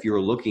 20% if you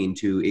were looking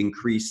to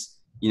increase,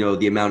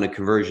 the amount of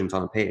conversions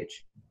on a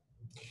page?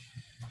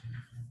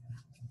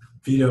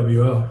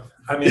 VWO.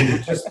 I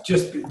mean,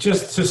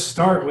 just to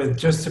start with,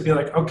 just to be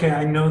like, okay,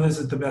 I know this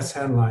is the best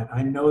headline.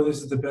 I know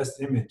this is the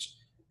best image.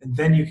 And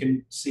then you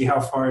can see how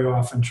far you're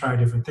off and try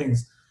different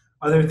things.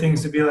 Other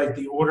things to be like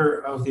the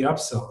order of the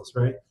upsells,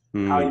 right?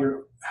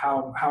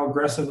 How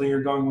aggressively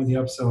you're going with the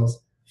upsells.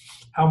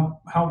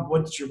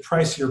 What's your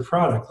price of your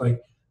product? Like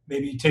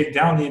maybe you take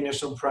down the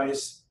initial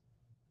price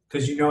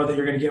because you know that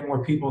you're going to get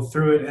more people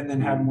through it and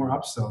then have more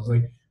upsells.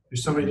 Like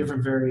there's so many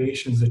different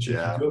variations that you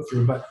can go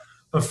through. But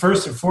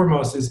first and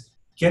foremost is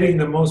getting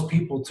the most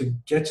people to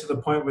get to the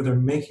point where they're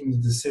making the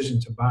decision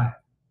to buy it.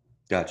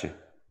 Gotcha.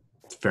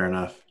 Fair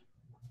enough.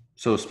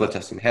 So split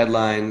testing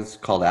headlines,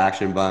 call to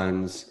action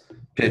buttons,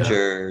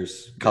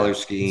 pictures, color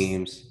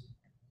schemes.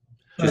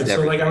 Right,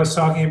 so like I was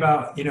talking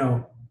about,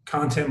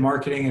 content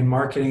marketing and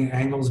marketing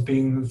angles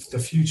being the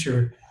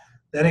future,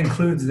 that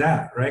includes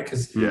that, right?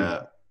 Because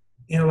a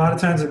lot of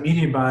times in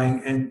media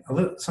buying and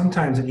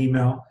sometimes in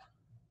email,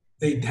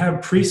 they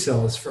have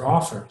pre-sales for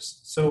offers.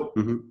 So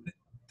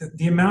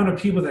the amount of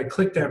people that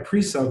click that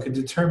pre-sale could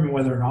determine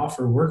whether an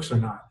offer works or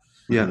not.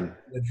 Yeah.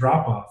 The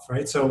drop off,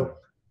 right? So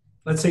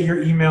let's say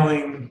you're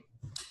emailing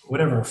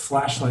whatever, a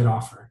flashlight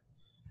offer.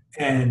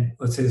 And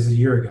let's say this is a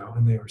year ago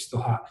and they were still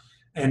hot.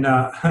 And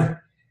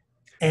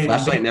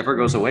flashlight never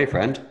goes away,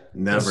 friend.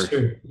 Never.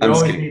 You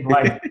always need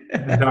light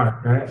in the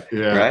dark, right?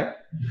 Yeah. Right?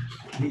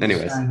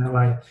 Anyways.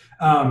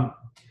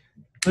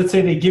 Let's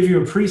say they give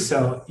you a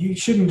pre-sale. You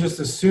shouldn't just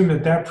assume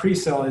that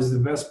pre-sale is the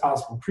best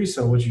possible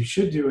pre-sale. What you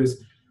should do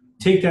is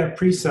take that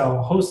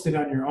pre-sale, host it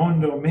on your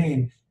own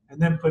domain,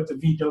 and then put the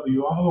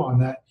VWO on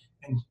that.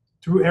 And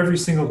through every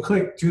single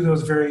click, do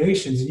those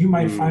variations. And you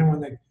might find one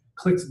that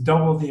clicks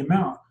double the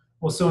amount.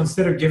 Well, so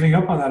instead of giving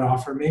up on that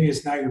offer, maybe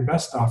it's now your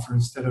best offer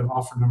instead of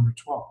offer number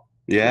 12.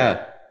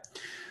 Yeah.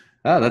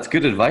 Oh, that's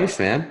good advice,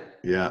 man.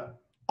 Yeah.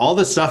 All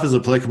this stuff is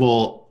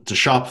applicable to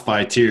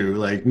Shopify too.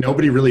 Like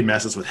nobody really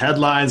messes with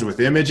headlines, with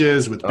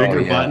images, with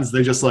bigger buttons.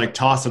 They just like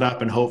toss it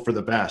up and hope for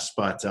the best.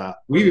 But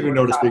we've even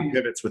noticed big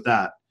pivots with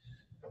that.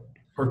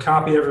 Or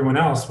copy everyone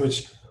else,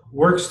 which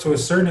works to a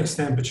certain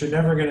extent, but you're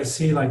never going to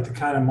see like the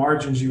kind of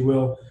margins you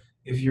will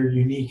if you're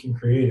unique and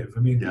creative. I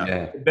mean,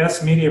 the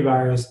best media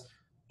buyers,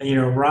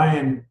 and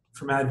Ryan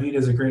from AdVita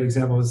is a great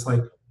example. It's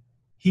like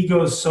he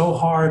goes so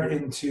hard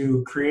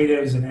into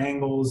creatives and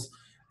angles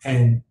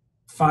and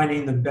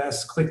finding the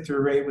best click-through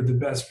rate with the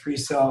best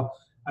pre-sale.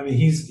 I mean,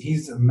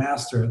 he's a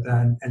master at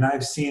that. And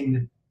I've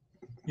seen,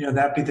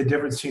 that be the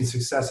difference between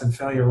success and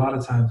failure a lot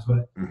of times.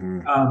 But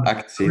I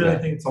can see I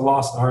think it's a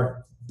lost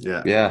art.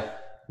 Yeah. Yeah.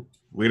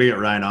 We gotta get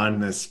Ryan on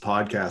this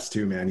podcast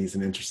too, man. He's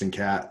an interesting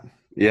cat.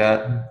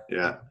 Yeah.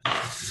 Yeah.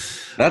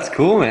 That's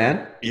cool,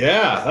 man.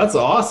 Yeah, that's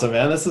awesome,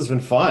 man. This has been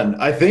fun.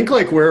 I think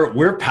like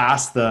we're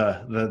past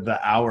the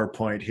hour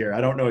point here. I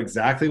don't know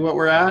exactly what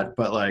we're at,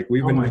 but like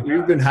we've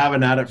been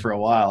having at it for a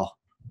while.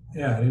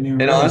 Yeah, I didn't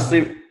even. And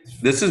honestly,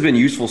 this has been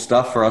useful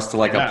stuff for us to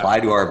like apply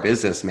to our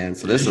business, man.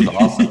 So this is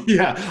awesome.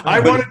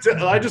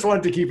 I just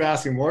wanted to keep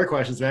asking more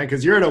questions, man,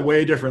 because you're at a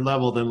way different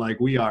level than like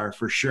we are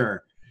for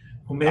sure.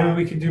 Well, maybe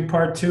we can do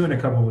part 2 in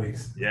a couple of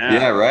weeks.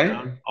 Yeah,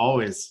 right.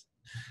 Always.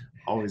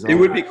 It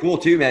would be cool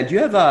too, man. Do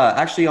you have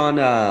actually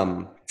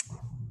on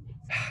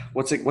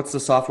what's the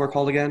software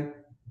called again?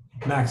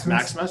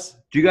 Maximus.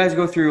 Do you guys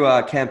go through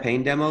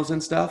campaign demos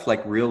and stuff,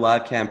 like real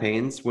live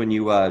campaigns when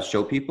you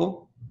show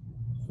people?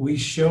 We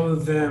show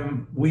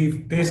them.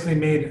 We've basically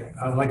made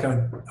like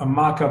a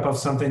mock-up of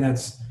something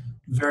that's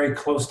very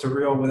close to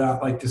real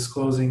without like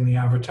disclosing the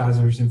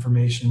advertiser's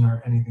information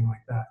or anything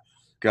like that.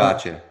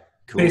 Gotcha.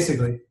 Cool.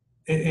 Basically,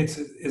 it's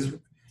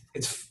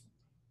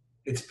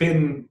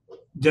been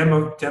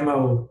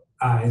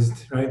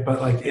demoized, right?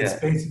 But like it's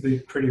basically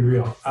pretty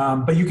real.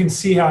 But you can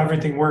see how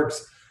everything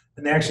works,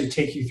 and they actually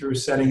take you through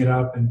setting it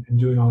up and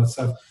doing all that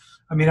stuff.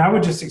 I mean, I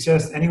would just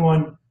suggest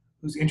anyone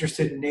who's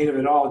interested in native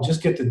at all,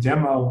 just get the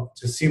demo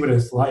to see what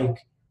it's like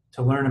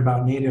to learn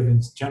about native in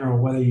general,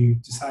 whether you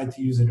decide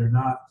to use it or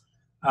not.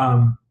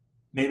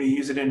 Maybe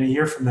use it in a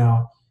year from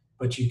now,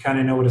 but you kind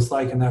of know what it's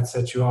like, and that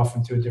sets you off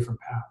into a different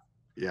path.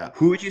 Yeah.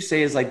 Who would you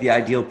say is like the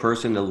ideal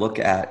person to look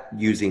at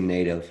using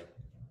native?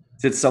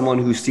 Is it someone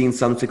who's seen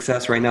some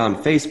success right now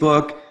on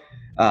Facebook?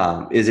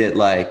 Is it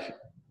like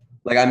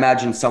I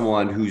imagine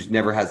someone who's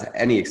never has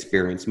any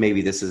experience,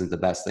 maybe this isn't the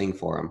best thing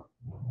for them,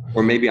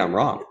 or maybe I'm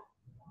wrong.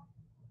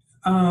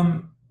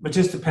 It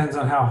just depends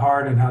on how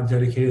hard and how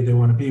dedicated they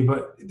want to be.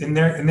 But in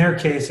their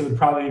case, it would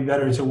probably be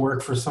better to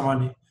work for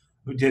someone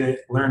who did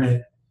it, learn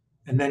it,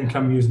 and then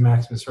come use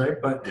Maximus, right?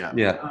 But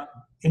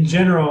in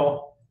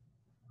general,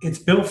 it's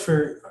built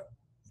for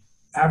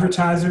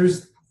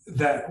advertisers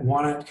that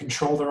want to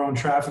control their own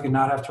traffic and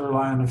not have to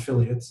rely on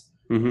affiliates.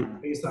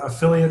 Based on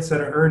affiliates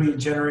that are already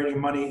generating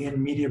money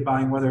in media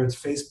buying, whether it's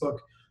Facebook,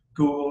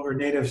 Google, or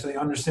native. So they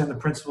understand the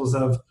principles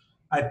of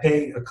I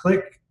pay a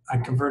click, I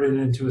convert it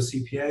into a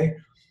CPA.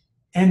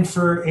 And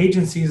for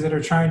agencies that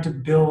are trying to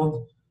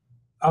build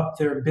up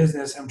their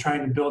business and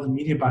trying to build a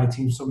media buy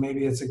team. So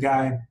maybe it's a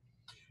guy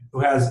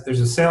who there's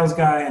a sales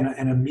guy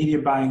and a media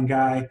buying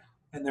guy,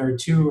 and there are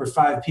 2 or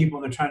 5 people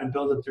and they're trying to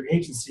build up their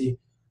agency.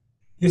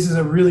 This is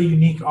a really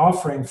unique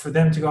offering for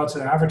them to go out to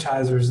their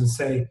advertisers and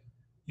say,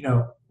 you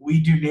know, we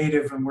do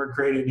native and we're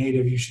great at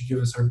native. You should give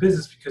us our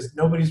business, because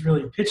nobody's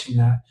really pitching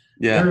that.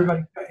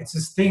 Yeah. It's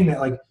this thing that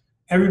like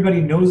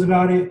everybody knows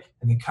about it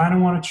and they kind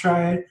of want to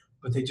try it,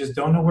 but they just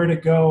don't know where to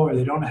go or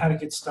they don't know how to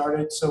get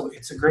started. So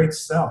it's a great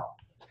sell.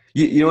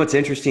 You know what's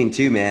interesting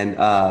too, man,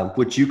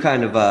 which you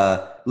kind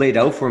of laid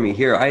out for me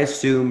here. I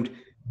assumed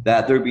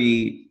that there'd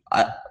be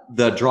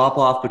the drop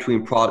off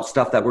between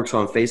stuff that works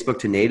on Facebook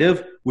to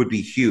native would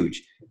be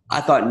huge. I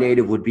thought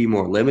native would be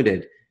more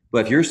limited.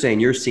 But if you're saying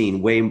you're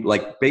seeing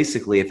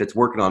basically if it's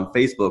working on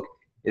Facebook,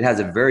 it has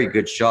a very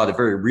good shot, a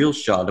very real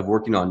shot of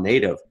working on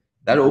native.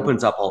 That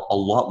opens up a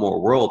lot more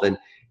world, and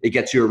it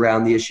gets you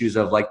around the issues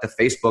of like the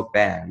Facebook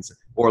bans,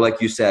 or like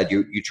you said,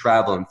 you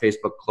travel and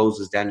Facebook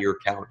closes down your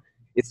account.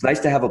 It's nice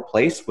to have a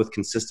place with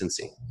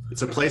consistency.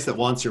 It's a place that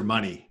wants your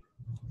money.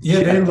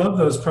 Yeah, they love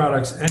those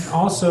products. And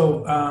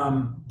also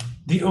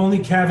the only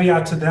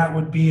caveat to that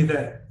would be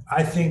that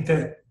I think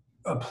that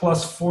a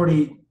plus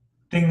 40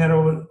 thing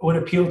that would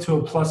appeal to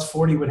a plus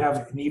 40 would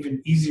have an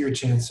even easier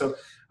chance. So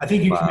I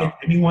think you can make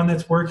anyone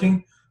that's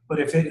working, but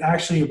if it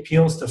actually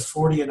appeals to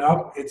 40 and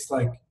up, it's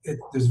like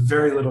there's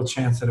very little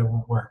chance that it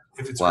won't work.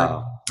 If it's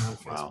wow,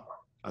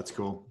 that's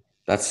cool.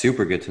 That's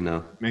super good to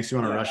know. Makes you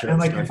want to rush it. And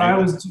like if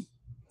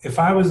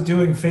I was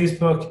doing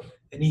Facebook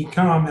and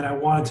e-com and I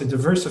wanted to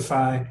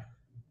diversify,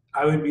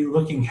 I would be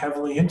looking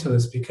heavily into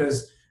this,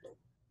 because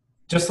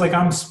just like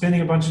I'm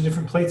spinning a bunch of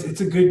different plates, it's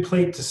a good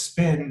plate to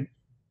spin.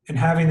 And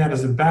having that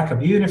as a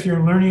backup, even if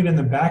you're learning it in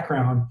the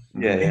background,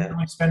 you're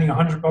only spending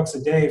 $100 a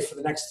day for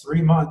the next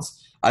 3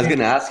 months. I was going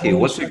to ask you,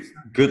 what's a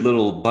good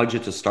little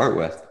budget to start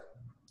with?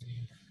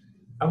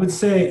 I would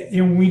say,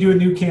 when we do a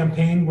new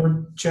campaign,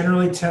 we're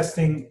generally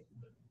testing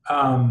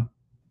about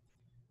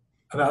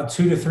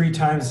 2 to 3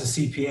 times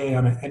the CPA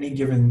on any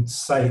given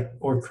site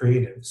or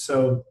creative.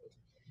 So,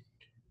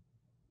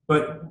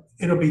 but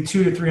it'll be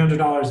 $200 to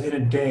 $300 in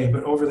a day.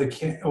 But over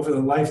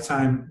the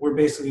lifetime, we're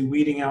basically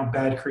weeding out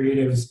bad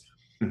creatives.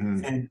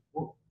 And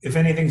if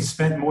anything's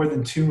spent more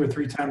than 2 or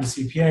 3 times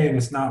the CPA and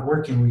it's not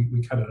working,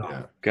 we cut it off.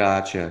 Yeah.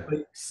 Gotcha.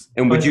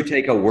 And would you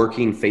take a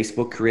working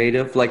Facebook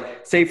creative?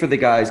 Like, say for the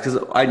guys, because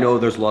I know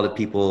there's a lot of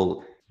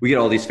people, we get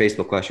all these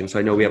Facebook questions, so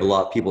I know we have a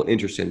lot of people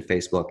interested in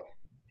Facebook.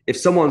 If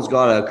someone's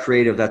got a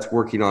creative that's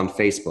working on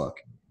Facebook,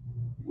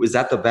 is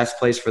that the best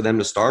place for them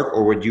to start,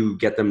 or would you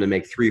get them to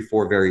make 3 or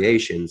 4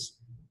 variations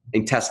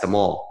and test them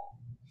all?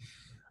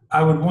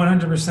 I would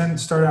 100%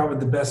 start out with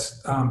the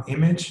best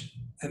image.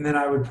 And then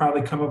I would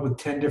probably come up with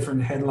 10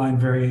 different headline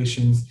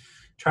variations,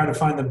 try to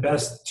find the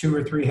best 2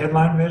 or 3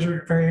 headline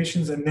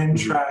variations, and then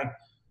try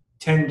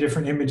 10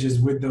 different images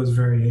with those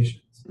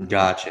variations.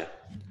 Gotcha.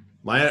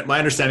 My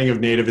understanding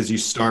of native is you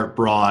start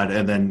broad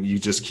and then you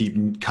just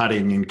keep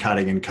cutting and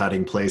cutting and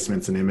cutting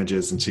placements and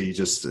images until you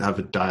just have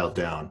it dialed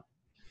down.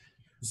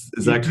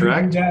 Is that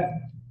correct?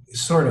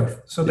 Sort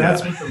of. So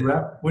that's what the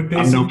rep would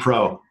basically. I'm no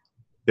pro.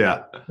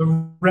 Yeah. The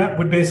rep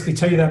would basically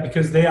tell you that,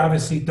 because they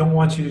obviously don't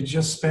want you to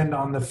just spend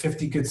on the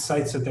 50 good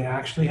sites that they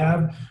actually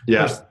have.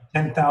 Yeah.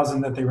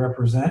 10,000 that they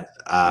represent.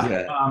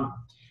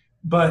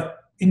 But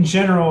in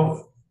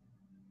general,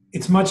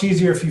 it's much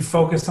easier if you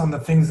focus on the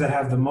things that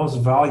have the most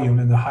volume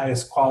and the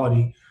highest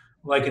quality,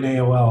 like an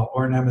AOL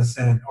or an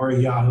MSN or a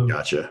Yahoo.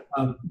 Gotcha.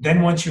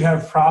 Then once you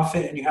have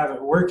profit and you have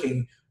it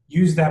working,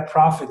 use that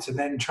profit to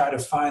then try to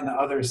find the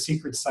other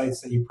secret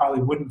sites that you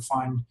probably wouldn't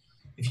find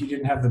if you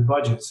didn't have the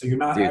budget. So you're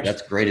not. Dude,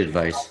 that's great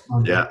advice.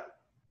 Yeah.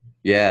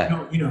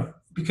 Yeah.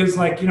 Because a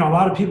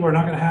lot of people are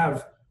not going to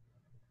have,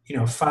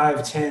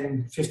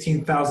 $5,000,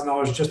 $10,000,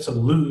 $15,000 just to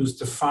lose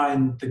to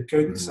find the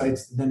good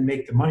sites and then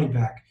make the money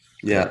back.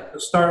 Yeah. So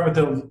start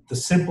with the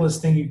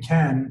simplest thing you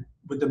can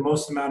with the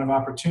most amount of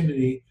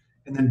opportunity,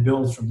 and then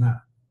build from that.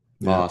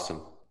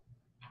 Awesome.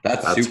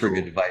 That's super cool.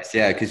 Good advice.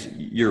 Yeah. Cause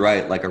you're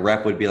right. Like a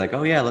rep would be like,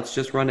 oh yeah, let's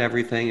just run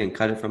everything and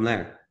cut it from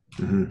there.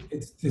 Mm-hmm.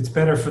 It's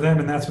better for them,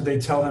 and that's what they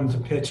tell them to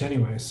pitch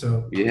anyway.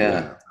 So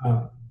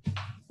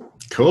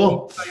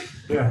cool.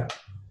 Yeah.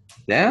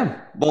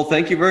 Damn. Well,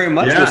 thank you very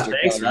much, Mr.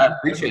 Thanks, I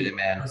appreciate it,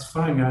 man. That's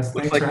fine, guys.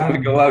 Looks like when we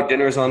go out,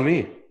 dinner's on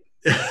me.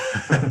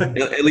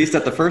 At least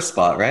at the first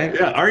spot, right?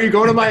 Yeah. Are you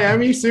going to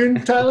Miami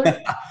soon,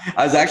 Tyler?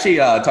 I was actually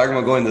talking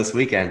about going this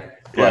weekend,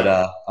 but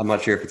I'm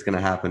not sure if it's going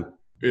to happen.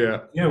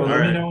 Yeah. Yeah. Well,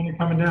 let me know when you're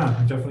coming down.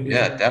 I'll definitely.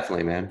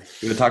 Definitely, man.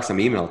 We're gonna talk some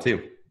email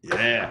too.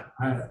 Yeah.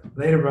 All right.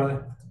 Later,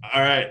 brother.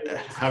 All right.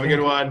 Have a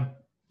good one.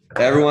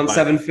 Everyone,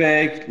 7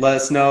 Fig. Let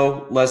us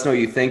know what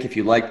you think. If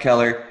you like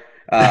Keller,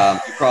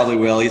 You probably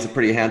will. He's a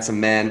pretty handsome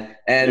man.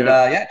 And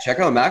yeah, check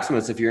out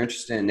Maximus if you're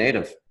interested in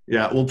native.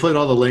 Yeah, we'll put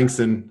all the links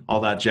and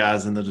all that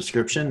jazz in the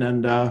description.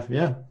 And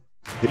yeah,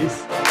 peace.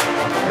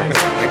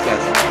 Thanks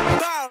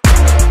guys.